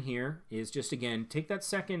concern here is just, again, take that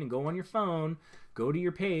second and go on your phone, go to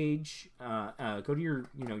your page, go to your,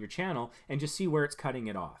 your channel, and just see where it's cutting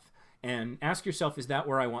it off. And ask yourself, is that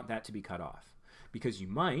where I want that to be cut off? Because you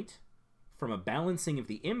might, from a balancing of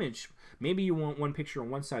the image, maybe you want one picture on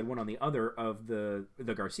one side, one on the other of the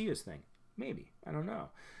Garcias thing. Maybe. I don't know.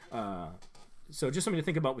 So just something to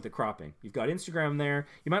think about with the cropping. You've got Instagram there.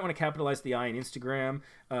 You might want to capitalize the I in Instagram.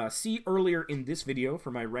 See earlier in this video for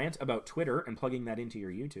my rant about Twitter and plugging that into your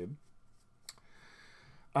YouTube.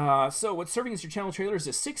 So what's serving as your channel trailer is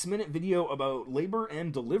a 6-minute video about labor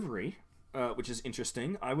and delivery, which is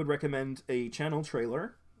interesting. I would recommend a channel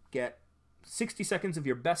trailer. Get 60 seconds of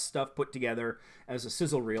your best stuff put together as a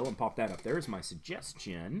sizzle reel and pop that up there is my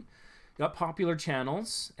suggestion. Got popular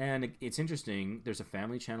channels, and it's interesting. There's a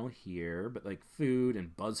family channel here, but like food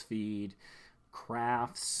and BuzzFeed,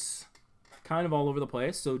 crafts, kind of all over the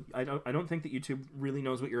place. So I don't think that YouTube really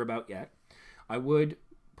knows what you're about yet. I would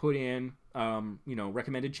put in,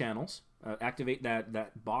 recommended channels, activate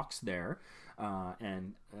that box there,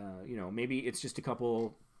 and maybe it's just a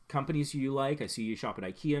couple companies you like. I see you shop at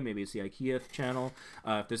IKEA. Maybe it's the IKEA channel.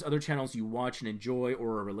 If there's other channels you watch and enjoy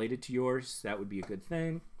or are related to yours, that would be a good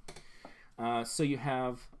thing. So you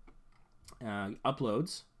have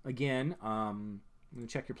uploads. Again, I'm going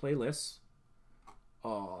to check your playlists.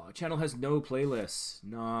 Oh, channel has no playlists.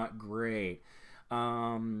 Not great.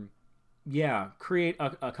 Yeah, create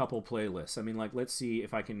a couple playlists. I mean, like, let's see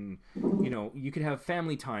if I can, you could have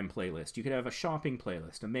family time playlist. You could have a shopping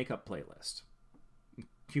playlist, a makeup playlist,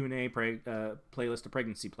 Q&A playlist, a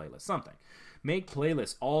pregnancy playlist, something. Make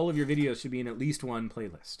playlists. All of your videos should be in at least one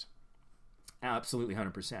playlist. Absolutely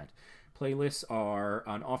 100%. Playlists are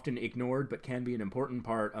an often ignored but can be an important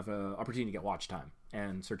part of an opportunity to get watch time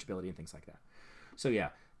and searchability and things like that. So yeah,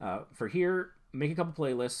 for here, make a couple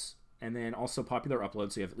playlists and then also popular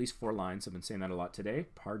uploads so you have at least 4 lines. I've been saying that a lot today.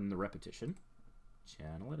 Pardon the repetition.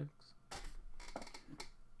 Channelytics.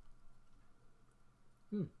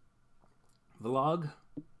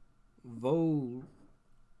 I'm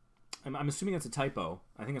assuming that's a typo.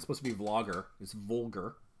 I think it's supposed to be vlogger. It's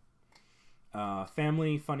vulgar.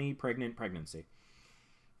 Family, funny, pregnant, pregnancy.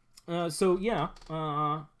 So yeah,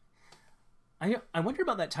 I wonder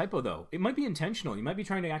about that typo though. It might be intentional. You might be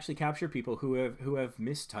trying to actually capture people who have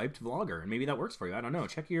mistyped vlogger, and maybe that works for you. I don't know.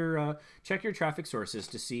 Check your traffic sources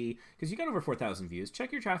to see, because you got over 4,000 views.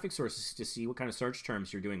 Check your traffic sources to see what kind of search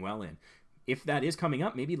terms you're doing well in. If that is coming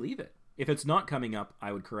up, maybe leave it. If it's not coming up,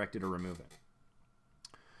 I would correct it or remove it.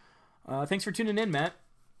 Thanks for tuning in, Matt.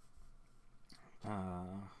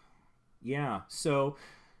 Yeah, so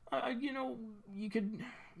you know, you could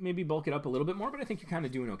maybe bulk it up a little bit more, but I think you're kind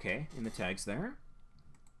of doing okay in the tags there.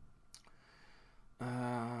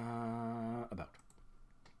 About.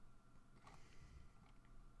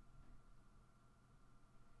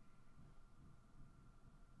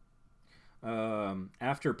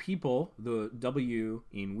 After people, the W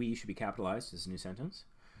in we should be capitalized as a new sentence.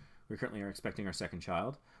 We currently are expecting our second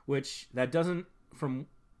child, which that doesn't, from...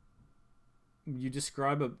 You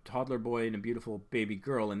describe a toddler boy and a beautiful baby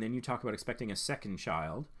girl, and then you talk about expecting a second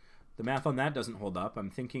child. The math on that doesn't hold up.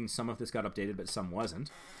 I'm thinking some of this got updated, but some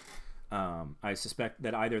wasn't. I suspect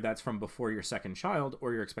that either that's from before your second child,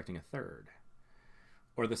 or you're expecting a third.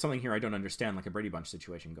 Or there's something here I don't understand, like a Brady Bunch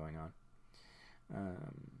situation going on.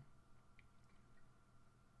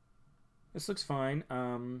 This looks fine.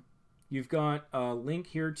 You've got a link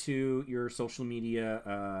here to your social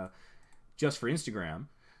media just for Instagram.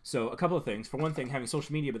 So a couple of things. For one thing, having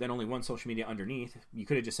social media, but then only one social media underneath, you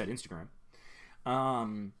could have just said Instagram.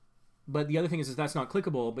 But the other thing is that's not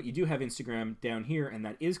clickable, but you do have Instagram down here, and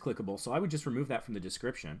that is clickable. So I would just remove that from the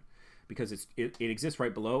description, because it exists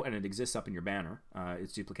right below, and it exists up in your banner.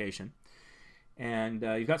 It's duplication. And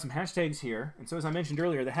you've got some hashtags here. And so as I mentioned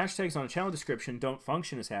earlier, the hashtags on a channel description don't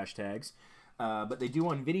function as hashtags, but they do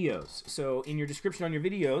on videos. So in your description on your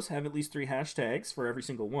videos, have at least 3 hashtags for every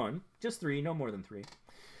single one. Just 3, no more than 3.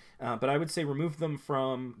 But I would say remove them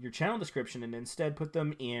from your channel description and instead put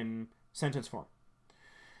them in sentence form.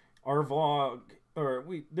 Our vlog, or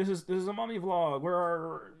this is a mommy vlog,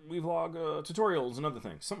 where we vlog tutorials and other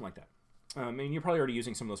things, something like that. I mean, you're probably already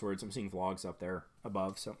using some of those words. I'm seeing vlogs up there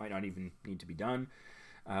above, so it might not even need to be done.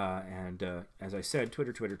 And as I said,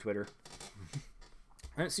 Twitter.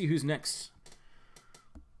 Let's see who's next.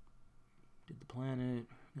 Did the Planet,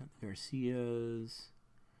 got the Garcias.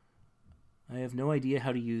 I have no idea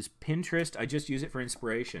how to use Pinterest. I just use it for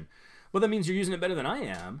inspiration. Well, that means you're using it better than I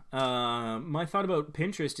am. My thought about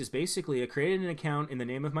Pinterest is basically I created an account in the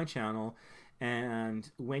name of my channel,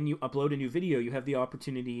 and when you upload a new video, you have the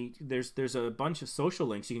opportunity, there's a bunch of social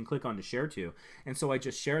links you can click on to share to, and so I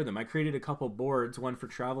just share them. I created a couple boards, one for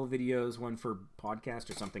travel videos, one for podcast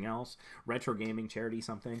or something else, retro gaming, charity,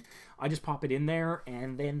 something. I just pop it in there,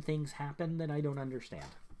 and then things happen that I don't understand,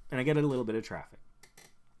 and I get a little bit of traffic.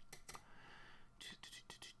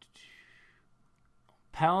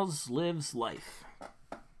 Pals Lives Life.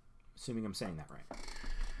 Assuming I'm saying that right.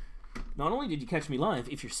 Not only did you catch me live,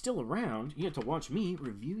 if you're still around, you get to watch me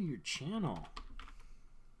review your channel.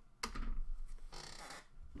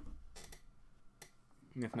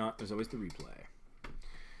 And if not, there's always the replay.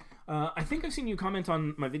 I think I've seen you comment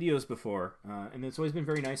on my videos before, and it's always been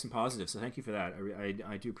very nice and positive, so thank you for that.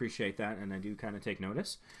 I do appreciate that, and I do kind of take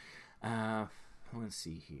notice. Let's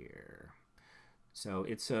see here. So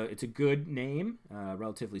it's a good name,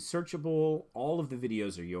 relatively searchable. All of the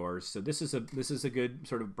videos are yours. So this is a good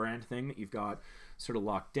sort of brand thing that you've got sort of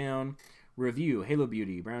locked down. Review: Halo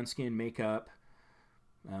Beauty, brown skin, makeup,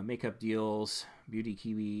 makeup deals, beauty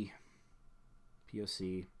kiwi,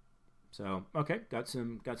 POC. So okay, got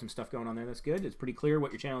some stuff going on there. That's good. It's pretty clear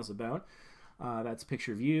what your channel is about. That's a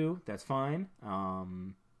picture of you. That's fine.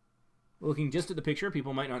 Looking just at the picture,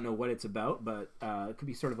 people might not know what it's about, but it could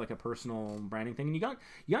be sort of like a personal branding thing. And you got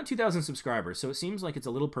 2,000 subscribers, so it seems like it's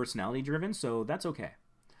a little personality driven, so that's okay.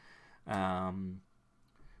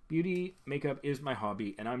 Beauty, makeup is my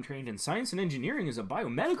hobby, and I'm trained in science and engineering as a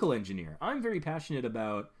biomedical engineer. I'm very passionate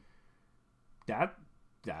about that.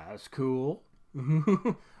 That's cool.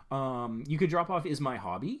 You could drop off is my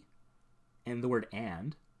hobby, and the word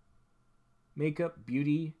and. Makeup,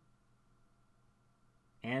 beauty,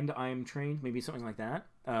 and I'm trained, maybe something like that.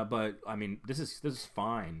 But I mean, this is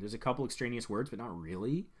fine. There's a couple extraneous words, but not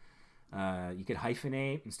really. You could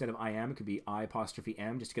hyphenate instead of I am. It could be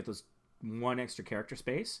I''M just to get those one extra character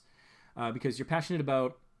space. Because you're passionate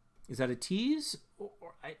about. Is that a tease,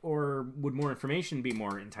 or would more information be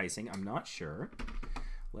more enticing? I'm not sure.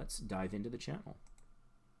 Let's dive into the channel.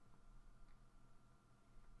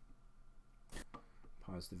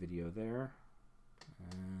 Pause the video there.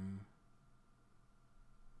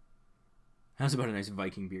 How's about a nice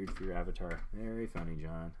Viking beard for your avatar? Very funny,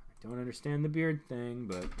 John. I don't understand the beard thing,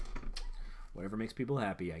 but whatever makes people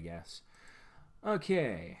happy, I guess.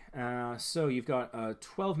 Okay, so you've got a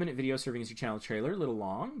 12-minute video serving as your channel trailer. A little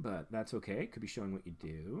long, but that's okay. Could be showing what you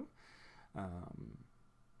do.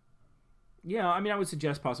 Yeah, I mean, I would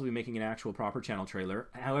suggest possibly making an actual proper channel trailer.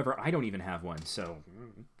 However, I don't even have one, so...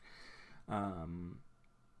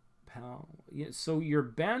 yeah, so your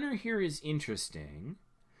banner here is interesting.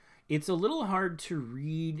 It's a little hard to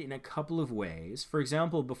read in a couple of ways. For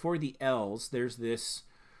example, before the L's, there's this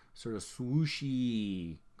sort of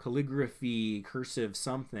swooshy calligraphy, cursive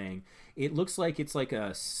something. It looks like it's like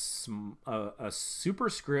a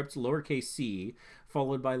superscript lowercase c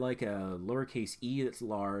followed by like a lowercase e that's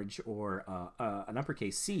large, or an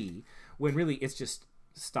uppercase C, when really it's just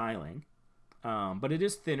styling. But it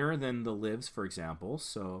is thinner than the lives, for example.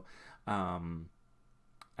 So I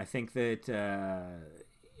think that...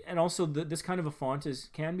 and also, this kind of a font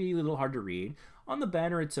can be a little hard to read. On the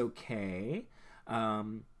banner, it's okay.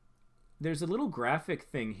 There's a little graphic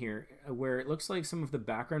thing here where it looks like some of the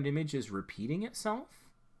background image is repeating itself.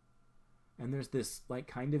 And there's this, like,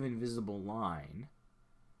 kind of invisible line.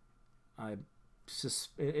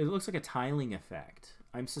 It looks like a tiling effect.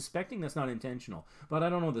 I'm suspecting that's not intentional. But I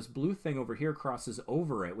don't know, this blue thing over here crosses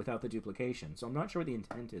over it without the duplication. So I'm not sure what the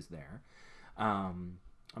intent is there. I'm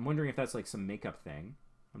wondering if that's, like, some makeup thing.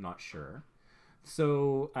 I'm not sure.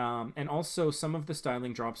 So, and also some of the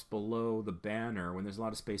styling drops below the banner when there's a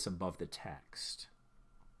lot of space above the text.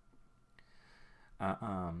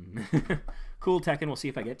 Cool, Tekken. We'll see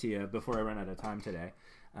if I get to you before I run out of time today.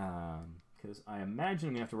 Because I imagine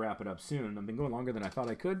I'm going to have to wrap it up soon. I've been going longer than I thought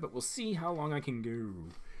I could, but we'll see how long I can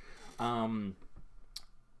go. And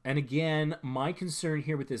again, my concern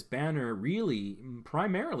here with this banner really,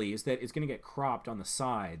 primarily, is that it's going to get cropped on the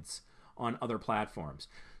sides on other platforms.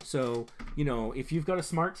 So, you know, if you've got a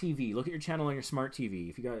smart TV, look at your channel on your smart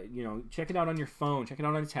TV. If you got, you know, check it out on your phone, check it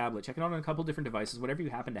out on a tablet, check it out on a couple different devices, whatever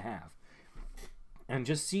you happen to have. And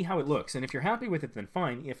just see how it looks. And if you're happy with it, then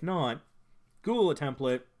fine. If not, Google a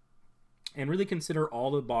template and really consider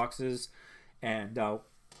all the boxes and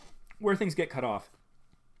where things get cut off,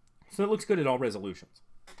 so it looks good at all resolutions.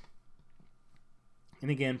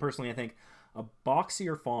 And again, personally, I think a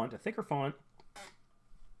boxier font, a thicker font,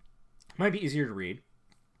 might be easier to read.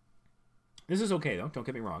 This is okay, though. Don't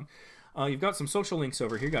get me wrong. You've got some social links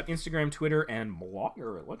over here. You've got Instagram, Twitter, and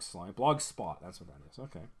Blogger, it looks like. Blogspot. That's what that is.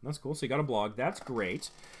 Okay. That's cool. So you got a blog. That's great.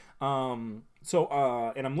 And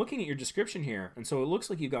I'm looking at your description here. And so it looks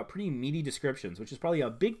like you've got pretty meaty descriptions, which is probably a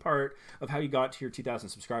big part of how you got to your 2,000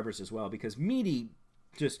 subscribers as well. Because meaty,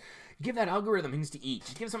 just give that algorithm things to eat.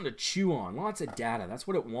 Just give something to chew on. Lots of data. That's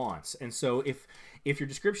what it wants. And so if your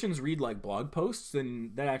descriptions read like blog posts,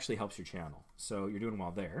 then that actually helps your channel. So you're doing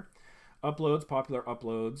well there. Uploads, popular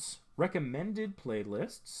uploads, recommended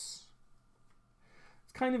playlists.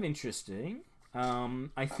 It's kind of interesting.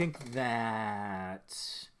 I think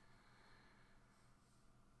that...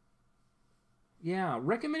 yeah,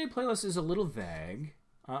 recommended playlists is a little vague.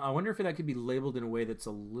 I wonder if that could be labeled in a way that's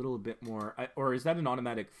a little bit more... or is that an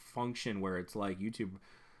automatic function where it's like YouTube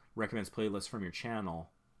recommends playlists from your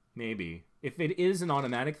channel? Maybe. If it is an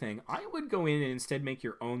automatic thing, I would go in and instead make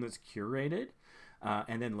your own that's curated.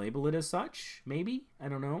 And then label it as such, maybe? I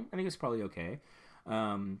don't know. I think it's probably okay.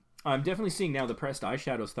 I'm definitely seeing now the pressed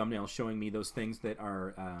eyeshadows thumbnails showing me those things that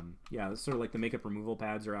are, yeah, sort of like the makeup removal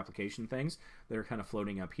pads or application things that are kind of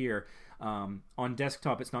floating up here. On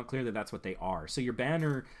desktop, it's not clear that that's what they are. So your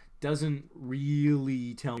banner doesn't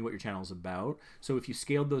really tell me what your channel is about. So if you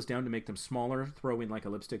scaled those down to make them smaller, throw in like a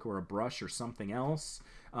lipstick or a brush or something else,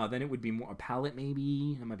 then it would be more a palette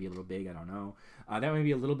maybe. That might be a little big, I don't know. That might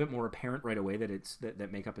be a little bit more apparent right away that it's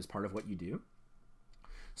that makeup is part of what you do.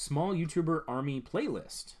 Small YouTuber Army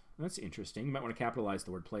playlist. That's interesting. You might want to capitalize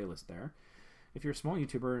the word playlist there. If you're a small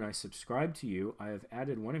YouTuber and I subscribe to you, I have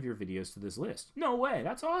added one of your videos to this list. No way,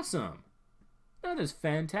 that's awesome. That is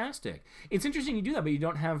fantastic. It's interesting you do that, but you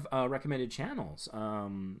don't have recommended channels.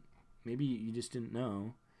 Maybe you just didn't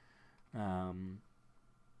know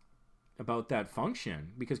about that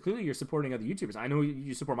function, because clearly you're supporting other YouTubers. I know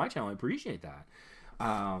you support my channel. I appreciate that.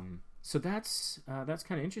 So that's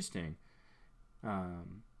kind of interesting.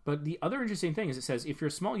 But the other interesting thing is it says, if you're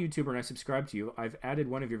a small YouTuber and I subscribe to you, I've added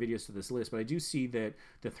one of your videos to this list, but I do see that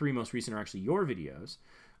the 3 most recent are actually your videos.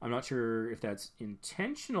 I'm not sure if that's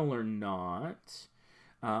intentional or not.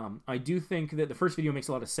 I do think that the first video makes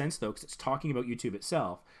a lot of sense, though, because it's talking about YouTube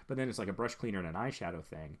itself, but then it's like a brush cleaner and an eyeshadow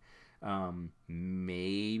thing.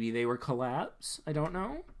 Maybe they were collabs. I don't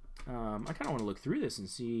know. I kind of want to look through this and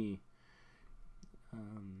see...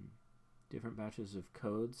 Different batches of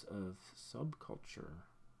codes of subculture.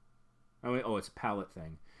 Oh, wait, it's a palette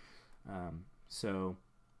thing. So,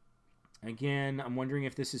 again, I'm wondering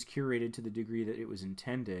if this is curated to the degree that it was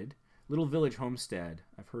intended. Little Village Homestead.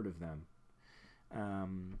 I've heard of them.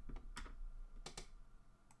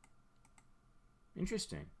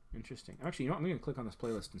 Interesting. Actually, you know what? I'm going to click on this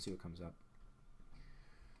playlist and see what comes up.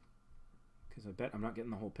 Because I bet I'm not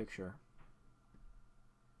getting the whole picture.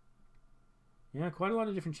 Yeah, quite a lot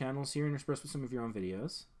of different channels here interspersed with some of your own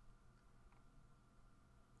videos.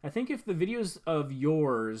 I think if the videos of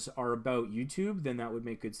yours are about YouTube, then that would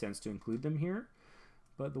make good sense to include them here.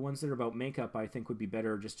 But the ones that are about makeup, I think would be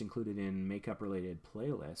better just included in makeup-related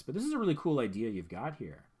playlists. But this is a really cool idea you've got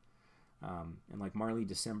here. And like Marley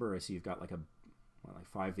December, I see you've got like like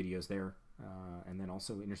 5 videos there, and then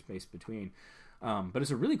also interspaced between. But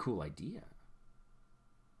it's a really cool idea.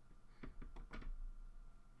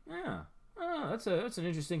 Yeah. Oh, that's an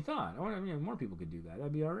interesting thought. I wonder, more people could do that.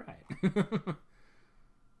 That'd be all right.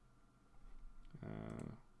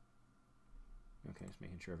 Okay, just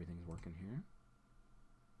making sure everything's working here.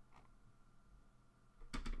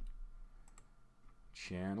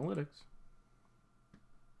 Chanalytics.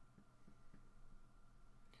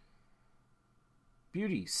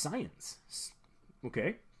 Beauty, science.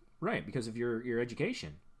 Okay, right, because of your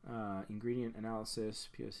education. Ingredient analysis,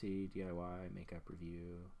 POC, DIY, makeup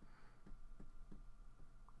review.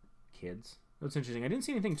 Kids. That's interesting. I didn't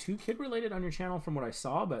see anything too kid-related on your channel from what I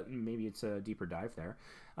saw, but maybe it's a deeper dive there.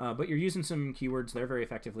 But you're using some keywords there very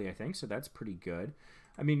effectively, I think, so that's pretty good.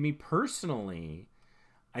 I mean, me personally,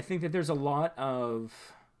 I think that there's a lot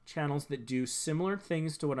of channels that do similar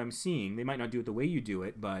things to what I'm seeing. They might not do it the way you do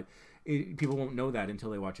it, but people won't know that until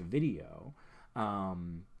they watch a video.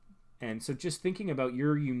 And so just thinking about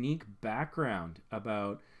your unique background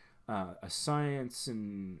about a science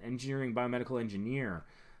and engineering, biomedical engineer,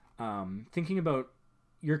 thinking about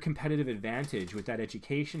your competitive advantage with that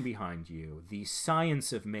education behind you, the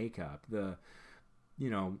science of makeup, the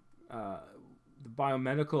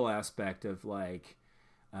biomedical aspect of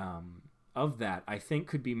of that, I think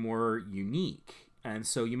could be more unique. And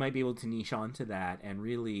so you might be able to niche onto that and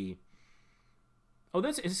really... Oh,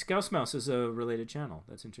 Scouse Mouse is a related channel.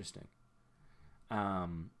 That's interesting. Yeah,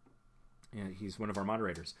 he's one of our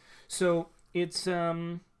moderators. So it's,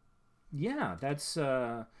 yeah, that's...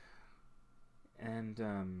 yeah,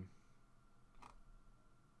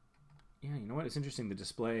 you know what? It's interesting. The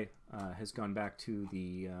display has gone back to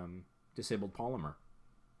the disabled polymer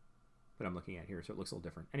that I'm looking at here, so it looks a little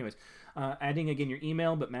different. Anyways, adding again your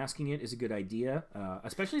email, but masking it is a good idea,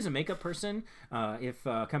 especially as a makeup person. If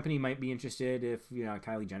a company might be interested, if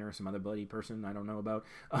Kylie Jenner or some other bloody person I don't know about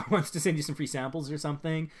wants to send you some free samples or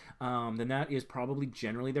something, then that is probably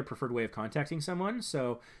generally their preferred way of contacting someone.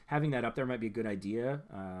 So having that up there might be a good idea,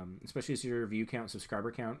 especially as your view count,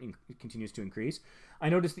 subscriber count continues to increase. I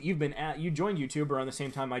noticed that you joined YouTube around the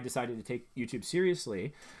same time I decided to take YouTube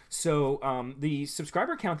seriously. So the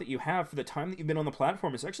subscriber count that you have for the time that you've been on the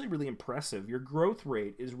platform is actually really impressive. Your growth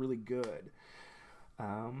rate is really good.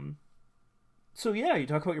 So yeah, you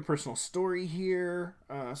talk about your personal story here.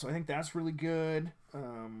 So I think that's really good.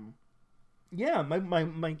 Yeah,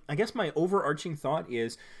 I guess my overarching thought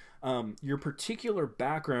is your particular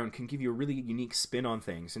background can give you a really unique spin on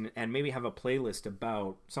things, and maybe have a playlist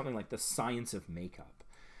about something like the science of makeup.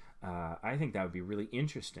 I think that would be really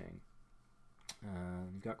interesting.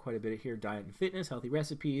 You've got quite a bit here: diet and fitness, healthy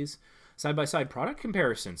recipes, side-by-side product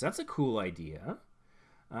comparisons. That's a cool idea.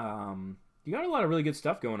 You got a lot of really good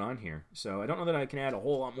stuff going on here. So I don't know that I can add a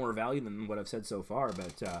whole lot more value than what I've said so far,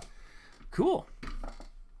 but cool.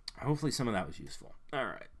 Hopefully some of that was useful. All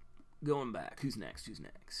right, going back. Who's next?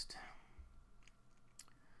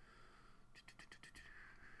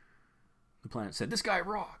 The Planet said, "This guy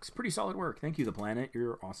rocks. Pretty solid work. Thank you, The Planet.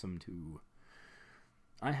 You're awesome too."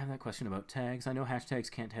 I have that question about tags. I know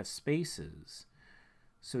hashtags can't have spaces.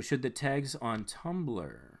 So should the tags on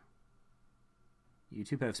Tumblr,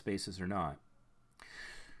 YouTube, have spaces or not?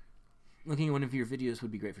 Looking at one of your videos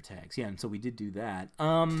would be great for tags. Yeah, and so we did do that.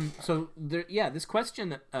 So there, yeah, this question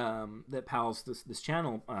that that Pals, this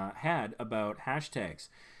channel had about hashtags.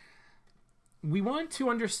 We want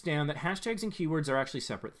to understand that hashtags and keywords are actually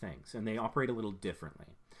separate things, and they operate a little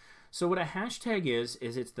differently. So what a hashtag is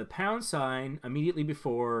it's the # immediately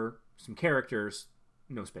before some characters,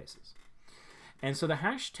 no spaces. And so the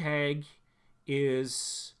hashtag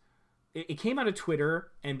is, it came out of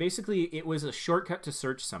Twitter, and basically it was a shortcut to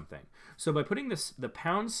search something. So by putting the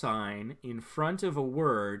 # in front of a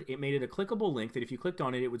word, it made it a clickable link that if you clicked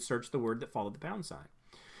on it, it would search the word that followed the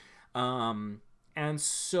 #. And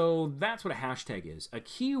so that's what a hashtag is. A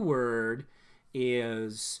keyword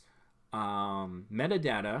is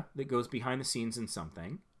metadata that goes behind the scenes in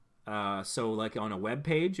something. So like on a web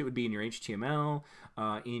page, it would be in your HTML.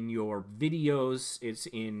 In your videos, it's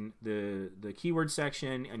in the keyword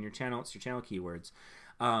section. On your channel, it's your channel keywords.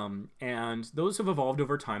 And those have evolved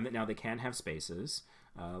over time that now they can have spaces.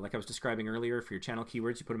 Like I was describing earlier, for your channel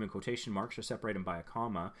keywords, you put them in quotation marks or separate them by a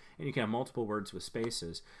comma, and you can have multiple words with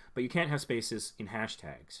spaces. But you can't have spaces in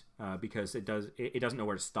hashtags because it doesn't know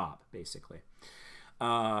where to stop, basically.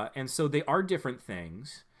 And so they are different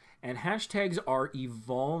things. And hashtags are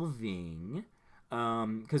evolving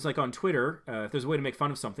because, like on Twitter, if there's a way to make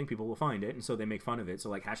fun of something, people will find it, and so they make fun of it.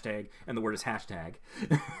 So, like hashtag, and the word is hashtag,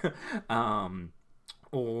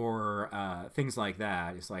 or things like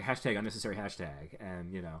that. It's like hashtag unnecessary hashtag,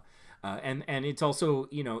 and you know, and it's also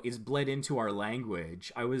is bled into our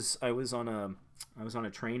language. I was on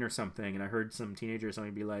a train or something, and I heard some teenager or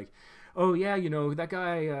something be like, oh yeah, that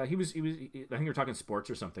guy, he was I think they were talking sports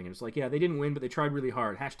or something, and it's like, yeah, they didn't win, but they tried really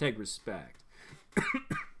hard. Hashtag respect.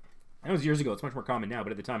 That was years ago. It's much more common now,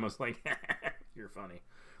 but at the time I was like, you're funny.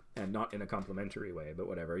 And not in a complimentary way, but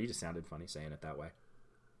whatever. You just sounded funny saying it that way.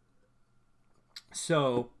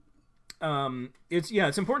 So it's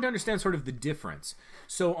important to understand sort of the difference.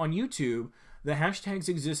 So on YouTube, the hashtags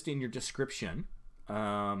exist in your description,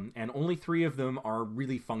 and only 3 of them are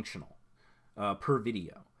really functional per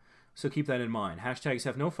video. So keep that in mind. Hashtags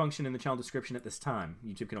have no function in the channel description at this time.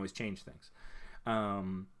 YouTube can always change things.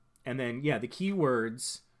 And then, yeah, the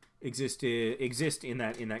keywords exist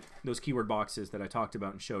in those keyword boxes that I talked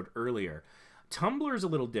about and showed earlier. Tumblr is a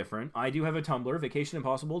little different. I do have a Tumblr,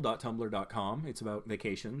 vacationimpossible.tumblr.com. It's about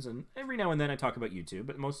vacations, and every now and then I talk about YouTube,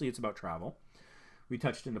 but mostly it's about travel. We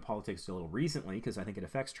touched into politics a little recently because I think it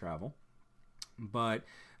affects travel. But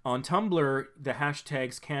on Tumblr, the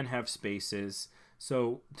hashtags can have spaces.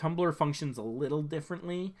 So Tumblr functions a little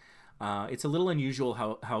differently. It's a little unusual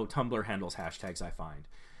how Tumblr handles hashtags, I find.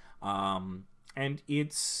 And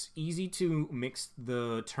it's easy to mix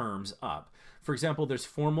the terms up. For example, there's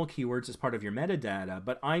formal keywords as part of your metadata,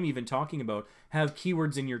 but I'm even talking about have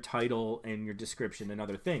keywords in your title and your description and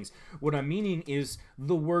other things. What I'm meaning is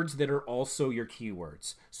the words that are also your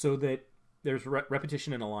keywords, so that there's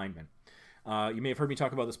repetition and alignment. You may have heard me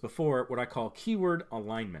talk about this before, what I call keyword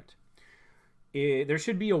alignment. There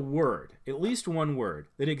should be a word, at least one word,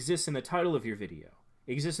 that exists in the title of your video,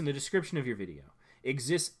 exists in the description of your video,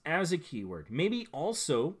 exists as a keyword, maybe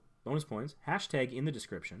also, bonus points, hashtag in the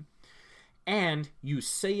description, and you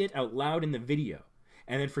say it out loud in the video.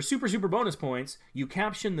 And then for super bonus points, you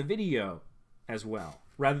caption the video as well,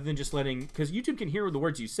 rather than just letting, because YouTube can hear the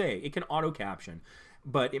words you say, it can auto caption,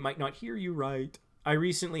 but it might not hear you right. I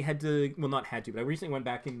recently had to, well, not had to, but I recently went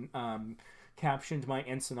back and captioned my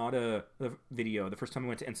Ensenada video, the first time I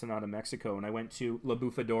went to Ensenada, Mexico, and I went to La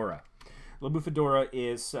Bufadora. La Bufadora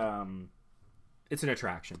is, it's an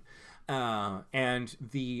attraction. And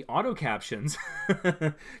the auto captions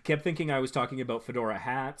kept thinking I was talking about fedora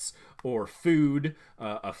hats or food.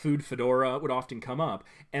 A food fedora would often come up.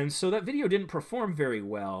 And so that video didn't perform very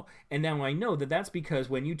well. And now I know that that's because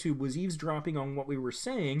when YouTube was eavesdropping on what we were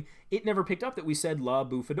saying, it never picked up that we said La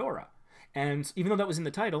Bufadora. And even though that was in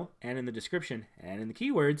the title and in the description and in the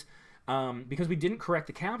keywords, because we didn't correct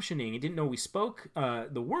the captioning, it didn't know we spoke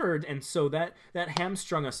the word, and so that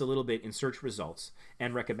hamstrung us a little bit in search results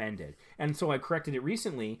and recommended. And so I corrected it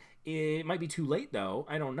recently. It might be too late though.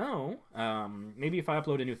 I don't know. Maybe if I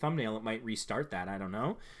upload a new thumbnail, it might restart that. I don't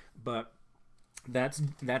know. But that's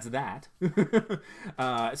that.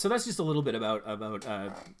 So that's just a little bit about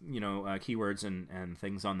keywords and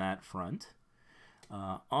things on that front.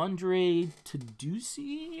 Andre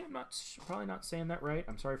Tadusi, I'm probably not saying that right.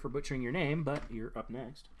 I'm sorry for butchering your name, but you're up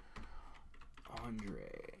next. Andre.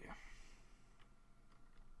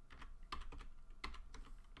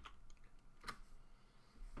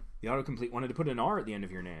 The autocomplete wanted to put an R at the end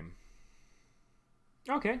of your name.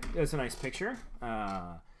 Okay, that's a nice picture.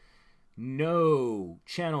 No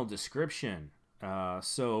channel description.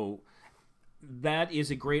 So that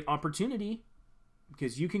is a great opportunity,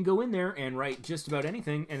 because you can go in there and write just about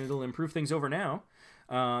anything, and it'll improve things over now.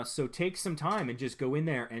 So take some time and just go in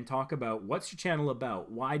there and talk about what's your channel about,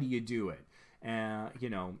 why do you do it,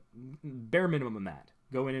 bare minimum that.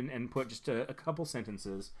 Go in and put just a couple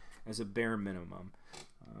sentences as a bare minimum.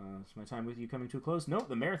 Is my time with you coming to a close? Nope,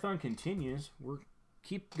 the marathon continues.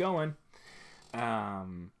 Keep going.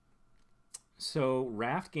 So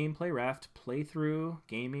Raft gameplay, Raft playthrough,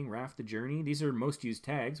 gaming, Raft the journey. These are most used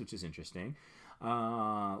tags, which is interesting.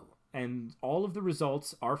 And all of the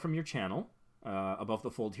results are from your channel, above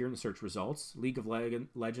the fold here in the search results. League of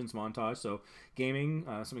Legends montage. So gaming,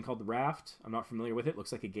 something called the Raft. I'm not familiar with it.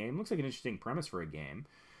 Looks like a game. Looks like an interesting premise for a game.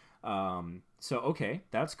 So, okay,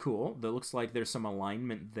 that's cool. That looks like there's some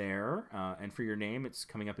alignment there. And for your name, it's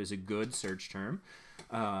coming up as a good search term.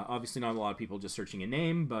 Obviously, not a lot of people just searching a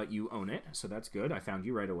name, but you own it, so that's good. I found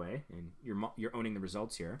you right away, and you're owning the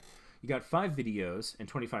results here. You got 5 videos and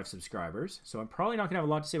 25 subscribers, so I'm probably not going to have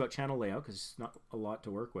a lot to say about channel layout because it's not a lot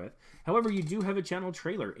to work with. However, you do have a channel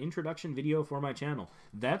trailer, introduction video for my channel.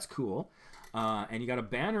 That's cool. And you got a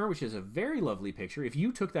banner, which is a very lovely picture. If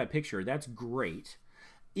you took that picture, that's great.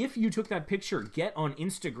 If you took that picture, get on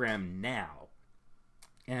Instagram now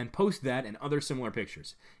and post that and other similar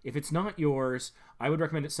pictures. If it's not yours, I would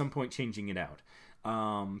recommend at some point changing it out.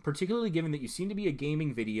 Particularly given that you seem to be a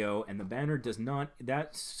gaming video and the banner does not,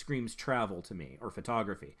 that screams travel to me, or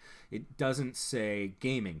photography. It doesn't say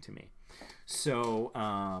gaming to me. So,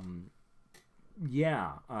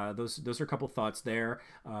 yeah, those are a couple thoughts there.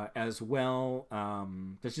 As well,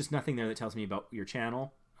 there's just nothing there that tells me about your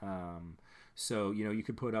channel. So, you know, you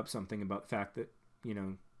could put up something about the fact that, you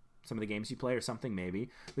know, some of the games you play or something maybe.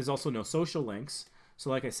 There's also no social links.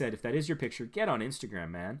 So like I said, if that is your picture, get on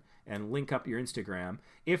Instagram, man, and link up your Instagram.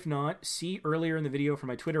 If not, see earlier in the video for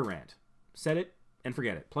my Twitter rant. Set it and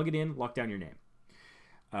forget it. Plug it in, lock down your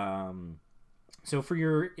name. So for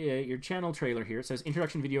your channel trailer here, it says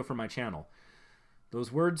introduction video for my channel.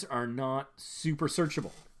 Those words are not super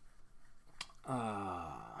searchable.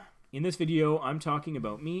 In this video, I'm talking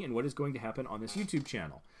about me and what is going to happen on this YouTube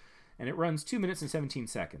channel. And it runs 2 minutes and 17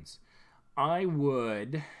 seconds. I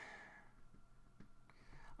would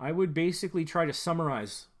basically try to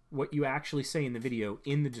summarize what you actually say in the video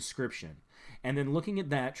in the description. And then looking at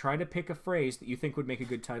that, try to pick a phrase that you think would make a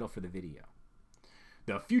good title for the video.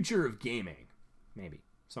 The future of gaming. Maybe.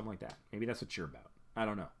 Something like that. Maybe that's what you're about. I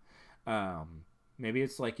don't know. Maybe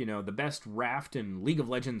it's like, you know, the best raft in League of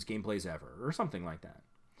Legends gameplays ever. Or something like that.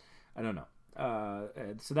 I don't know.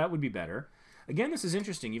 So that would be better. Again, this is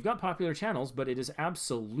interesting. You've got popular channels, but it is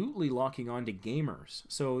absolutely locking on to gamers.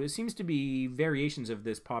 So it seems to be variations of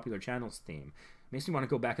this popular channels theme. Makes me want to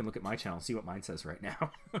go back and look at my channel and see what mine says right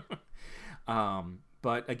now.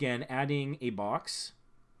 But again, adding a box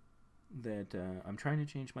that I'm trying to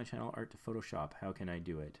change my channel art to Photoshop. How can I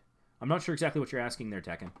do it? I'm not sure exactly what you're asking there,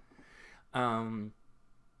 Tekken.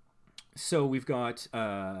 So we've got,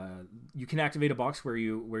 you can activate a box where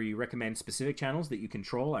you recommend specific channels that you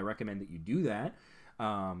control. I recommend that you do that.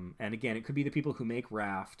 And again, it could be the people who make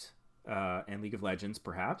Raft and League of Legends,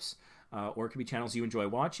 perhaps. Or it could be channels you enjoy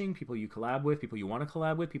watching, people you collab with, people you want to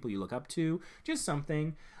collab with, people you look up to, just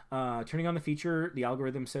something. Turning on the feature, the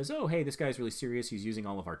algorithm says, oh, hey, this guy's really serious. He's using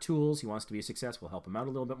all of our tools. He wants to be a success. We'll help him out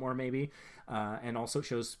a little bit more, maybe. And also it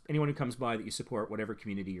shows anyone who comes by that you support whatever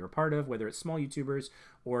community you're a part of, whether it's small YouTubers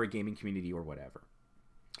or a gaming community or whatever.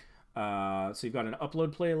 So you've got an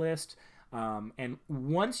upload playlist. And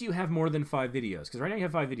once you have more than 5 videos, because right now you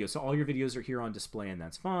have 5 videos, so all your videos are here on display, and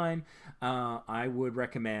that's fine. I would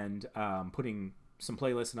recommend putting some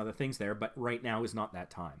playlists and other things there, but right now is not that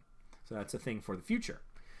time. So that's a thing for the future.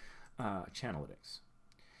 Channelytics.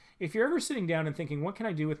 If you're ever sitting down and thinking, what can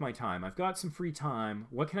I do with my time? I've got some free time.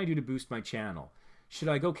 What can I do to boost my channel? Should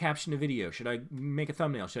I go caption a video? Should I make a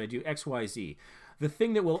thumbnail? Should I do X, Y, Z? The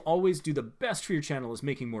thing that will always do the best for your channel is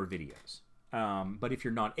making more videos. But if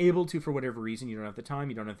you're not able to, for whatever reason, you don't have the time,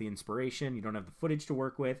 you don't have the inspiration, you don't have the footage to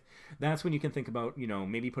work with, that's when you can think about, you know,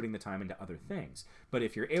 maybe putting the time into other things. But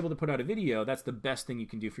if you're able to put out a video, that's the best thing you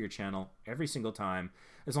can do for your channel every single time,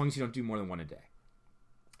 as long as you don't do more than one a day.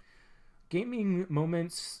 Gaming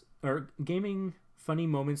moments, or gaming funny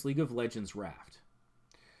moments, League of Legends Raft.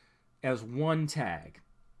 As one tag.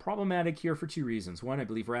 Problematic here for 2 reasons. One, I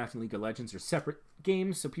believe Raft and League of Legends are separate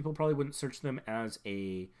games, so people probably wouldn't search them as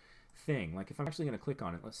a thing. Like if I'm actually going to click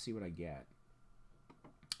on it, let's see what I get.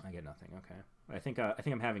 I get nothing. Okay. I think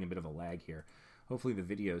I'm having a bit of a lag here. Hopefully the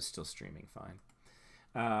video is still streaming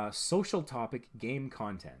fine. Social topic game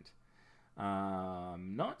content.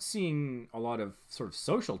 Not seeing a lot of sort of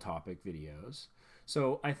social topic videos.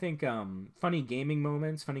 So I think funny gaming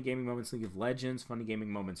moments League of Legends, funny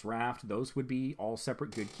gaming moments Raft, those would be all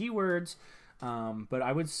separate good keywords. But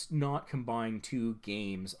I would not combine 2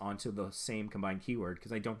 games onto the same combined keyword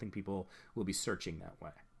because I don't think people will be searching that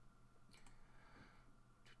way.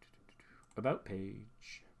 About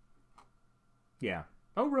page. Yeah.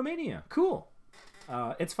 Oh, Romania. Cool.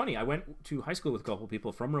 It's funny. I went to high school with a couple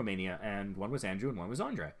people from Romania, and one was Andrew and one was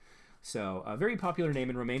Andre. So a very popular name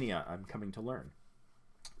in Romania, I'm coming to learn.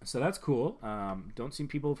 So that's cool. Don't see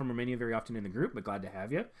people from Romania very often in the group, but glad to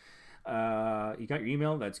have you. You got your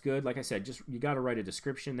email. That's good. Like I said, just you got to write a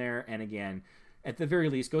description there. And again, at the very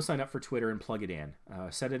least, go sign up for Twitter and plug it in.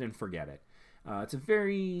 Set it and forget it. It's a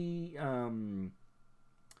very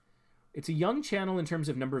It's a young channel in terms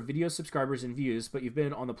of number of video subscribers and views, but you've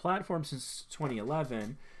been on the platform since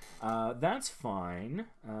 2011. That's fine,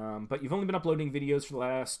 but you've only been uploading videos for the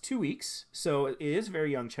last 2 weeks, so it is a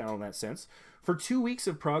very young channel in that sense. For 2 weeks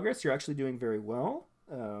of progress, you're actually doing very well,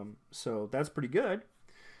 so that's pretty good.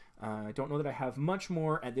 I don't know that I have much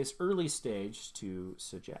more at this early stage to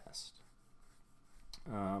suggest.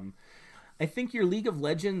 I think your League of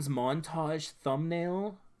Legends montage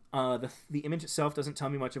thumbnail, the image itself doesn't tell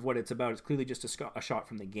me much of what it's about. It's clearly just a shot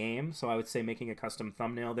from the game, so I would say making a custom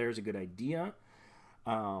thumbnail there is a good idea.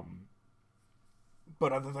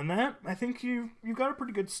 But other than that, I think you've got a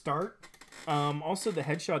pretty good start. Also, the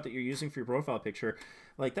headshot that you're using for your profile picture,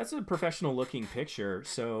 like, that's a professional looking picture.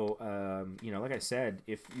 So, you know, like I said,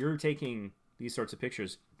 if you're taking these sorts of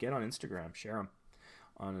pictures, get on Instagram, share them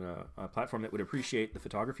on a platform that would appreciate the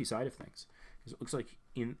photography side of things. Because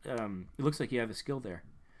it looks like you have a skill there.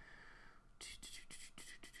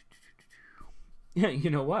 Yeah, you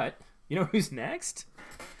know what? You know who's next?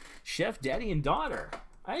 Chef Daddy and Daughter.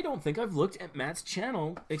 I don't think I've looked at Matt's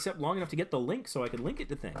channel except long enough to get the link so I can link it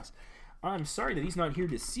to things. I'm sorry that he's not here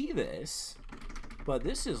to see this, but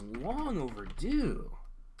this is long overdue.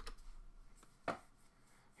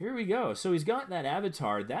 Here we go. So he's got that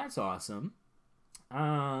avatar. That's awesome.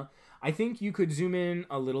 I think you could zoom in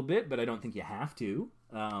a little bit, but I don't think you have to.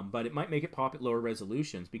 But it might make it pop at lower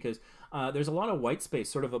resolutions because there's a lot of white space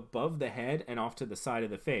sort of above the head and off to the side of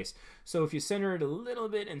the face. So if you center it a little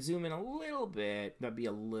bit and zoom in a little bit, that'd be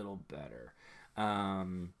a little better.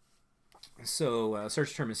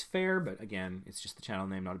 Search term is fair, but again, it's just the channel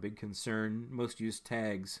name, not a big concern. Most used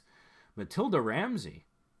tags. Matilda Ramsey.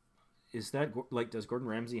 Is that, like, does Gordon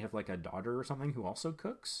Ramsay have, like, a daughter or something who also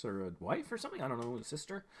cooks? Or a wife or something? I don't know. A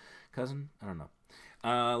sister? Cousin? I don't know.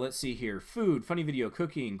 Let's see here. Food, funny video,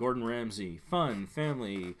 cooking, Gordon Ramsay, fun,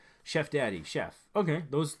 family, Chef Daddy, chef. Okay,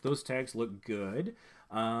 those tags look good.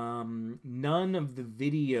 None of the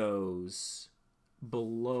videos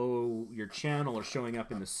below your channel are showing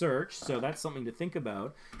up in the search, so that's something to think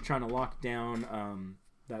about, trying to lock down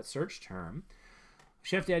that search term.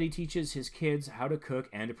 Chef Daddy teaches his kids how to cook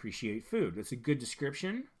and appreciate food. That's a good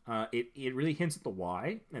description. It really hints at the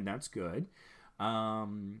why, and that's good.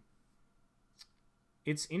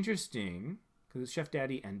 It's interesting because it's Chef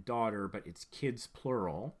Daddy and Daughter, but it's kids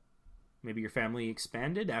plural. Maybe your family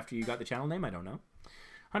expanded after you got the channel name. I don't know.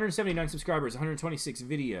 179 subscribers, 126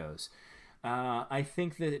 videos. I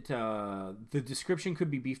think that the description could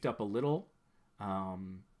be beefed up a little.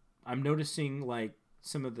 I'm noticing, like,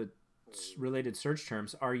 some of the related search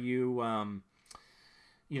terms. Are you,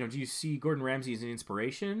 you know, do you see Gordon Ramsay as an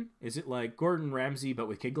inspiration? Is it like Gordon Ramsay but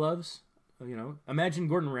with kid gloves? You know, imagine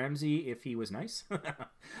Gordon Ramsay if he was nice.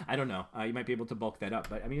 I don't know. You might be able to bulk that up,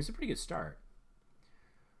 but I mean, it's a pretty good start.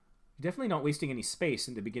 You're definitely not wasting any space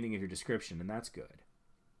in the beginning of your description, and that's good.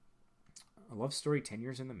 A love story 10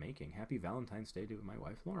 years in the making. Happy Valentine's Day to my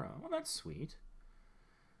wife, Laura. Well, that's sweet.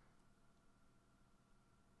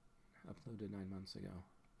 Uploaded 9 months ago.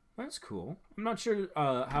 That's cool. I'm not sure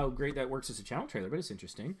how great that works as a channel trailer, but it's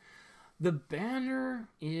interesting. The banner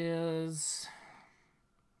is...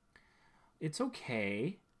 It's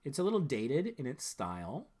okay. It's a little dated in its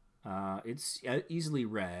style. It's easily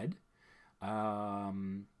read.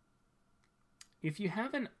 If you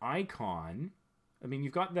have an icon, I mean,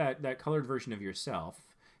 you've got that colored version of yourself.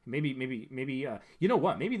 Maybe, you know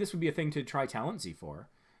what? Maybe this would be a thing to try Talentsy for,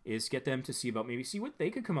 is get them to see what they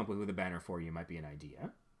could come up with a banner for you. Might be an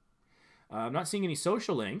idea. I'm not seeing any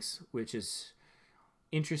social links, which is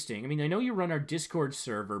interesting. I mean, I know you run our Discord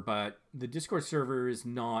server, but the Discord server is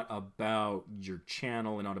not about your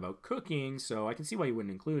channel and not about cooking, so I can see why you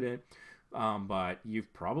wouldn't include it. But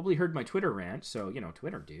you've probably heard my Twitter rant, so, you know,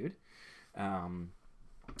 Twitter, dude.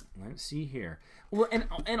 Let's see here. Well,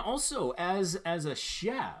 and also, as a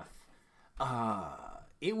chef,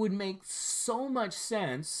 it would make so much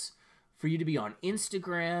sense for you to be on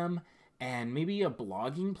Instagram and maybe a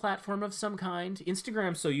blogging platform of some kind.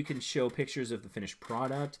 Instagram, so you can show pictures of the finished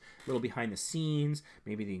product, a little behind the scenes,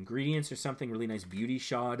 maybe the ingredients or something, really nice beauty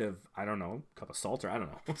shot of, I don't know, a cup of salt or I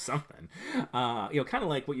don't know, something. You know, kind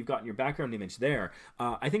of like what you've got in your background image there.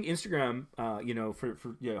 I think Instagram, you know, for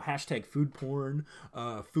you know, hashtag food porn,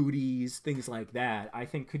 foodies, things like that, I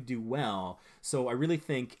think could do well. So I really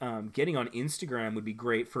think getting on Instagram would be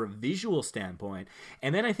great for a visual standpoint.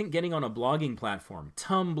 And then I think getting on a blogging platform,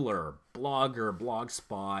 Tumblr, Blogger,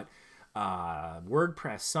 Blogspot,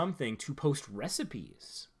 WordPress, something to post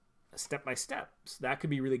recipes. step by step. So that could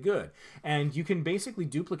be really good. And you can basically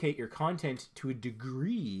duplicate your content to a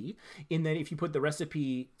degree in that if you put the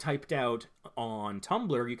recipe typed out on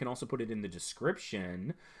Tumblr, you can also put it in the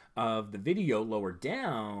description of the video lower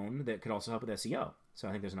down. That could also help with SEO. So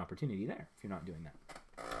I think there's an opportunity there if you're not doing that.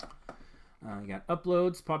 You got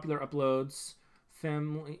uploads, popular uploads,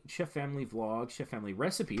 chef family vlog, chef family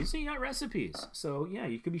recipes. So you got recipes. So yeah,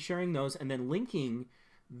 you could be sharing those and then linking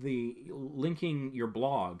your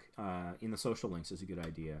blog in the social links is a good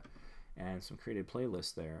idea, and some created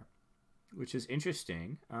playlists there, which is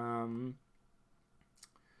interesting. How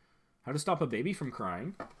to stop a baby from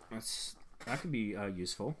crying. That could be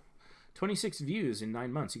useful. 26 views in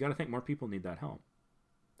 9 months. You got to think more people need that help.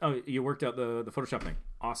 Oh, you worked out the Photoshop thing.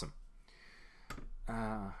 Awesome.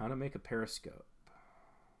 How to make a Periscope.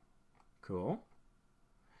 Cool.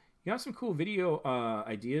 You got some cool video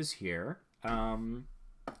ideas here.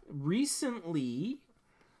 Recently,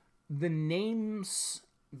 the names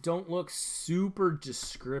don't look super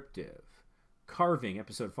descriptive. Carving,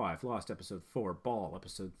 episode 5. Lost, episode 4. Ball,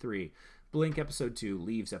 episode 3. Blink, episode 2.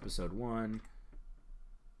 Leaves, episode 1.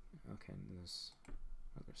 Okay, there's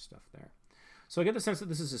other stuff there. So I get the sense that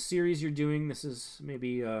this is a series you're doing. This is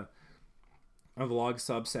maybe a vlog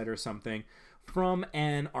subset or something. From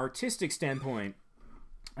an artistic standpoint,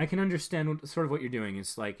 I can understand sort of what you're doing.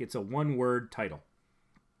 It's like it's a one-word title.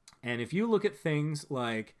 And if you look at things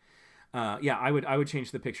like, yeah, I would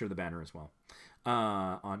change the picture of the banner as well.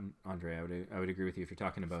 On Andre, I would agree with you if you're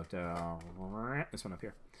talking about this one up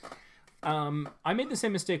here. I made the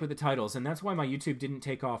same mistake with the titles, and that's why my YouTube didn't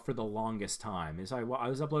take off for the longest time. I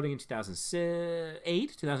was uploading in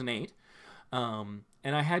 2008, and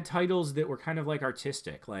I had titles that were kind of like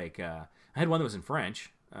artistic. Like I had one that was in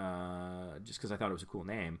French, just because I thought it was a cool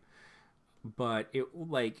name. But it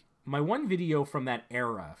like my one video from that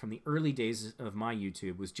era, from the early days of my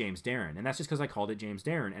YouTube, was James Darren, and that's just because I called it James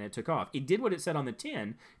Darren, and it took off. It did what it said on the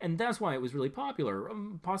tin, and that's why it was really popular,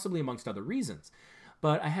 possibly amongst other reasons.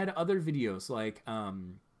 But I had other videos, like,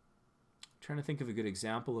 trying to think of a good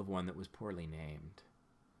example of one that was poorly named.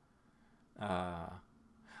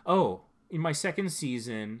 Oh, in my second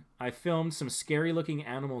season, I filmed some scary-looking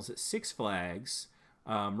animals at Six Flags,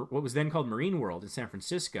 what was then called Marine World in San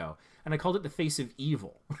Francisco, and I called it The Face of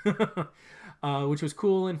Evil, which was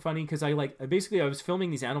cool and funny because I was filming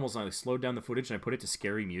these animals and I slowed down the footage and I put it to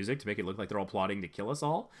scary music to make it look like they're all plotting to kill us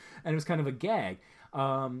all, and it was kind of a gag.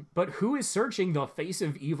 But who is searching The Face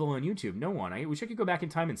of Evil on YouTube? No one. I wish I could go back in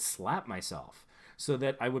time and slap myself so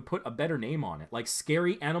that I would put a better name on it, like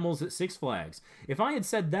Scary Animals at Six Flags. If I had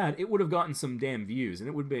said that, it would have gotten some damn views, and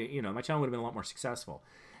it would be, my channel would have been a lot more successful.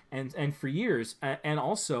 And for years, and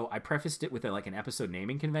also I prefaced it with an episode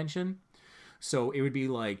naming convention. So it would be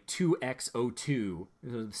like 2x02,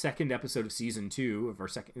 the second episode of season 2 of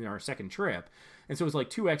our second trip. And so it was like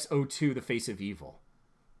 2x02, The Face of Evil.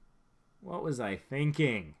 What was I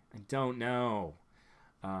thinking? I don't know.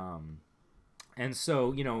 And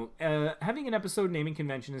so, having an episode naming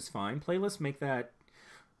convention is fine. Playlists make that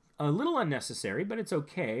a little unnecessary, but it's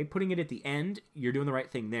okay. Putting it at the end, you're doing the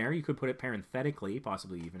right thing there. You could put it parenthetically,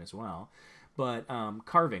 possibly even as well. But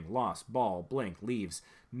carving, lost, ball, blink, leaves,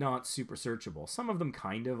 not super searchable. Some of them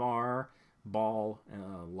kind of are. Ball,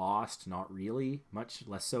 lost, not really. Much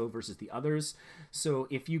less so versus the others. So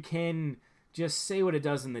if you can just say what it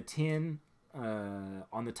does in the tin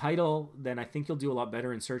on the title, then I think you'll do a lot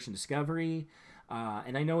better in search and discovery.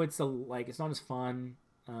 And I know it's not as fun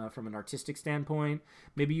from an artistic standpoint.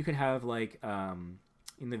 Maybe you could have in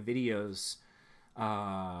the videos,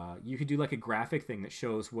 you could do like a graphic thing that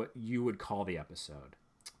shows what you would call the episode,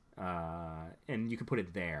 and you could put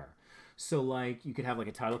it there. So like you could have like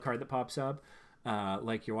a title card that pops up,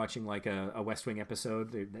 like you're watching like a West Wing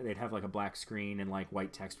episode. They'd have like a black screen and like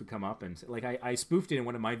white text would come up, and like I spoofed it in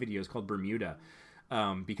one of my videos called Bermuda,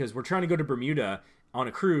 because we're trying to go to Bermuda on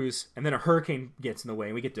a cruise, and then a hurricane gets in the way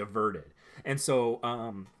and we get diverted. And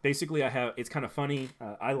so basically it's kind of funny.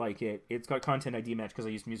 I like it. It's got content ID match because I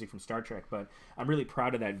used music from Star Trek, but I'm really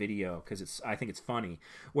proud of that video because I think it's funny,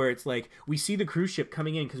 where it's like we see the cruise ship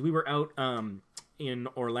coming in because we were out in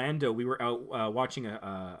Orlando. We were out watching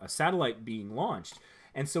a satellite being launched.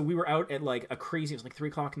 And so we were out at like it was like 3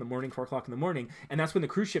 o'clock in the morning, 4 o'clock in the morning. And that's when the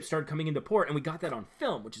cruise ship started coming into port. And we got that on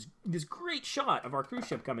film, which is this great shot of our cruise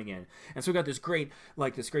ship coming in. And so we got this great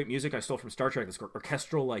music I stole from Star Trek, this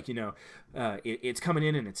orchestral, it's coming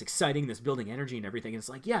in and it's exciting, this building energy and everything. And it's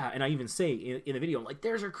like, yeah. And I even say in the video, I'm like,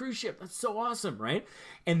 there's our cruise ship. That's so awesome, right?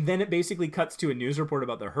 And then it basically cuts to a news report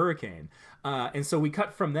about the hurricane. And so we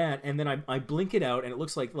cut from that, and then I blink it out, and it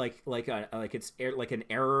looks like it's like an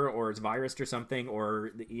error, or it's virused or something, or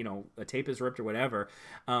or you know, a tape is ripped or whatever,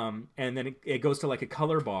 and then it goes to like a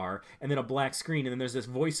color bar and then a black screen, and then there's this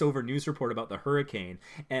voiceover news report about the hurricane,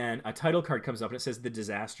 and a title card comes up and it says The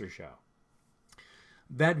Disaster Show.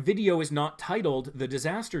 That video is not titled The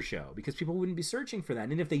Disaster Show because people wouldn't be searching for that.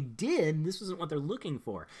 And if they did, this wasn't what they're looking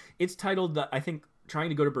for. It's titled, I think, Trying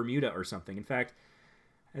to Go to Bermuda or something. In fact,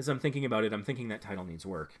 as I'm thinking about it, I'm thinking that title needs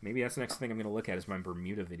work. Maybe that's the next thing I'm going to look at is my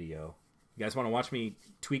Bermuda video. You guys want to watch me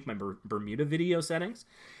tweak my Bermuda video settings?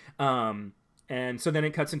 And so then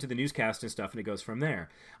it cuts into the newscast and stuff, and it goes from there.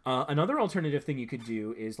 Another alternative thing you could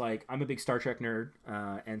do is, like, I'm a big Star Trek nerd,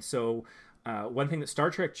 and so one thing that Star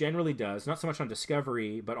Trek generally does, not so much on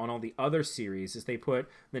Discovery, but on all the other series, is they put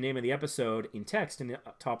the name of the episode in text in the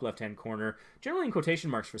top left-hand corner, generally in quotation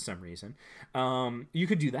marks for some reason. You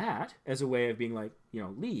could do that as a way of being like, you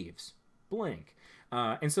know, leaves, blank.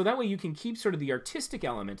 And so that way you can keep sort of the artistic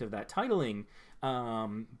element of that titling,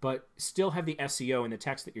 but still have the SEO in the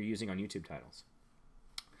text that you're using on YouTube titles.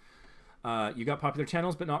 You got popular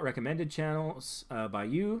channels, but not recommended channels by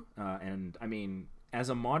you. And I mean, as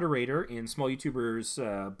a moderator in Small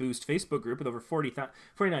YouTubers Boost Facebook group with over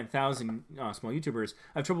 49,000 small YouTubers,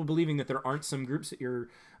 I have trouble believing that there aren't some groups that you're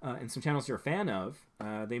and some channels you're a fan of.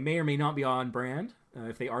 They may or may not be on brand.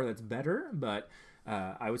 If they are, that's better. But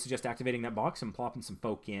I would suggest activating that box and plopping some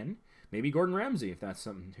folk in. Maybe Gordon Ramsay if that's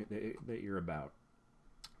something that you're about.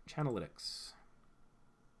 Channelytics.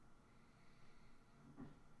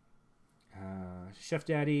 Chef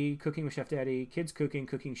Daddy, Cooking with Chef Daddy, Kids Cooking,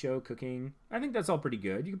 Cooking Show, Cooking. I think that's all pretty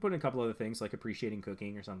good. You can put in a couple other things like appreciating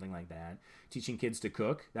cooking or something like that. Teaching kids to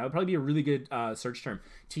cook. That would probably be a really good search term.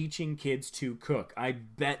 Teaching kids to cook. I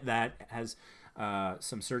bet that has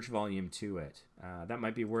some search volume to it. That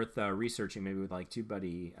might be worth researching, maybe with like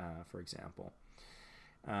TubeBuddy, for example.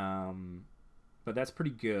 But that's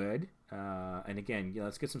pretty good. And again,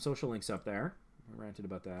 let's get some social links up there. I ranted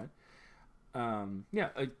about that.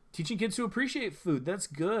 Teaching kids to appreciate food. That's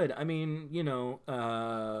good. I mean, you know,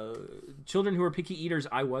 children who are picky eaters.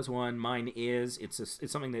 I was one. Mine is.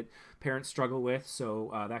 It's something that parents struggle with.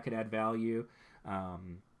 So that could add value.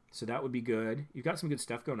 So that would be good. You've got some good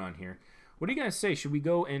stuff going on here. What do you guys say? Should we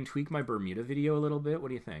go and tweak my Bermuda video a little bit? What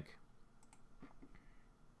do you think?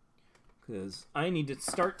 Because I need to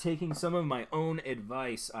start taking some of my own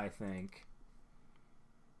advice, I think.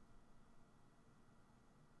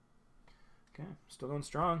 Okay, still going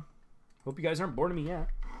strong. Hope you guys aren't bored of me yet.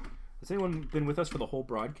 Has anyone been with us for the whole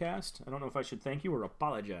broadcast? I don't know if I should thank you or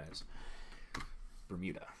apologize.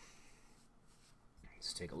 Bermuda.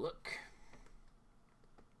 Let's take a look.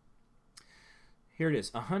 Here it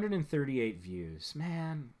is, 138 views.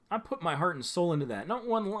 Man, I put my heart and soul into that. Not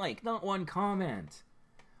one like, not one comment.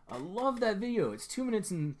 I love that video. It's 2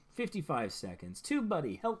 minutes and 55 seconds.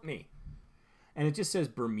 TubeBuddy, help me. And it just says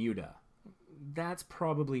Bermuda. That's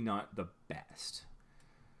probably not the best.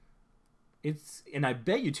 And I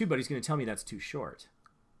bet you TubeBuddy's going to tell me that's too short.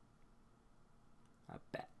 I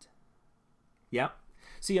bet. Yep.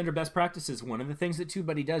 See, under best practices, one of the things that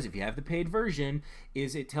TubeBuddy does, if you have the paid version,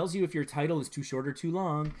 is it tells you if your title is too short or too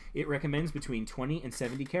long. It recommends between 20 and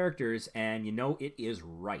 70 characters, and you know it is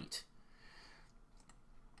right.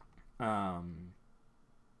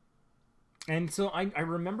 And so I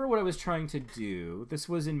remember what I was trying to do. This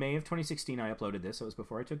was in May of 2016 I uploaded this. So it was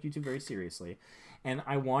before I took YouTube very seriously. And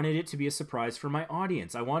I wanted it to be a surprise for my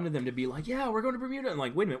audience. I wanted them to be like, yeah, we're going to Bermuda. And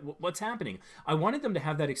like, wait a minute, what's happening? I wanted them to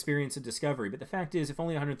have that experience of discovery. But the fact is, if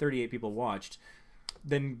only 138 people watched,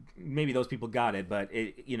 then maybe those people got it. But,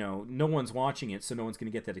 you know, no one's watching it, so no one's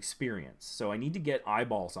going to get that experience. So I need to get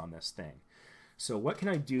eyeballs on this thing. So what can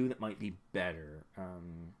I do that might be better?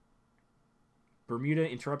 Bermuda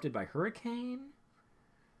interrupted by hurricane?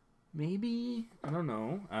 Maybe? I don't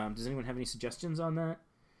know. Does anyone have any suggestions on that?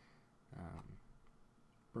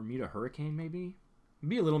 Bermuda hurricane, maybe? It'd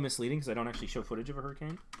be a little misleading because I don't actually show footage of a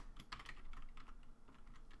hurricane.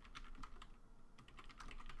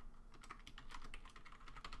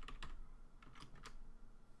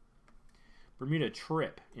 Bermuda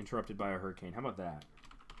trip interrupted by a hurricane. How about that?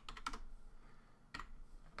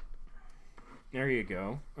 There you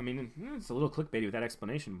go. I mean, it's a little clickbaity with that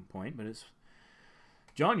explanation point, but it's...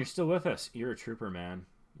 John, you're still with us. You're a trooper, man.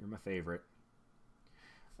 You're my favorite.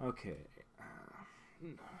 Okay.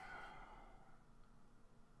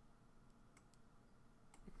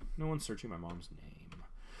 No one's searching my mom's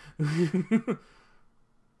name.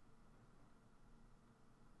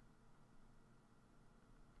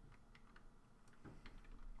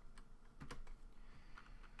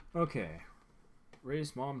 Okay.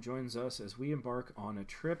 Ray's mom joins us as we embark on a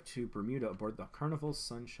trip to Bermuda aboard the Carnival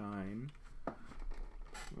Sunshine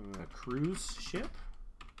cruise ship.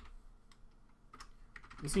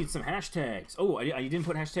 This needs some hashtags. Oh, I didn't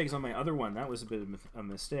put hashtags on my other one. That was a bit of a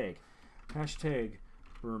mistake. Hashtag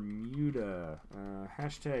Bermuda.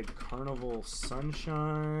 Hashtag Carnival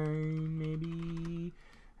Sunshine, maybe.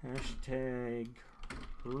 Hashtag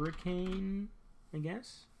Hurricane, I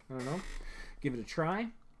guess. I don't know. Give it a try.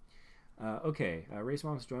 Okay, Ray's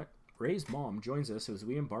mom joins us as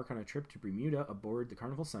we embark on a trip to Bermuda aboard the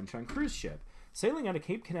Carnival Sunshine cruise ship. Sailing out of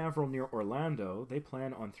Cape Canaveral near Orlando, they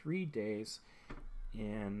plan on 3 days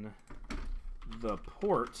in the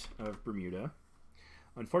port of Bermuda.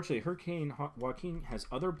 Unfortunately, Hurricane Joaquin has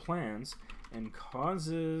other plans and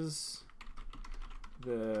causes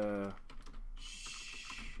the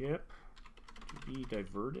ship to be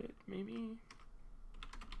diverted, maybe?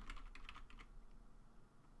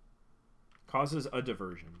 Causes a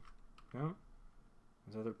diversion. No?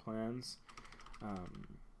 Has other plans?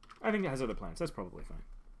 I think it has other plans. That's probably fine.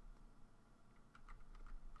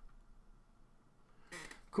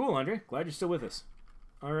 Cool, Andre. Glad you're still with us.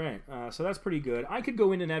 All right, so that's pretty good. I could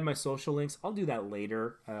go in and add my social links. I'll do that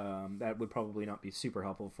later. That would probably not be super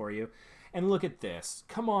helpful for you. And look at this.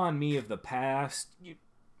 Come on, me of the past.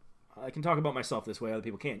 I can talk about myself this way. Other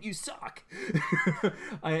people can't. You suck.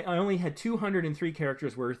 I only had 203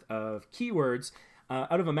 characters worth of keywords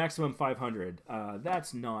out of a maximum 500.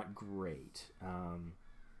 That's not great.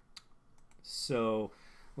 So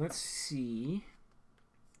let's see.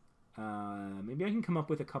 Maybe I can come up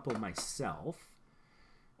with a couple myself.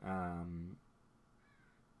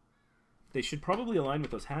 They should probably align with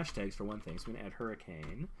those hashtags for one thing. So I'm going to add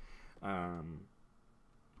hurricane.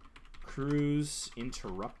 Cruise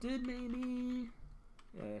interrupted, maybe?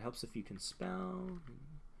 It helps if you can spell.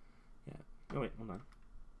 Yeah. Oh, wait, hold on.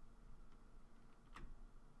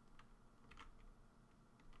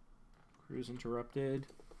 Cruise interrupted.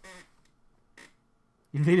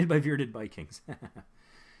 Invaded by bearded Vikings.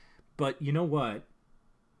 But you know what?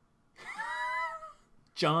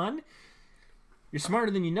 John, you're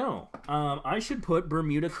smarter than you know. I should put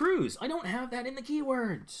Bermuda Cruise. I don't have that in the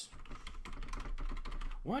keywords.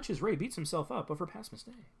 Watch as Ray beats himself up over past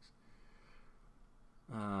mistakes.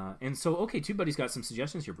 And so, okay, TubeBuddy's got some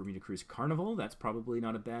suggestions here. Bermuda Cruise Carnival. That's probably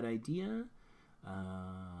not a bad idea.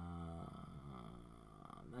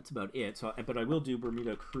 That's about it. So, but I will do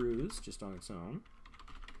Bermuda Cruise just on its own.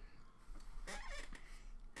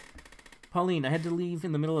 Pauline, I had to leave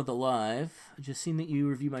in the middle of the live. I just seen that you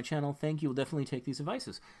review my channel. Thank you. We'll definitely take these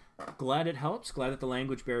advices. Glad it helps. Glad that the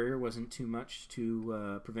language barrier wasn't too much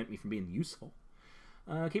to prevent me from being useful.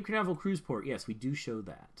 Cape Canaveral Cruise Port. Yes, we do show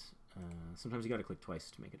that. Sometimes you got to click twice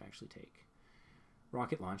to make it actually take.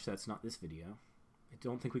 Rocket launch. That's not this video. I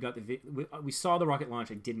don't think we got the we saw the rocket launch.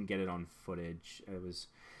 I didn't get it on footage.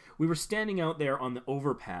 We were standing out there on the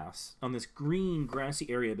overpass on this green grassy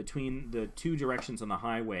area between the two directions on the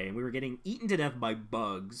highway, and we were getting eaten to death by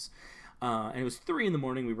bugs. And it was 3 in the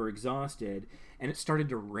morning. We were exhausted, and it started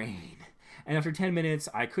to rain. And after 10 minutes,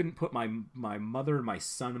 I couldn't put my mother and my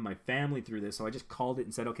son and my family through this, so I just called it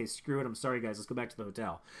and said, okay, screw it. I'm sorry, guys. Let's go back to the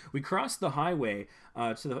hotel. We crossed the highway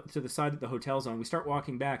to the side that the hotel's on. We start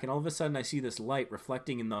walking back, and all of a sudden, I see this light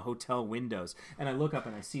reflecting in the hotel windows. And I look up,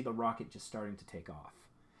 and I see the rocket just starting to take off.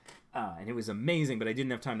 And it was amazing, but I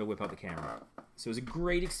didn't have time to whip out the camera. So it was a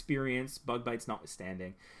great experience, bug bites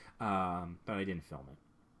notwithstanding, but I didn't film it.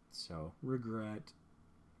 So, regret.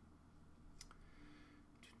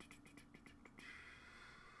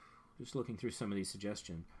 Just looking through some of these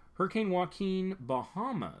suggestions. Hurricane Joaquin,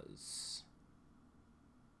 Bahamas.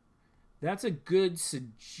 That's a good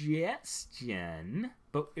suggestion,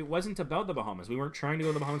 but it wasn't about the Bahamas. We weren't trying to go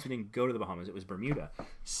to the Bahamas. We didn't go to the Bahamas. It was Bermuda.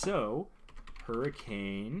 So,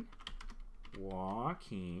 Hurricane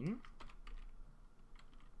Joaquin.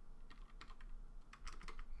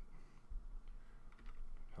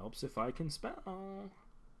 Helps if I can spell.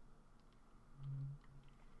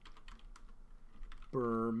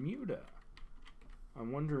 Bermuda.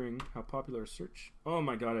 I'm wondering how popular a search. Oh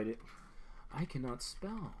my god, I cannot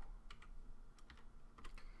spell.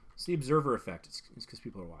 It's the observer effect. It's because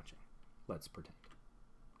people are watching. Let's pretend.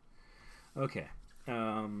 Okay.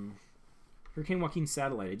 Hurricane Joaquin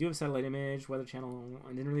satellite. I do have a satellite image. Weather Channel. I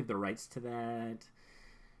didn't really have the rights to that.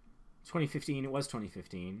 2015. It was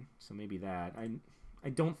 2015. So maybe that. I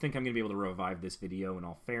don't think I'm going to be able to revive this video in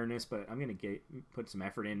all fairness, but I'm going to put some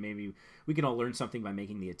effort in. Maybe we can all learn something by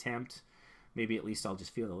making the attempt. Maybe at least I'll just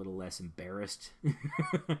feel a little less embarrassed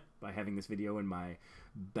by having this video in my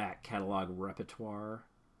back catalog repertoire.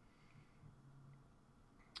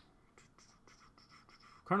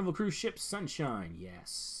 Carnival Cruise Ship Sunshine.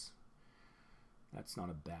 Yes. That's not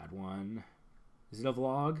a bad one. Is it a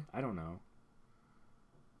vlog? I don't know.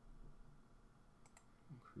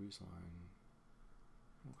 Cruise line.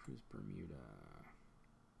 We'll cruise Bermuda.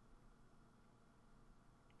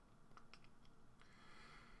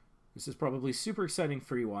 This is probably super exciting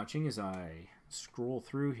for you watching as I scroll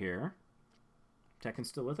through here. Tekken's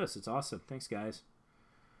still with us. It's awesome. Thanks, guys.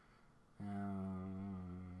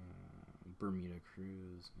 Bermuda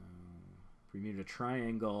cruise. No. Bermuda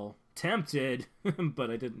Triangle. Tempted, but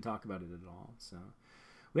I didn't talk about it at all. So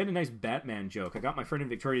we had a nice Batman joke. I got my friend in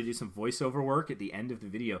Victoria to do some voiceover work at the end of the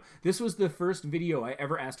video. This was the first video I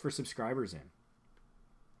ever asked for subscribers in.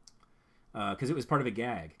 Because it was part of a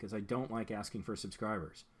gag, because I don't like asking for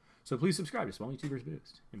subscribers. So please subscribe to Small YouTubers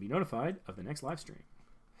Boost and be notified of the next live stream.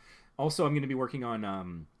 Also, I'm going to be working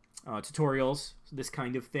on tutorials, this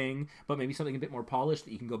kind of thing, but maybe something a bit more polished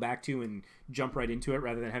that you can go back to and jump right into it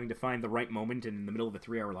rather than having to find the right moment in the middle of a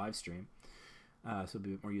 3-hour live stream. So it'll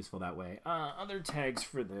be a bit more useful that way. Other tags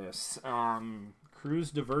for this.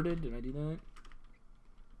 Cruise diverted. Did I do that?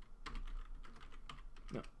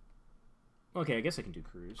 No. Okay, I guess I can do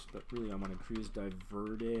cruise, but really I want to cruise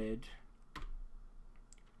diverted.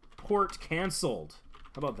 Port canceled.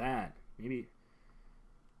 How about that? Maybe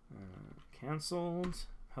canceled.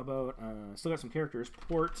 How about still got some characters.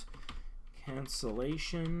 Port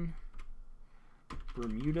cancellation.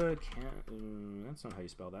 Bermuda that's not how you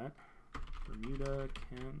spell that. Bermuda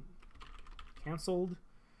canceled.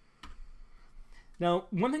 Now,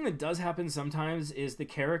 one thing that does happen sometimes is the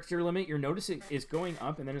character limit. You're noticing is going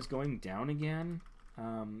up and then it's going down again.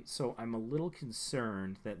 So I'm a little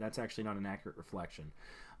concerned that that's actually not an accurate reflection.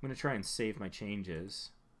 I'm going to try and save my changes.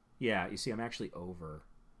 Yeah, you see I'm actually over.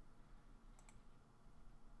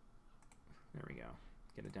 There we go.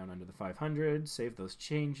 Get it down under the 500. Save those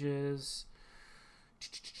changes.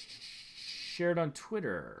 Share it on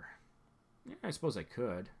Twitter. Yeah, I suppose I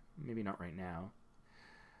could. Maybe not right now.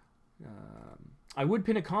 I would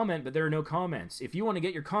pin a comment, but there are no comments. If you want to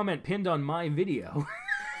get your comment pinned on my video,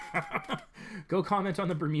 go comment on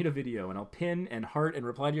the Bermuda video, and I'll pin and heart and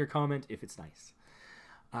reply to your comment if it's nice.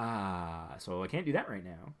 So I can't do that right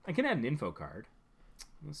now. I can add an info card.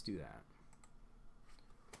 Let's do that.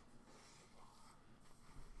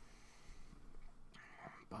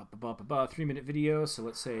 Ba, 3-minute video, so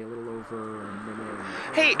let's say a little over a minute.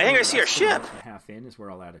 Hey, I think I see our ship. Half in is where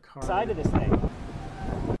I'll add a card. Side of this thing.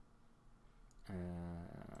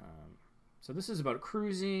 So this is about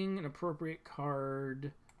cruising, an appropriate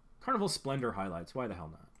card. Carnival Splendor highlights. Why the hell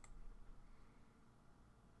not?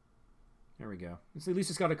 There we go. At least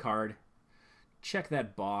it's got a card. Check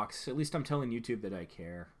that box. At least I'm telling YouTube that I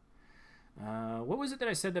care. What was it that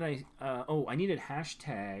I said that I... oh, I needed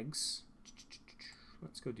hashtags.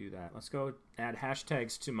 Let's go do that. Let's go add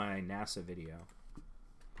hashtags to my NASA video.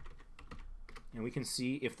 And we can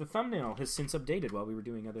see if the thumbnail has since updated while we were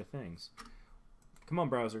doing other things. Come on,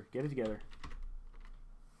 browser. Get it together.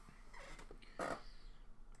 How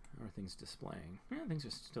are things displaying? Yeah, things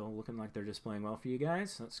are still looking like they're displaying well for you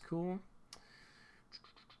guys. That's cool.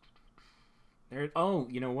 There. Oh,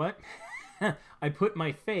 you know what? I put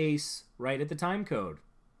my face right at the time code.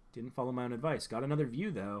 Didn't follow my own advice. Got another view,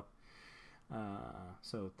 though.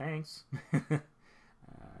 So thanks.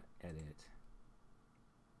 Edit.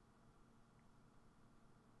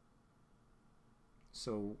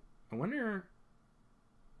 So I wonder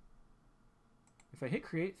if I hit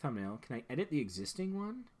create thumbnail, can I edit the existing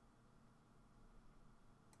one?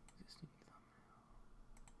 Existing thumbnail.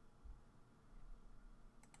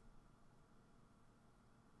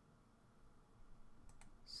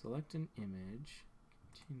 Select an image.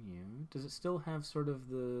 Continue. Does it still have sort of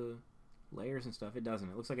the layers and stuff? It doesn't.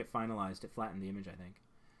 It looks like it finalized. It flattened the image, I think.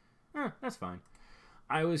 That's fine.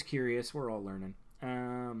 I was curious. We're all learning.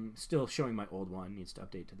 Still showing my old one. Needs to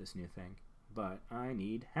update to this new thing. But I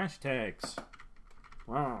need hashtags.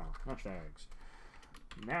 Wow, hashtags.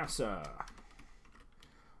 NASA.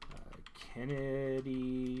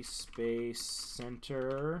 Kennedy Space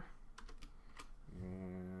Center.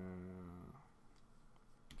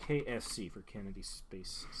 KSC for Kennedy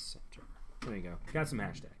Space Center. There you go. Got some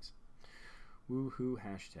hashtags. Woohoo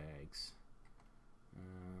hashtags.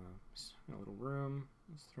 A little room.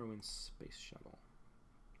 Let's throw in Space Shuttle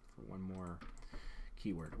for one more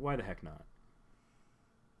keyword. Why the heck not?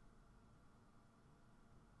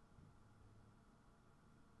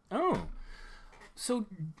 Oh, so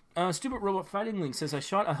Stupid Robot Fighting Link says, I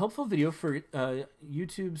shot a helpful video for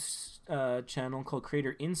YouTube's channel called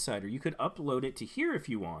Creator Insider. You could upload it to here if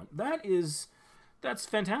you want. That's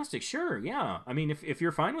fantastic. Sure, yeah. I mean, if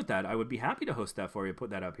you're fine with that, I would be happy to host that for you, put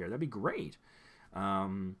that up here. That'd be great.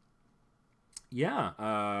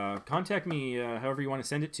 Yeah, contact me however you want to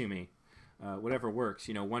send it to me. Whatever works.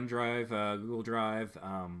 You know, OneDrive, Google Drive,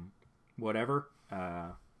 whatever.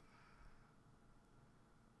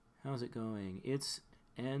 How's it going? It's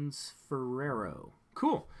Enz Ferrero.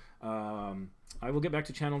 Cool. I will get back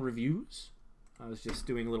to channel reviews. I was just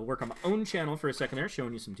doing a little work on my own channel for a second there,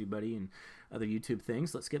 showing you some TubeBuddy and other YouTube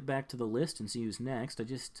things. Let's get back to the list and see who's next. I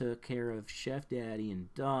just took care of Chef Daddy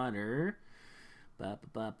and Daughter.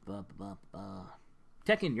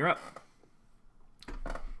 Tekken, you're up.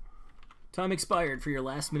 Time expired for your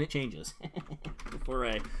last minute changes. Before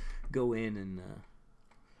I go in and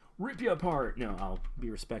rip you apart. No, I'll be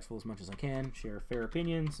respectful as much as I can, share fair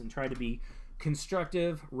opinions, and try to be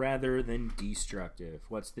constructive rather than destructive.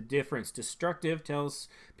 What's the difference? Destructive tells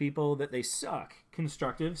people that they suck.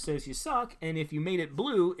 Constructive says you suck, and if you made it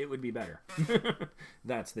blue, it would be better.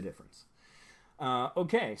 That's the difference.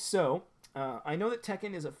 Okay, so I know that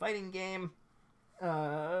Tekken is a fighting game,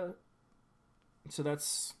 so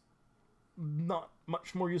that's not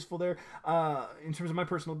much more useful there in terms of my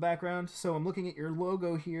personal background. So I'm looking at your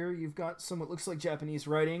logo here. You've got some what looks like Japanese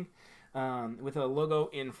writing with a logo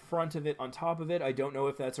in front of it, on top of it. I don't know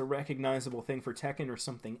if that's a recognizable thing for Tekken or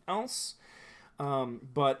something else.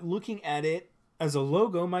 But looking at it as a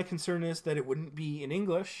logo, my concern is that it wouldn't be in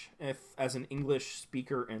English. If, as an English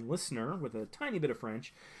speaker and listener with a tiny bit of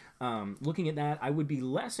French, looking at that, I would be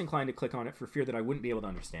less inclined to click on it for fear that I wouldn't be able to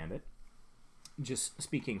understand it. Just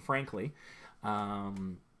speaking frankly.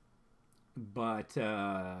 But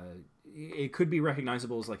it could be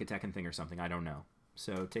recognizable as like a Tekken thing or something. I don't know.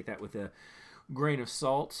 So take that with a grain of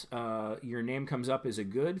salt. Your name comes up as a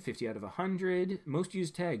good, 50 out of 100. Most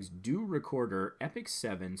used tags, Do Recorder, Epic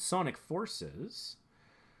 7, Sonic Forces.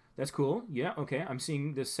 That's cool. Yeah, okay. I'm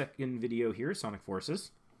seeing the second video here, Sonic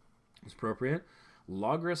Forces. It's appropriate.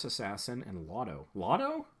 Logris Assassin and Lotto.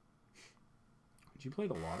 Lotto? Did you play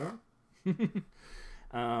the Lotto?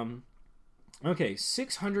 Okay,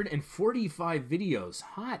 645 videos.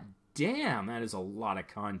 Hot damn, that is a lot of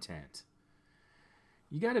content.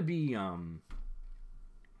 You gotta be, you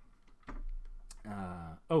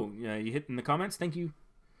hit in the comments? Thank you.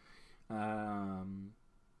 You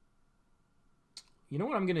know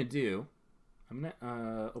what I'm gonna do? I'm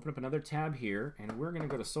gonna open up another tab here, and we're gonna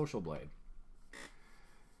go to Social Blade.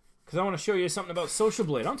 Because I want to show you something about Social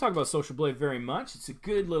Blade. I don't talk about Social Blade very much. It's a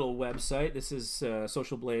good little website. This is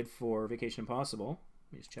Social Blade for Vacation Impossible.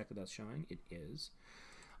 Let me just check that that's showing. It is.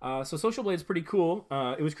 So Social Blade is pretty cool.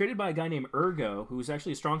 It was created by a guy named Ergo, who's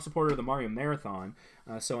actually a strong supporter of the Mario Marathon.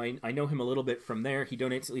 So I know him a little bit from there. He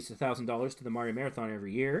donates at least $1,000 to the Mario Marathon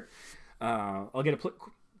every year.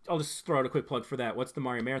 I'll just throw out a quick plug for that. What's the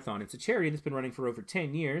Mario Marathon? It's a charity that's been running for over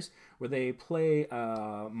 10 years where they play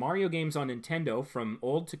Mario games on Nintendo from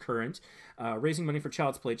old to current, raising money for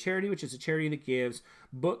Child's Play Charity, which is a charity that gives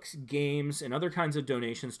books, games, and other kinds of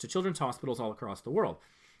donations to children's hospitals all across the world.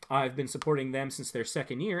 I've been supporting them since their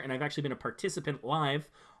second year, and I've actually been a participant live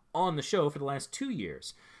on the show for the last 2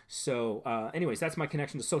 years. So anyways, that's my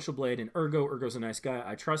connection to Social Blade and Ergo. Ergo's a nice guy.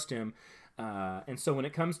 I trust him. And so when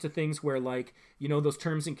it comes to things where, like, you know, those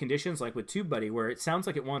terms and conditions, like with TubeBuddy, where it sounds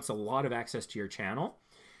like it wants a lot of access to your channel,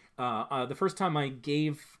 the first time I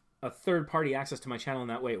gave a third-party access to my channel in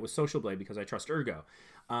that way, it was Social Blade, because I trust Ergo.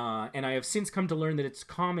 And I have since come to learn that it's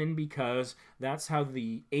common because that's how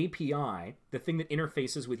the API, the thing that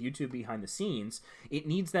interfaces with YouTube behind the scenes, it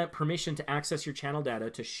needs that permission to access your channel data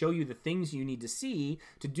to show you the things you need to see,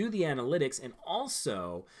 to do the analytics, and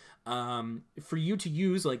also for you to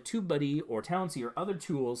use like TubeBuddy or Talency or other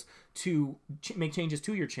tools to make changes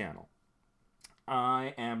to your channel.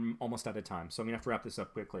 I am almost out of time, so I'm going to have to wrap this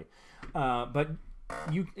up quickly. But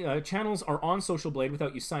channels are on Social Blade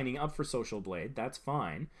without you signing up for Social Blade. That's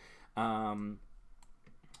fine. You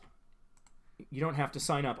don't have to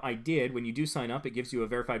sign up. I did. When you do sign up, it gives you a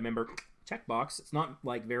verified member checkbox. It's not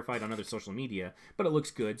like verified on other social media, but it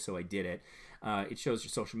looks good, so I did it. It shows your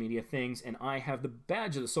social media things, and I have the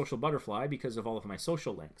badge of the social butterfly because of all of my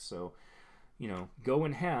social links. So, you know, go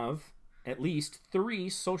and have at least 3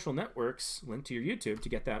 social networks linked to your YouTube to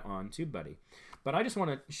get that on TubeBuddy. But I just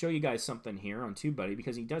want to show you guys something here on TubeBuddy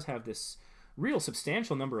because he does have this real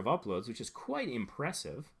substantial number of uploads, which is quite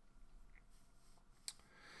impressive.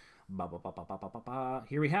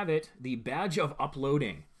 Here we have it, the badge of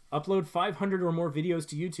uploading. Upload 500 or more videos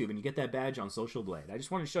to YouTube and you get that badge on Social Blade. I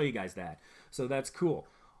just want to show you guys that. So that's cool.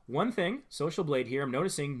 One thing, Social Blade here, I'm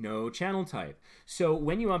noticing no channel type. So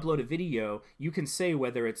when you upload a video, you can say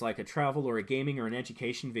whether it's like a travel or a gaming or an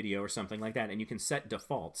education video or something like that, and you can set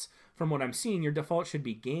defaults. From what I'm seeing, your default should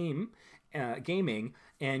be gaming,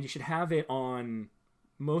 and you should have it on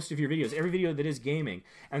most of your videos, every video that is gaming.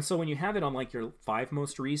 And so when you have it on like your 5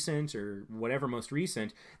 most recent or whatever most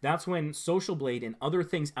recent, that's when Social Blade and other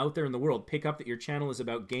things out there in the world pick up that your channel is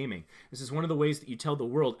about gaming. This is one of the ways that you tell the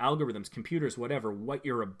world, algorithms, computers, whatever, what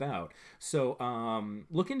you're about. So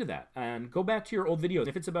look into that and go back to your old videos.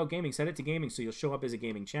 If it's about gaming, set it to gaming so you'll show up as a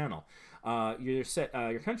gaming channel. Your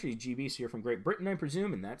country is GB, so you're from Great Britain, I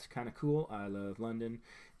presume, and that's kind of cool. I love London,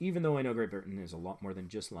 even though I know Great Britain is a lot more than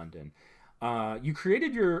just London. You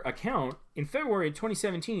created your account in February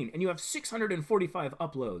 2017, and you have 645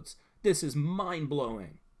 uploads. This is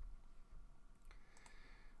mind-blowing.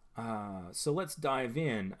 So let's dive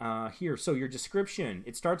in here. So your description,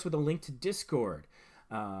 it starts with a link to Discord.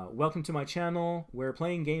 Welcome to my channel. We're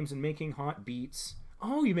playing games and making hot beats.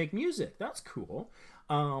 Oh, you make music. That's cool.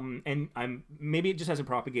 And maybe it just hasn't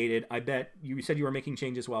propagated. I bet you said you were making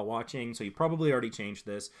changes while watching, so you probably already changed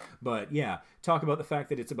this. But yeah, talk about the fact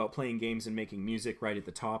that it's about playing games and making music right at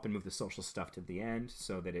the top, and move the social stuff to the end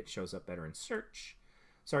so that it shows up better in search.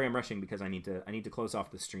 Sorry, I'm rushing because I need to close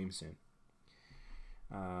off the stream soon.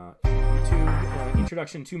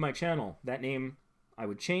 Introduction to my channel. That name I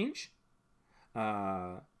would change,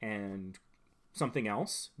 and something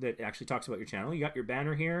else that actually talks about your channel. You got your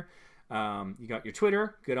banner here. You got your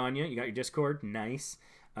Twitter, good on you. You got your Discord, nice.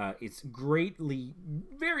 It's greatly,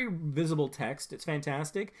 very visible text. It's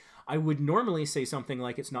fantastic. I would normally say something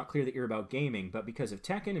like it's not clear that you're about gaming, but because of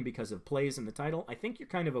Tekken and because of plays in the title, I think you're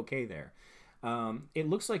kind of okay there. It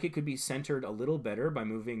looks like it could be centered a little better by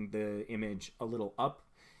moving the image a little up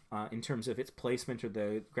in terms of its placement or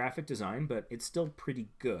the graphic design, but it's still pretty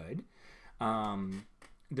good.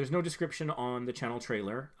 There's no description on the channel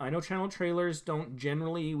trailer. I know channel trailers don't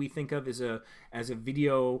generally we think of as a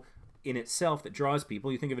video in itself that draws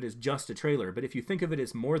people. You think of it as just a trailer, but if you think of it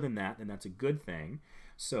as more than that, then that's a good thing.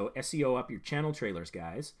 So SEO up your channel trailers,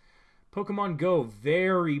 guys. Pokemon Go,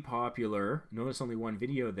 very popular. Notice only one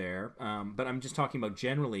video there, but I'm just talking about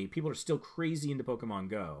generally. People are still crazy into Pokemon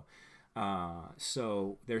Go,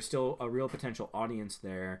 so there's still a real potential audience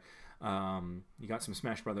there. You got some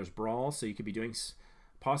Smash Brothers Brawl, so you could be doing.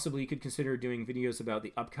 Possibly you could consider doing videos about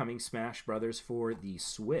the upcoming Smash Brothers for the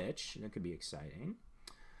Switch. That could be exciting.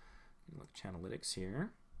 Look at Channelytics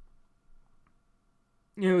here.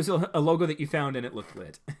 It was a logo that you found and it looked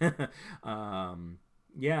lit.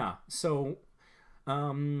 Yeah, so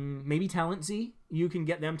maybe Talent Z. You can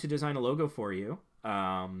get them to design a logo for you.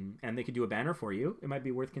 And they could do a banner for you. It might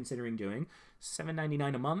be worth considering doing.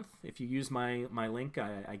 $7.99 a month. If you use my link,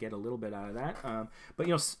 I get a little bit out of that. But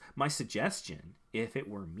you know, my suggestion, if it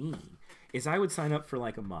were me, is I would sign up for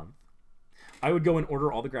like a month. I would go and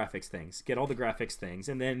order all the graphics things, get all the graphics things,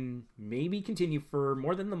 and then maybe continue for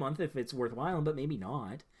more than the month if it's worthwhile, but maybe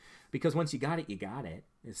not. Because once you got it, you got it.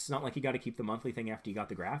 It's not like you got to keep the monthly thing after you got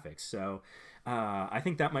the graphics. So I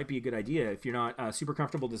think that might be a good idea. If you're not super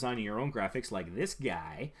comfortable designing your own graphics like this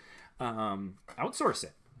guy, outsource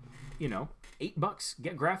it. You know, $8,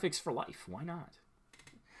 get graphics for life. Why not?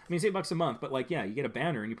 I mean, it's $8 a month, but like, yeah, you get a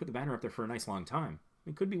banner and you put the banner up there for a nice long time.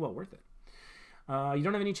 It could be well worth it. You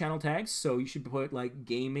don't have any channel tags, so you should put like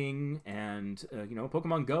gaming and, you know,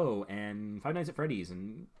 Pokemon Go and Five Nights at Freddy's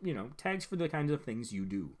and, you know, tags for the kinds of things you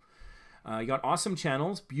do. You got awesome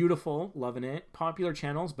channels, beautiful, loving it. Popular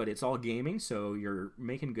channels, but it's all gaming, so you're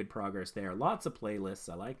making good progress there. Lots of playlists,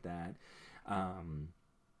 I like that.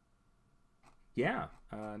 Yeah,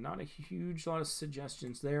 not a huge lot of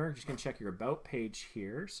suggestions there. Just gonna check your about page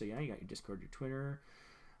here. So yeah, you got your Discord, your Twitter.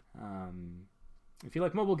 If you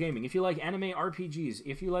like mobile gaming, if you like anime RPGs,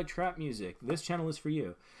 if you like trap music, this channel is for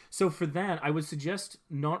you. So for that, I would suggest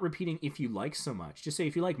not repeating if you like so much. Just say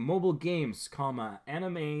if you like mobile games, comma,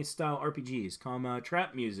 anime style RPGs, comma,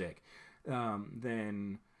 trap music,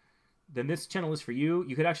 then this channel is for you.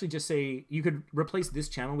 You could actually just say, you could replace this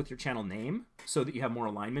channel with your channel name so that you have more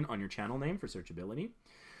alignment on your channel name for searchability.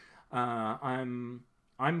 I'm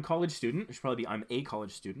college student. It should probably be I'm a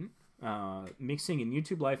college student. Mixing in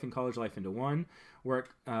YouTube life and college life into one.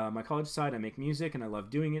 Work my college side, I make music and I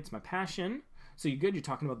love doing it. It's my passion. So you're good. You're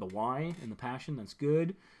talking about the why and the passion. That's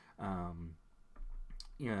good.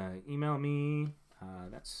 Yeah, email me.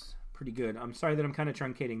 That's pretty good. I'm sorry that I'm kind of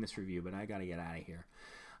truncating this review, but I got to get out of here.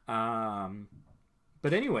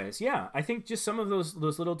 But anyways, yeah, I think just some of those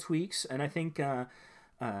little tweaks, and I think yeah,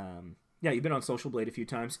 you've been on Social Blade a few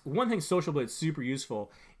times. One thing Social Blade's super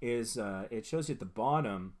useful is it shows you at the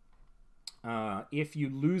bottom. If you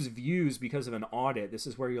lose views because of an audit, this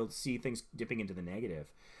is where you'll see things dipping into the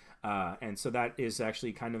negative. And so that is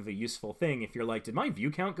actually kind of a useful thing. If you're like, did my view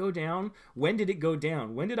count go down? When did it go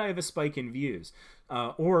down? When did I have a spike in views?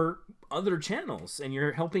 Or other channels, and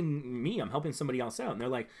you're helping me, I'm helping somebody else out. And they're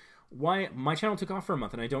like, why my channel took off for a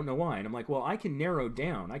month and I don't know why. And I'm like, well, I can narrow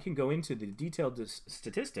down. I can go into the detailed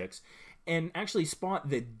statistics and actually spot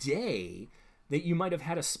the day that you might have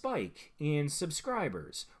had a spike in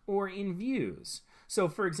subscribers or in views. So,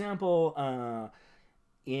 for example,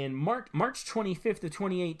 in March 25th of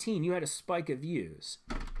 2018, you had a spike of views.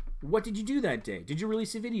 What did you do that day? Did you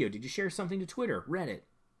release a video? Did you share something to Twitter, Reddit,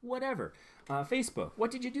 whatever? Facebook.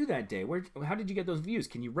 What did you do that day? How did you get those views?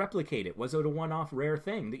 Can you replicate it? Was it a one-off rare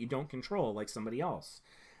thing that you don't control like somebody else?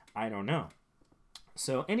 I don't know.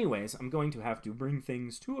 So anyways, I'm going to have to bring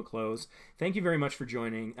things to a close. Thank you very much for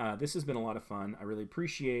joining. This has been a lot of fun. I really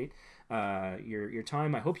appreciate your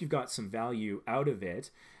time. I hope you've got some value out of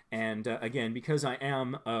it. And again, because I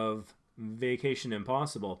am of Vacation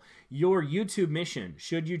Impossible, your YouTube mission,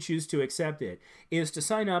 should you choose to accept it, is to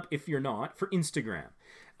sign up, if you're not, for Instagram.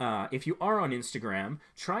 If you are on Instagram,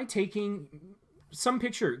 try taking some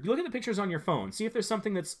picture. Look at the pictures on your phone. See if there's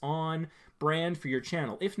something that's on brand for your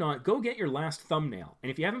channel. If not, go get your last thumbnail.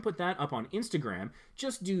 And if you haven't put that up on Instagram,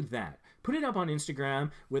 just do that. Put it up on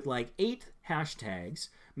Instagram with like 8 hashtags.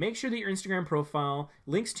 Make sure that your Instagram profile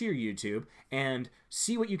links to your YouTube and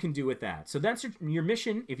see what you can do with that. So that's your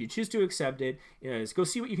mission, if you choose to accept it, is go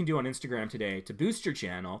see what you can do on Instagram today to boost your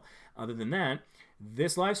channel. Other than that,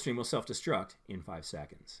 this live stream will self-destruct in 5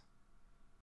 seconds.